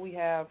days will we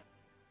have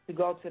to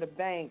go to the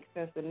bank,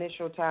 since the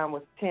initial time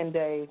was 10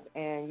 days,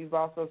 and you've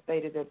also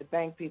stated that the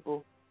bank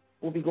people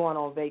will be going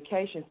on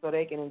vacation so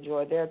they can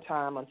enjoy their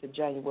time until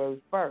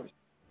January 1st.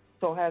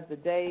 So has the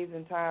days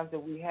and times that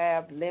we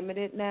have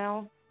limited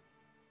now?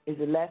 Is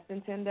it less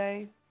than 10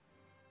 days?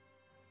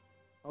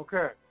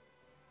 Okay.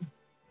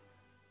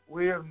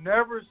 We have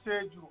never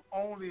said you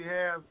only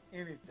have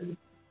anything.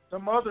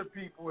 Some other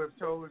people have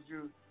told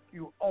you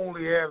you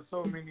only have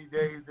so many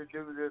days to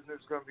do this and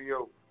it's going to be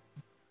over.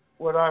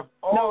 What I've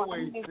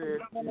always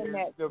said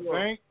is the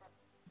bank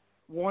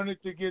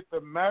wanted to get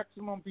the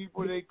maximum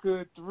people they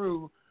could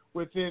through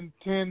within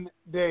 10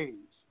 days.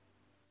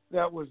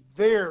 That was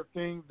their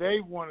thing they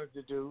wanted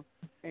to do,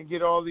 and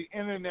get all the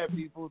internet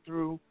people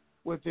through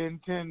within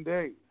 10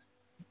 days.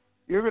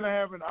 You're going to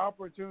have an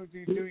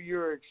opportunity to do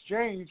your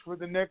exchange for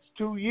the next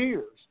 2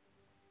 years,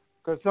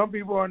 because some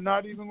people are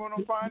not even going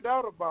to find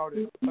out about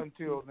it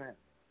until then.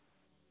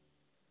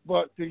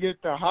 But to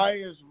get the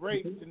highest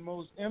rate and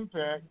most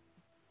impact,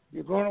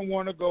 you're going to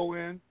want to go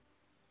in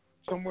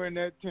somewhere in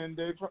that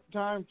 10-day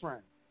time frame.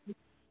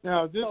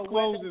 Now, if this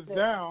closes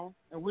down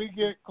and we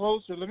get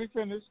closer, let me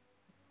finish.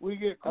 We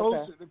get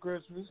closer to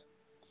Christmas,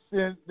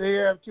 then they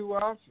have two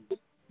options.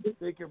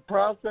 They can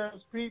process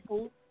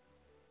people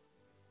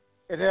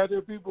and have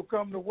their people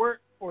come to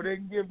work, or they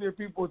can give their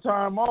people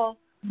time off.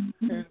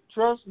 And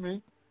trust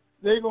me,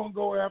 they're going to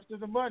go after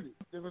the money.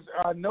 Because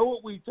I know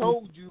what we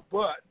told you,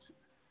 but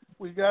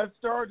we got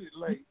started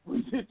late.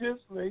 We did this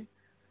late,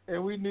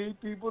 and we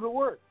need people to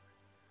work.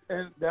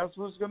 And that's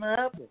what's going to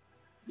happen.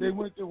 They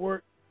went to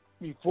work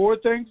before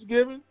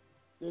Thanksgiving.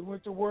 They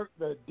went to work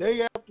the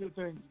day after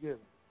Thanksgiving.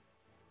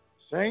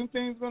 Same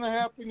thing's going to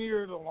happen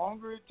here the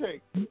longer it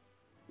takes.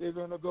 They're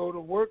going to go to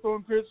work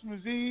on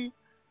Christmas Eve.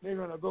 They're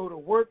going to go to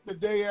work the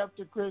day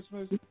after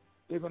Christmas.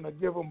 They're going to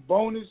give them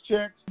bonus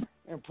checks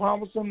and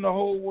promise them the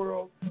whole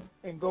world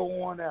and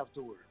go on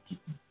afterwards.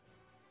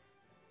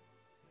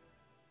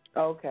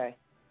 Okay.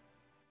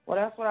 Well,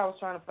 that's what I was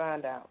trying to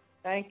find out.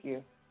 Thank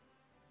you.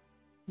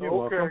 You're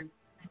welcome.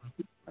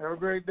 Have a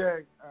great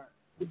day. All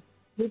right.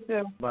 You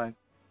too. Bye.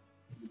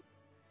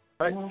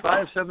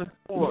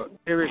 574,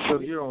 area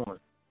code, you're on.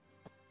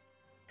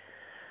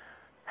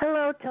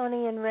 Hello,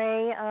 Tony and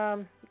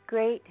Ray.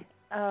 Great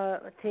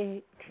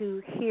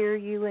to hear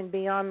you and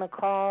be on the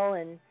call.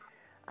 And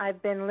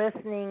I've been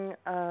listening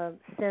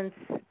since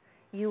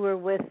you were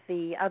with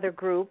the other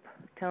group,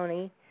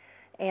 Tony.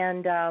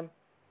 And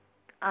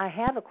I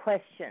have a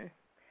question.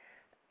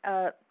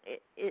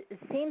 It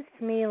seems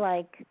to me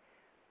like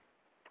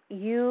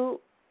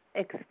you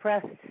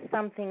expressed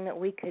something that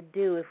we could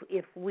do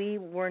if we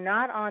were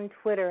not on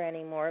Twitter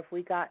anymore, if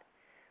we got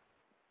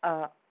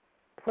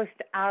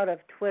pushed out of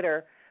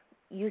Twitter.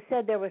 You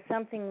said there was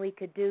something we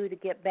could do to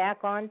get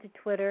back onto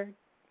Twitter.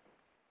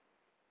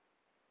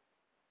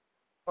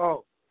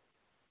 Oh,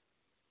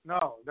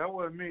 no, that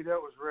wasn't me. That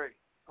was Ray.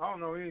 I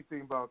don't know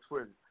anything about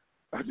Twitter.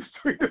 I just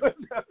tweeted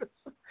that.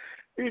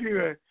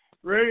 Anyway,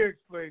 Ray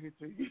explained it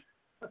to you.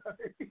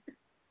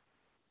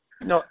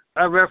 No,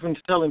 I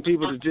referenced telling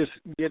people to just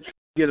get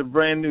get a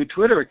brand new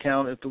Twitter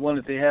account if the one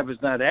that they have is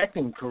not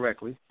acting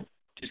correctly.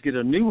 Just get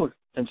a new one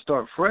and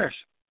start fresh.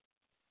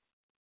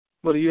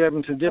 But are you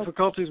having some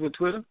difficulties with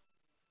Twitter?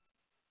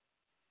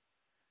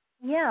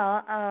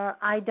 Yeah,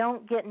 I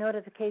don't get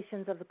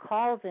notifications of the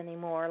calls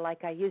anymore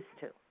like I used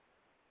to.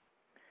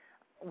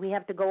 We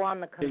have to go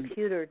on the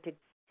computer to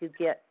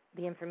get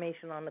the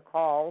information on the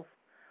calls,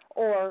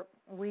 or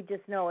we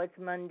just know it's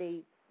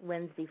Monday,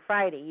 Wednesday,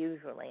 Friday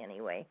usually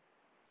anyway.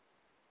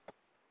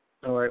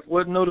 All right.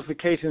 What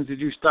notifications did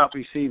you stop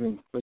receiving?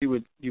 But you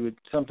would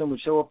something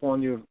would show up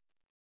on your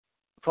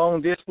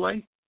phone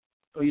display,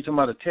 or are you talking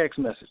about a text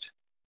message?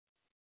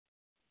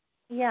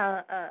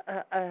 Yeah,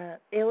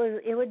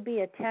 it would be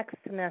a text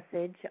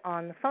message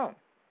on the phone.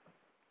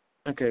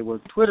 Okay,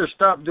 well, Twitter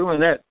stopped doing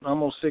that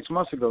almost 6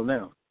 months ago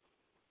now.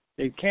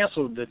 They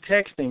canceled the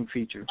texting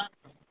feature.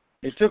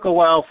 It took a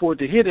while for it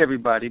to hit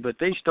everybody, but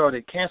they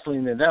started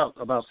canceling it out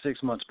about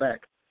 6 months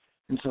back.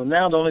 And so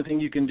now the only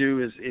thing you can do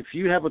is if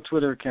you have a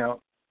Twitter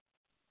account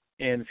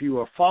and if you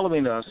are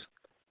following us,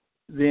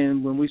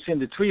 then when we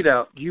send a tweet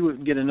out, you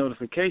would get a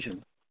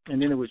notification.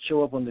 And then it would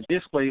show up on the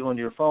display on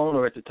your phone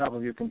or at the top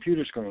of your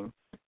computer screen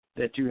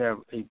that you have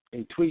a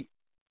tweet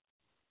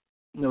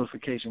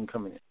notification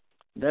coming in.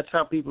 That's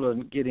how people are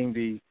getting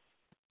the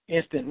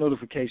instant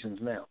notifications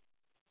now.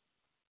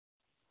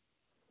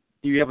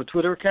 Do you have a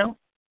Twitter account?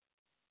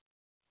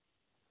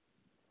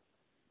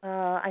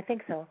 I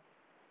think so.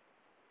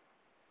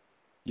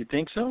 You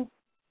think so?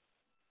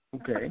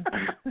 Okay.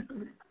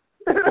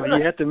 Well,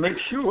 you have to make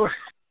sure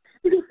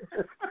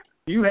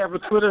you have a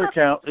Twitter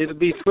account. It'll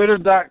be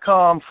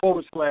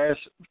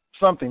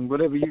twitter.com/something,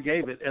 whatever you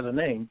gave it as a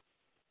name.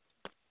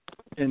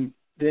 And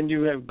then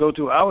you have go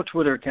to our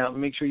Twitter account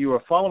and make sure you are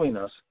following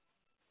us.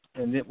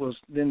 And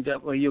then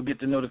that way you'll get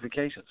the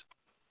notifications.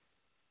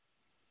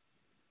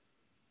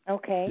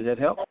 Okay. Does that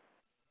help?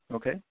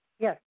 Okay.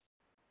 Yes.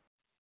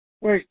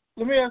 Wait,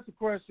 let me ask a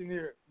question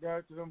here,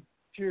 guys, because I'm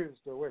curious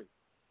though. Wait.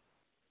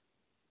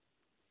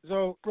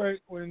 So, Craig,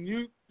 when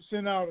you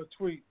send out a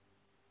tweet,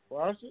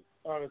 or I send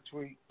out a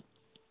tweet,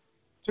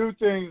 two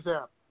things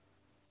happen.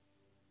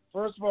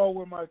 First of all,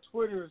 where my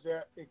Twitter is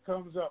at, it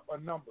comes up a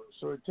number.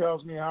 So it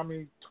tells me how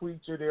many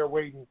tweets are there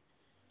waiting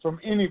from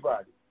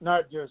anybody,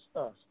 not just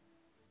us.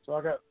 So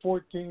I got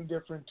 14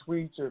 different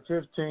tweets or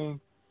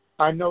 15.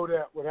 I know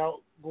that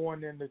without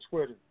going into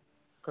Twitter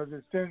because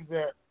it sends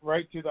that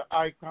right to the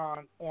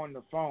icon on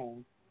the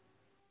phone.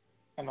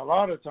 And a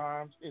lot of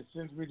times it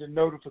sends me the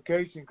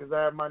notification because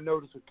I have my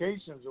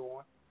notifications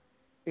on.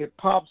 It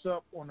pops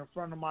up on the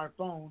front of my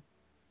phone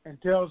and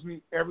tells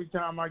me every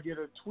time I get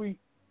a tweet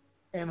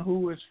and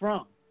who it's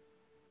from,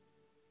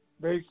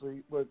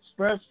 basically, but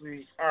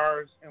especially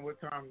ours and what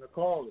time the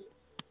call is.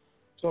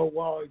 So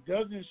while it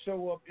doesn't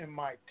show up in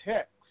my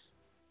text,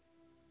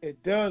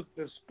 it does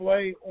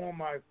display on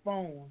my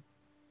phone,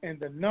 and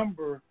the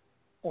number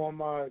on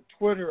my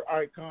Twitter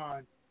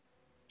icon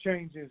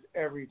changes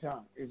every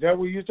time. Is that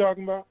what you're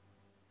talking about?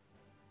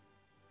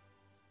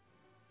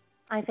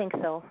 I think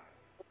so.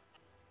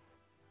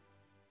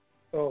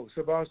 Oh,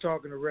 so I was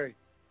talking to Ray.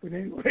 But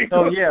anyway,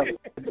 oh, yeah.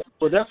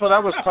 Well, that's what I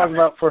was talking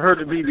about for her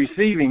to be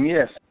receiving,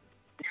 yes.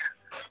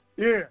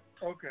 Yeah,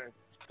 okay.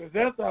 Because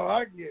that's how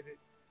I get it.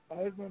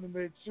 I just want to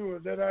make sure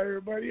that how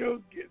everybody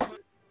else gets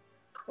it.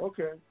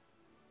 Okay.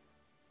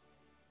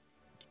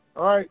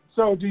 All right.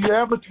 So do you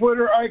have a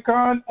Twitter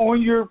icon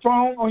on your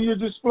phone, on your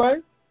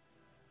display?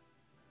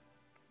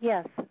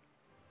 Yes.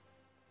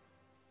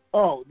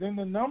 Oh, then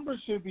the number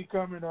should be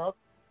coming up.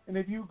 And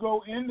if you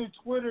go into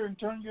Twitter and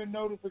turn your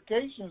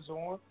notifications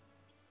on,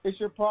 it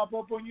should pop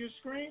up on your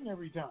screen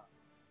every time.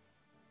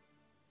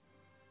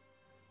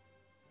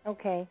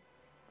 Okay.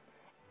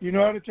 You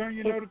know how to turn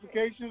your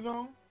notifications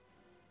on?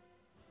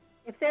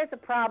 If there's a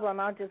problem,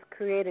 I'll just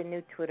create a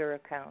new Twitter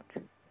account.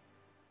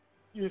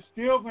 You're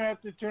still going to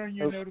have to turn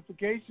your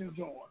notifications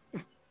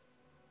on.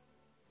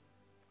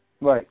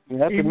 Right. You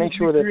have to make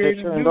sure that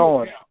they're turned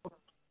on.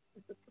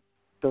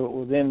 So it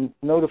will then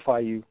notify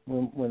you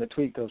when the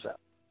tweet goes out.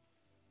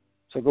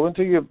 So go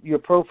into your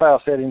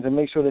profile settings and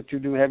make sure that you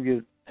do have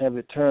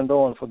it turned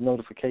on for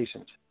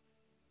notifications.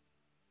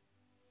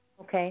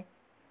 Okay.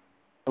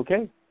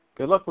 Okay.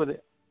 Good luck with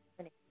it.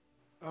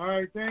 All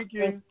right. Thank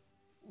you.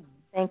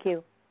 Thank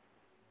you.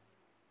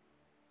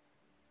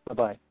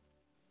 Bye-bye.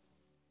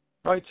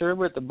 All right, sir.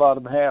 We're at the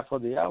bottom half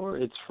of the hour.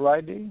 It's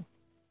Friday.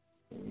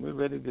 And we're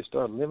ready to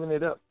start living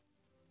it up.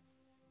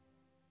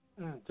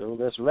 So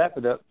let's wrap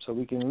it up so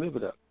we can live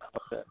it up. How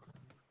about that?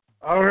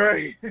 All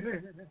right.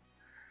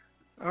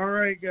 All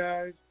right,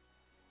 guys.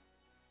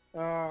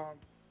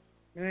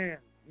 Man,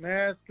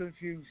 mass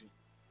confusion.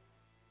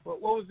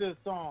 But what was this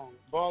song?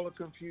 Ball of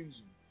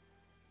Confusion.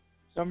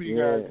 Some of you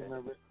guys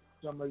remember it.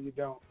 Some of you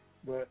don't.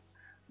 But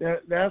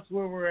that's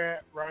where we're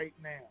at right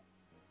now.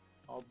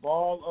 A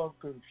ball of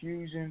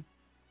confusion.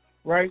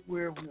 Right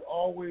where we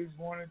always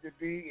wanted to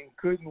be and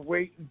couldn't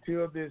wait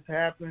until this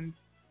happened.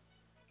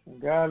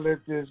 And God,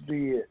 let this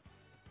be it.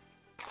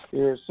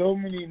 There are so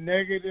many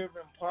negative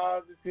and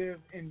positive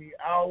in the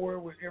hour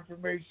with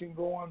information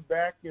going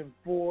back and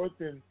forth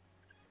and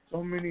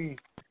so many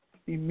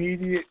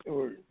immediate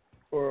or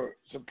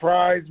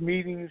surprise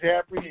meetings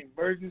happen,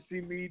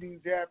 emergency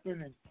meetings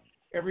happen, and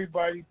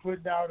everybody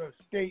putting out a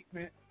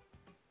statement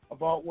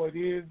about what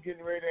is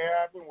getting ready to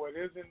happen, what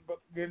isn't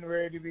getting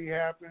ready to be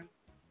happening.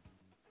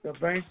 The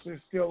banks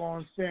are still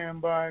on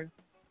standby.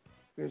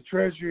 The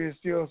Treasury is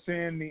still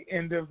saying the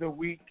end of the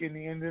week, and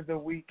the end of the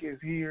week is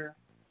here.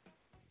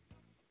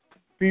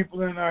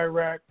 People in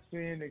Iraq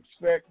saying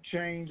expect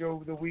change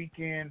over the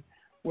weekend,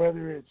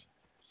 whether it's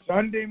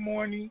Sunday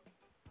morning,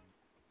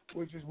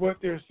 which is what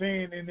they're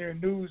saying in their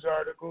news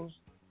articles,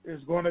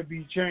 is going to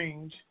be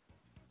change,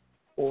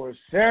 or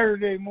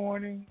Saturday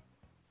morning,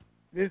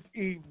 this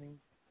evening,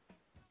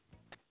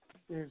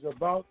 there's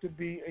about to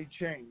be a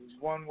change,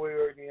 one way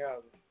or the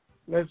other.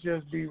 Let's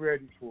just be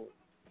ready for it.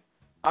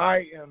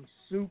 I am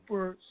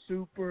super,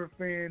 super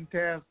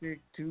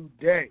fantastic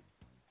today.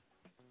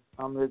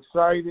 I'm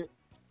excited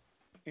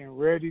and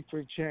ready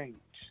for change.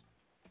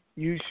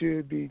 You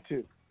should be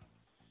too.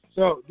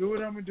 So, do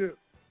what I'm going to do.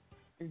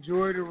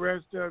 Enjoy the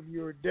rest of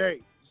your day.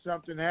 If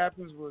something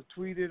happens, we'll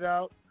tweet it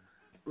out.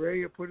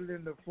 Ray will put it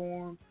in the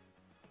form,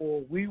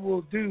 or we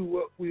will do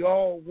what we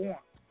all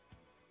want,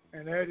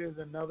 and that is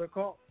another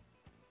call.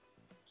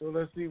 So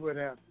let's see what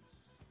happens.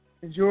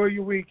 Enjoy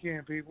your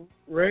weekend, people.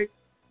 Ray?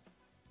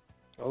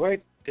 All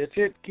right, that's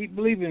it. Keep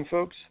believing,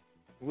 folks.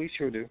 We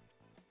sure do.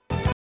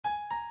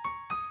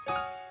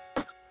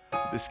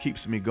 This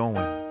keeps me going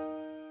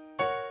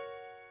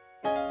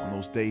on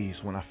those days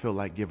when I feel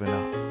like giving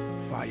up.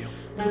 Fire.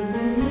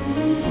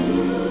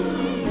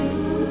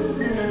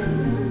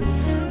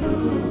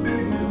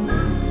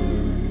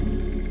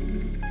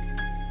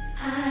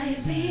 I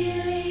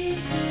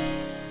believe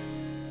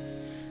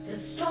the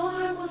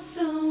storm will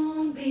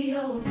soon be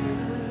over.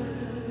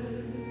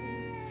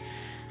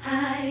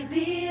 I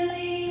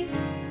believe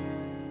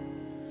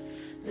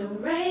the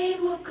rain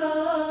will go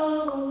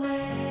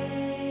away.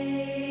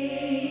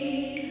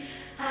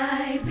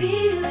 I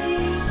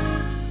believe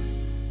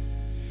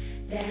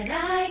that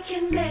I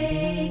can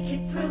make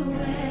it through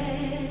it.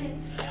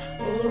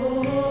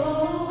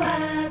 Oh,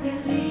 I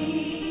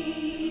believe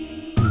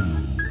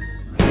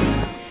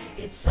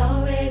it's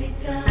already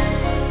done.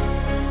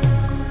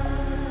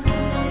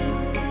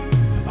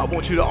 I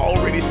want you to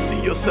already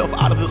see yourself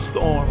out of the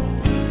storm.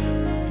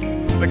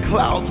 The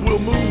clouds will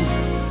move.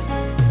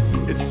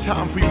 It's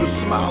time for you to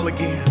smile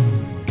again.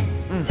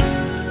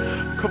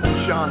 Come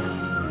on, Sean.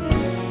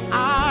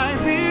 I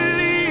believe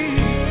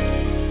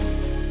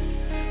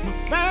my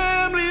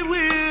family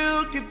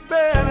will get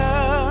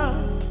better.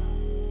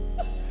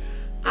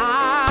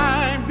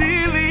 I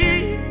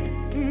believe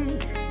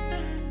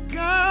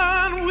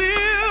God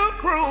will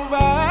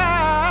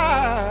provide.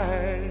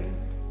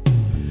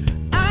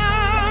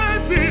 I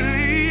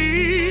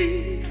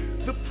believe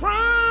the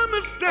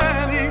promise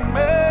that He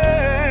made.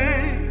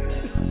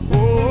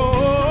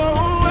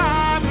 Oh,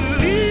 I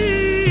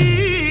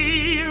believe.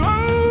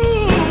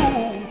 Oh,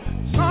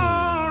 it's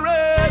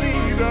already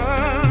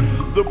done.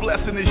 The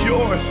blessing is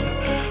yours.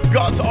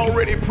 God's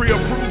already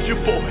pre-approved you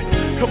for it.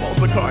 Come on,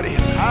 Bacardi.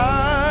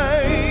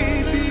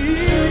 I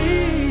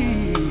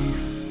believe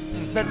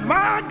that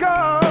my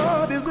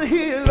God is a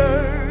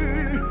healer.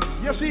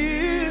 Yes, He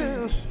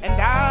is.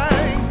 And I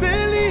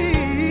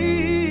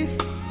believe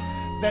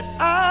that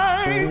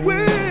I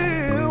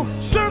will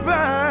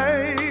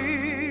survive.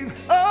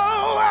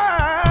 Oh,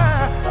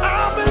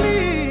 I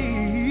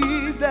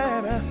believe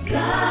that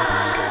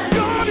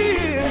God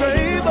is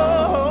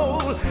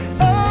able.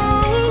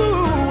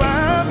 Oh,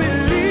 I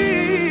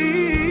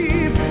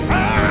believe. I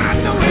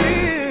know it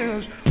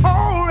is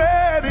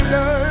already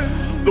done.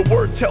 The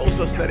word tells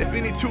us that if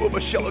any two of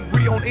us shall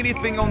agree on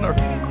anything on earth,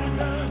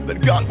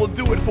 that God will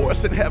do it for us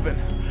in heaven.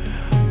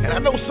 And I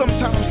know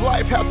sometimes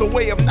life has a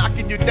way of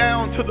knocking you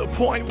down to the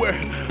point where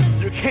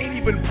you can't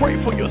even pray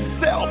for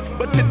yourself.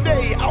 But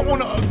today I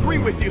want to agree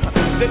with you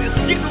that it's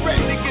getting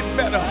ready to get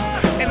better.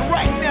 And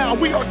right now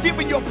we are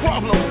giving your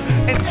problem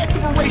an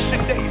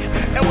expiration date.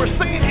 And we're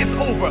saying it's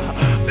over.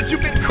 That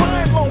you've been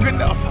crying long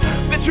enough.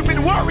 That you've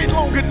been worried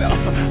long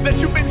enough. That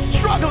you've been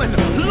struggling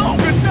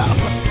long enough.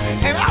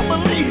 And I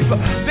believe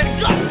that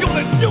God's going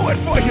to do it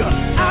for you.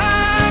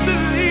 I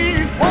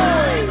believe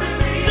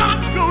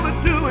God's going to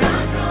do it.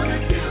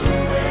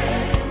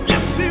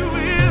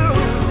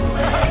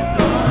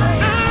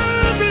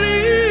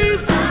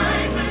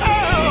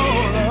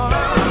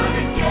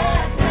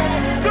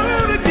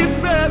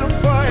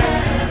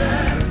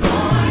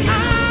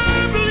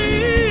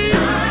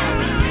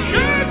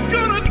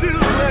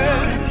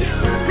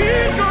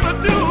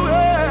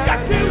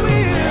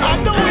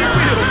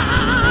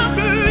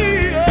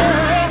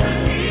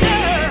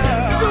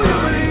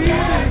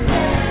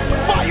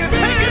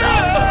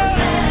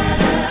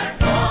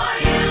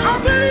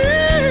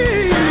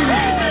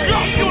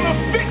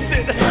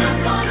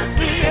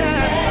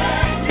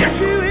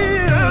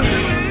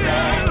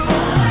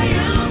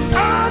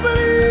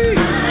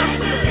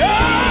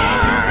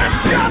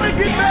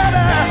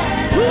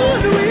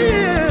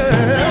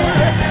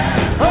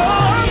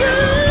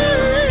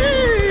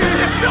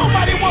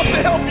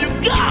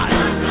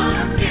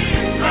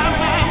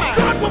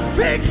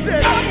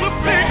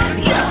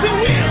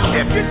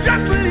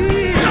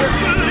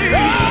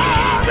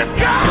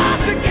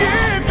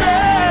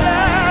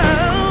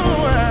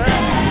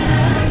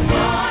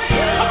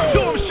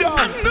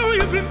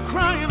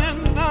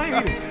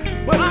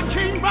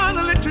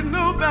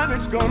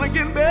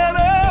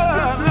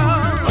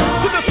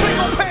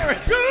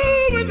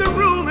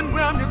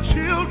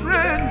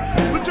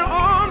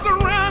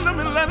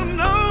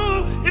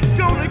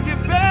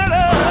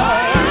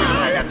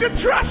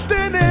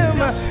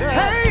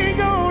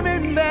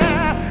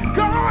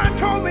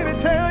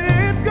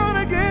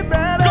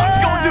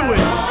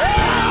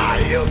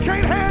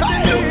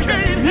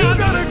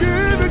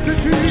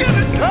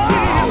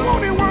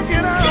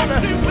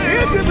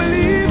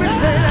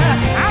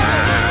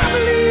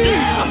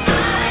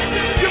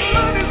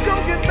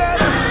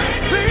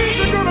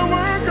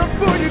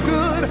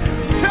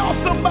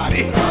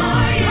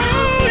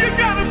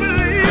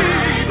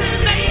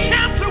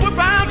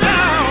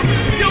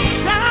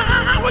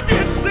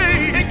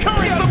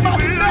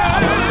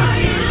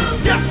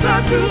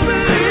 to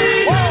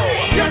believe.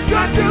 Just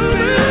got to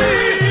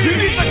believe. You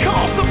need to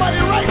call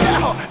somebody right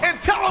now and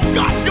tell them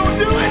God's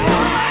gonna do it.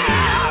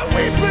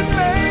 We've been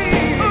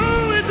made.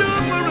 Oh, we do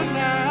it for a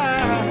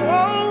night.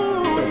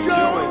 Oh,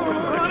 Joe.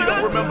 If you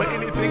don't remember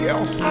anything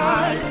else,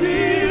 I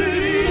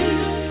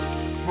believe.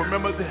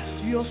 Remember this.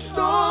 Your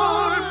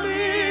storm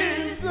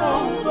is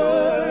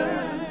over.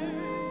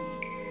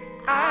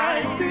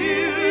 I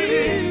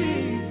believe.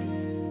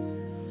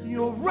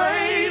 Your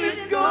rain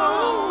is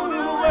gone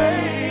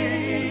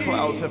away.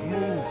 Clouds have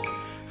moved.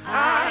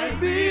 I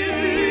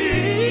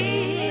believe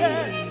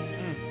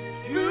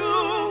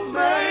you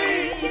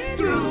made it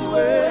through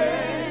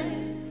it.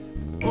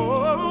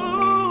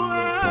 Oh,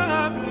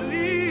 I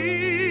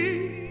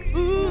believe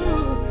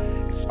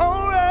it's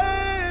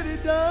already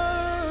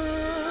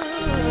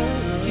done.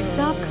 To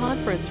stop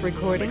conference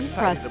recording,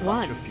 press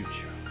 1.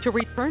 To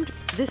return to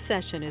this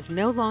session is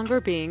no longer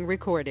being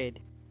recorded.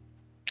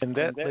 And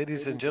that,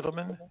 ladies and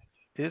gentlemen,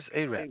 is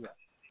a wrap.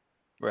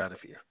 We're out of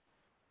here.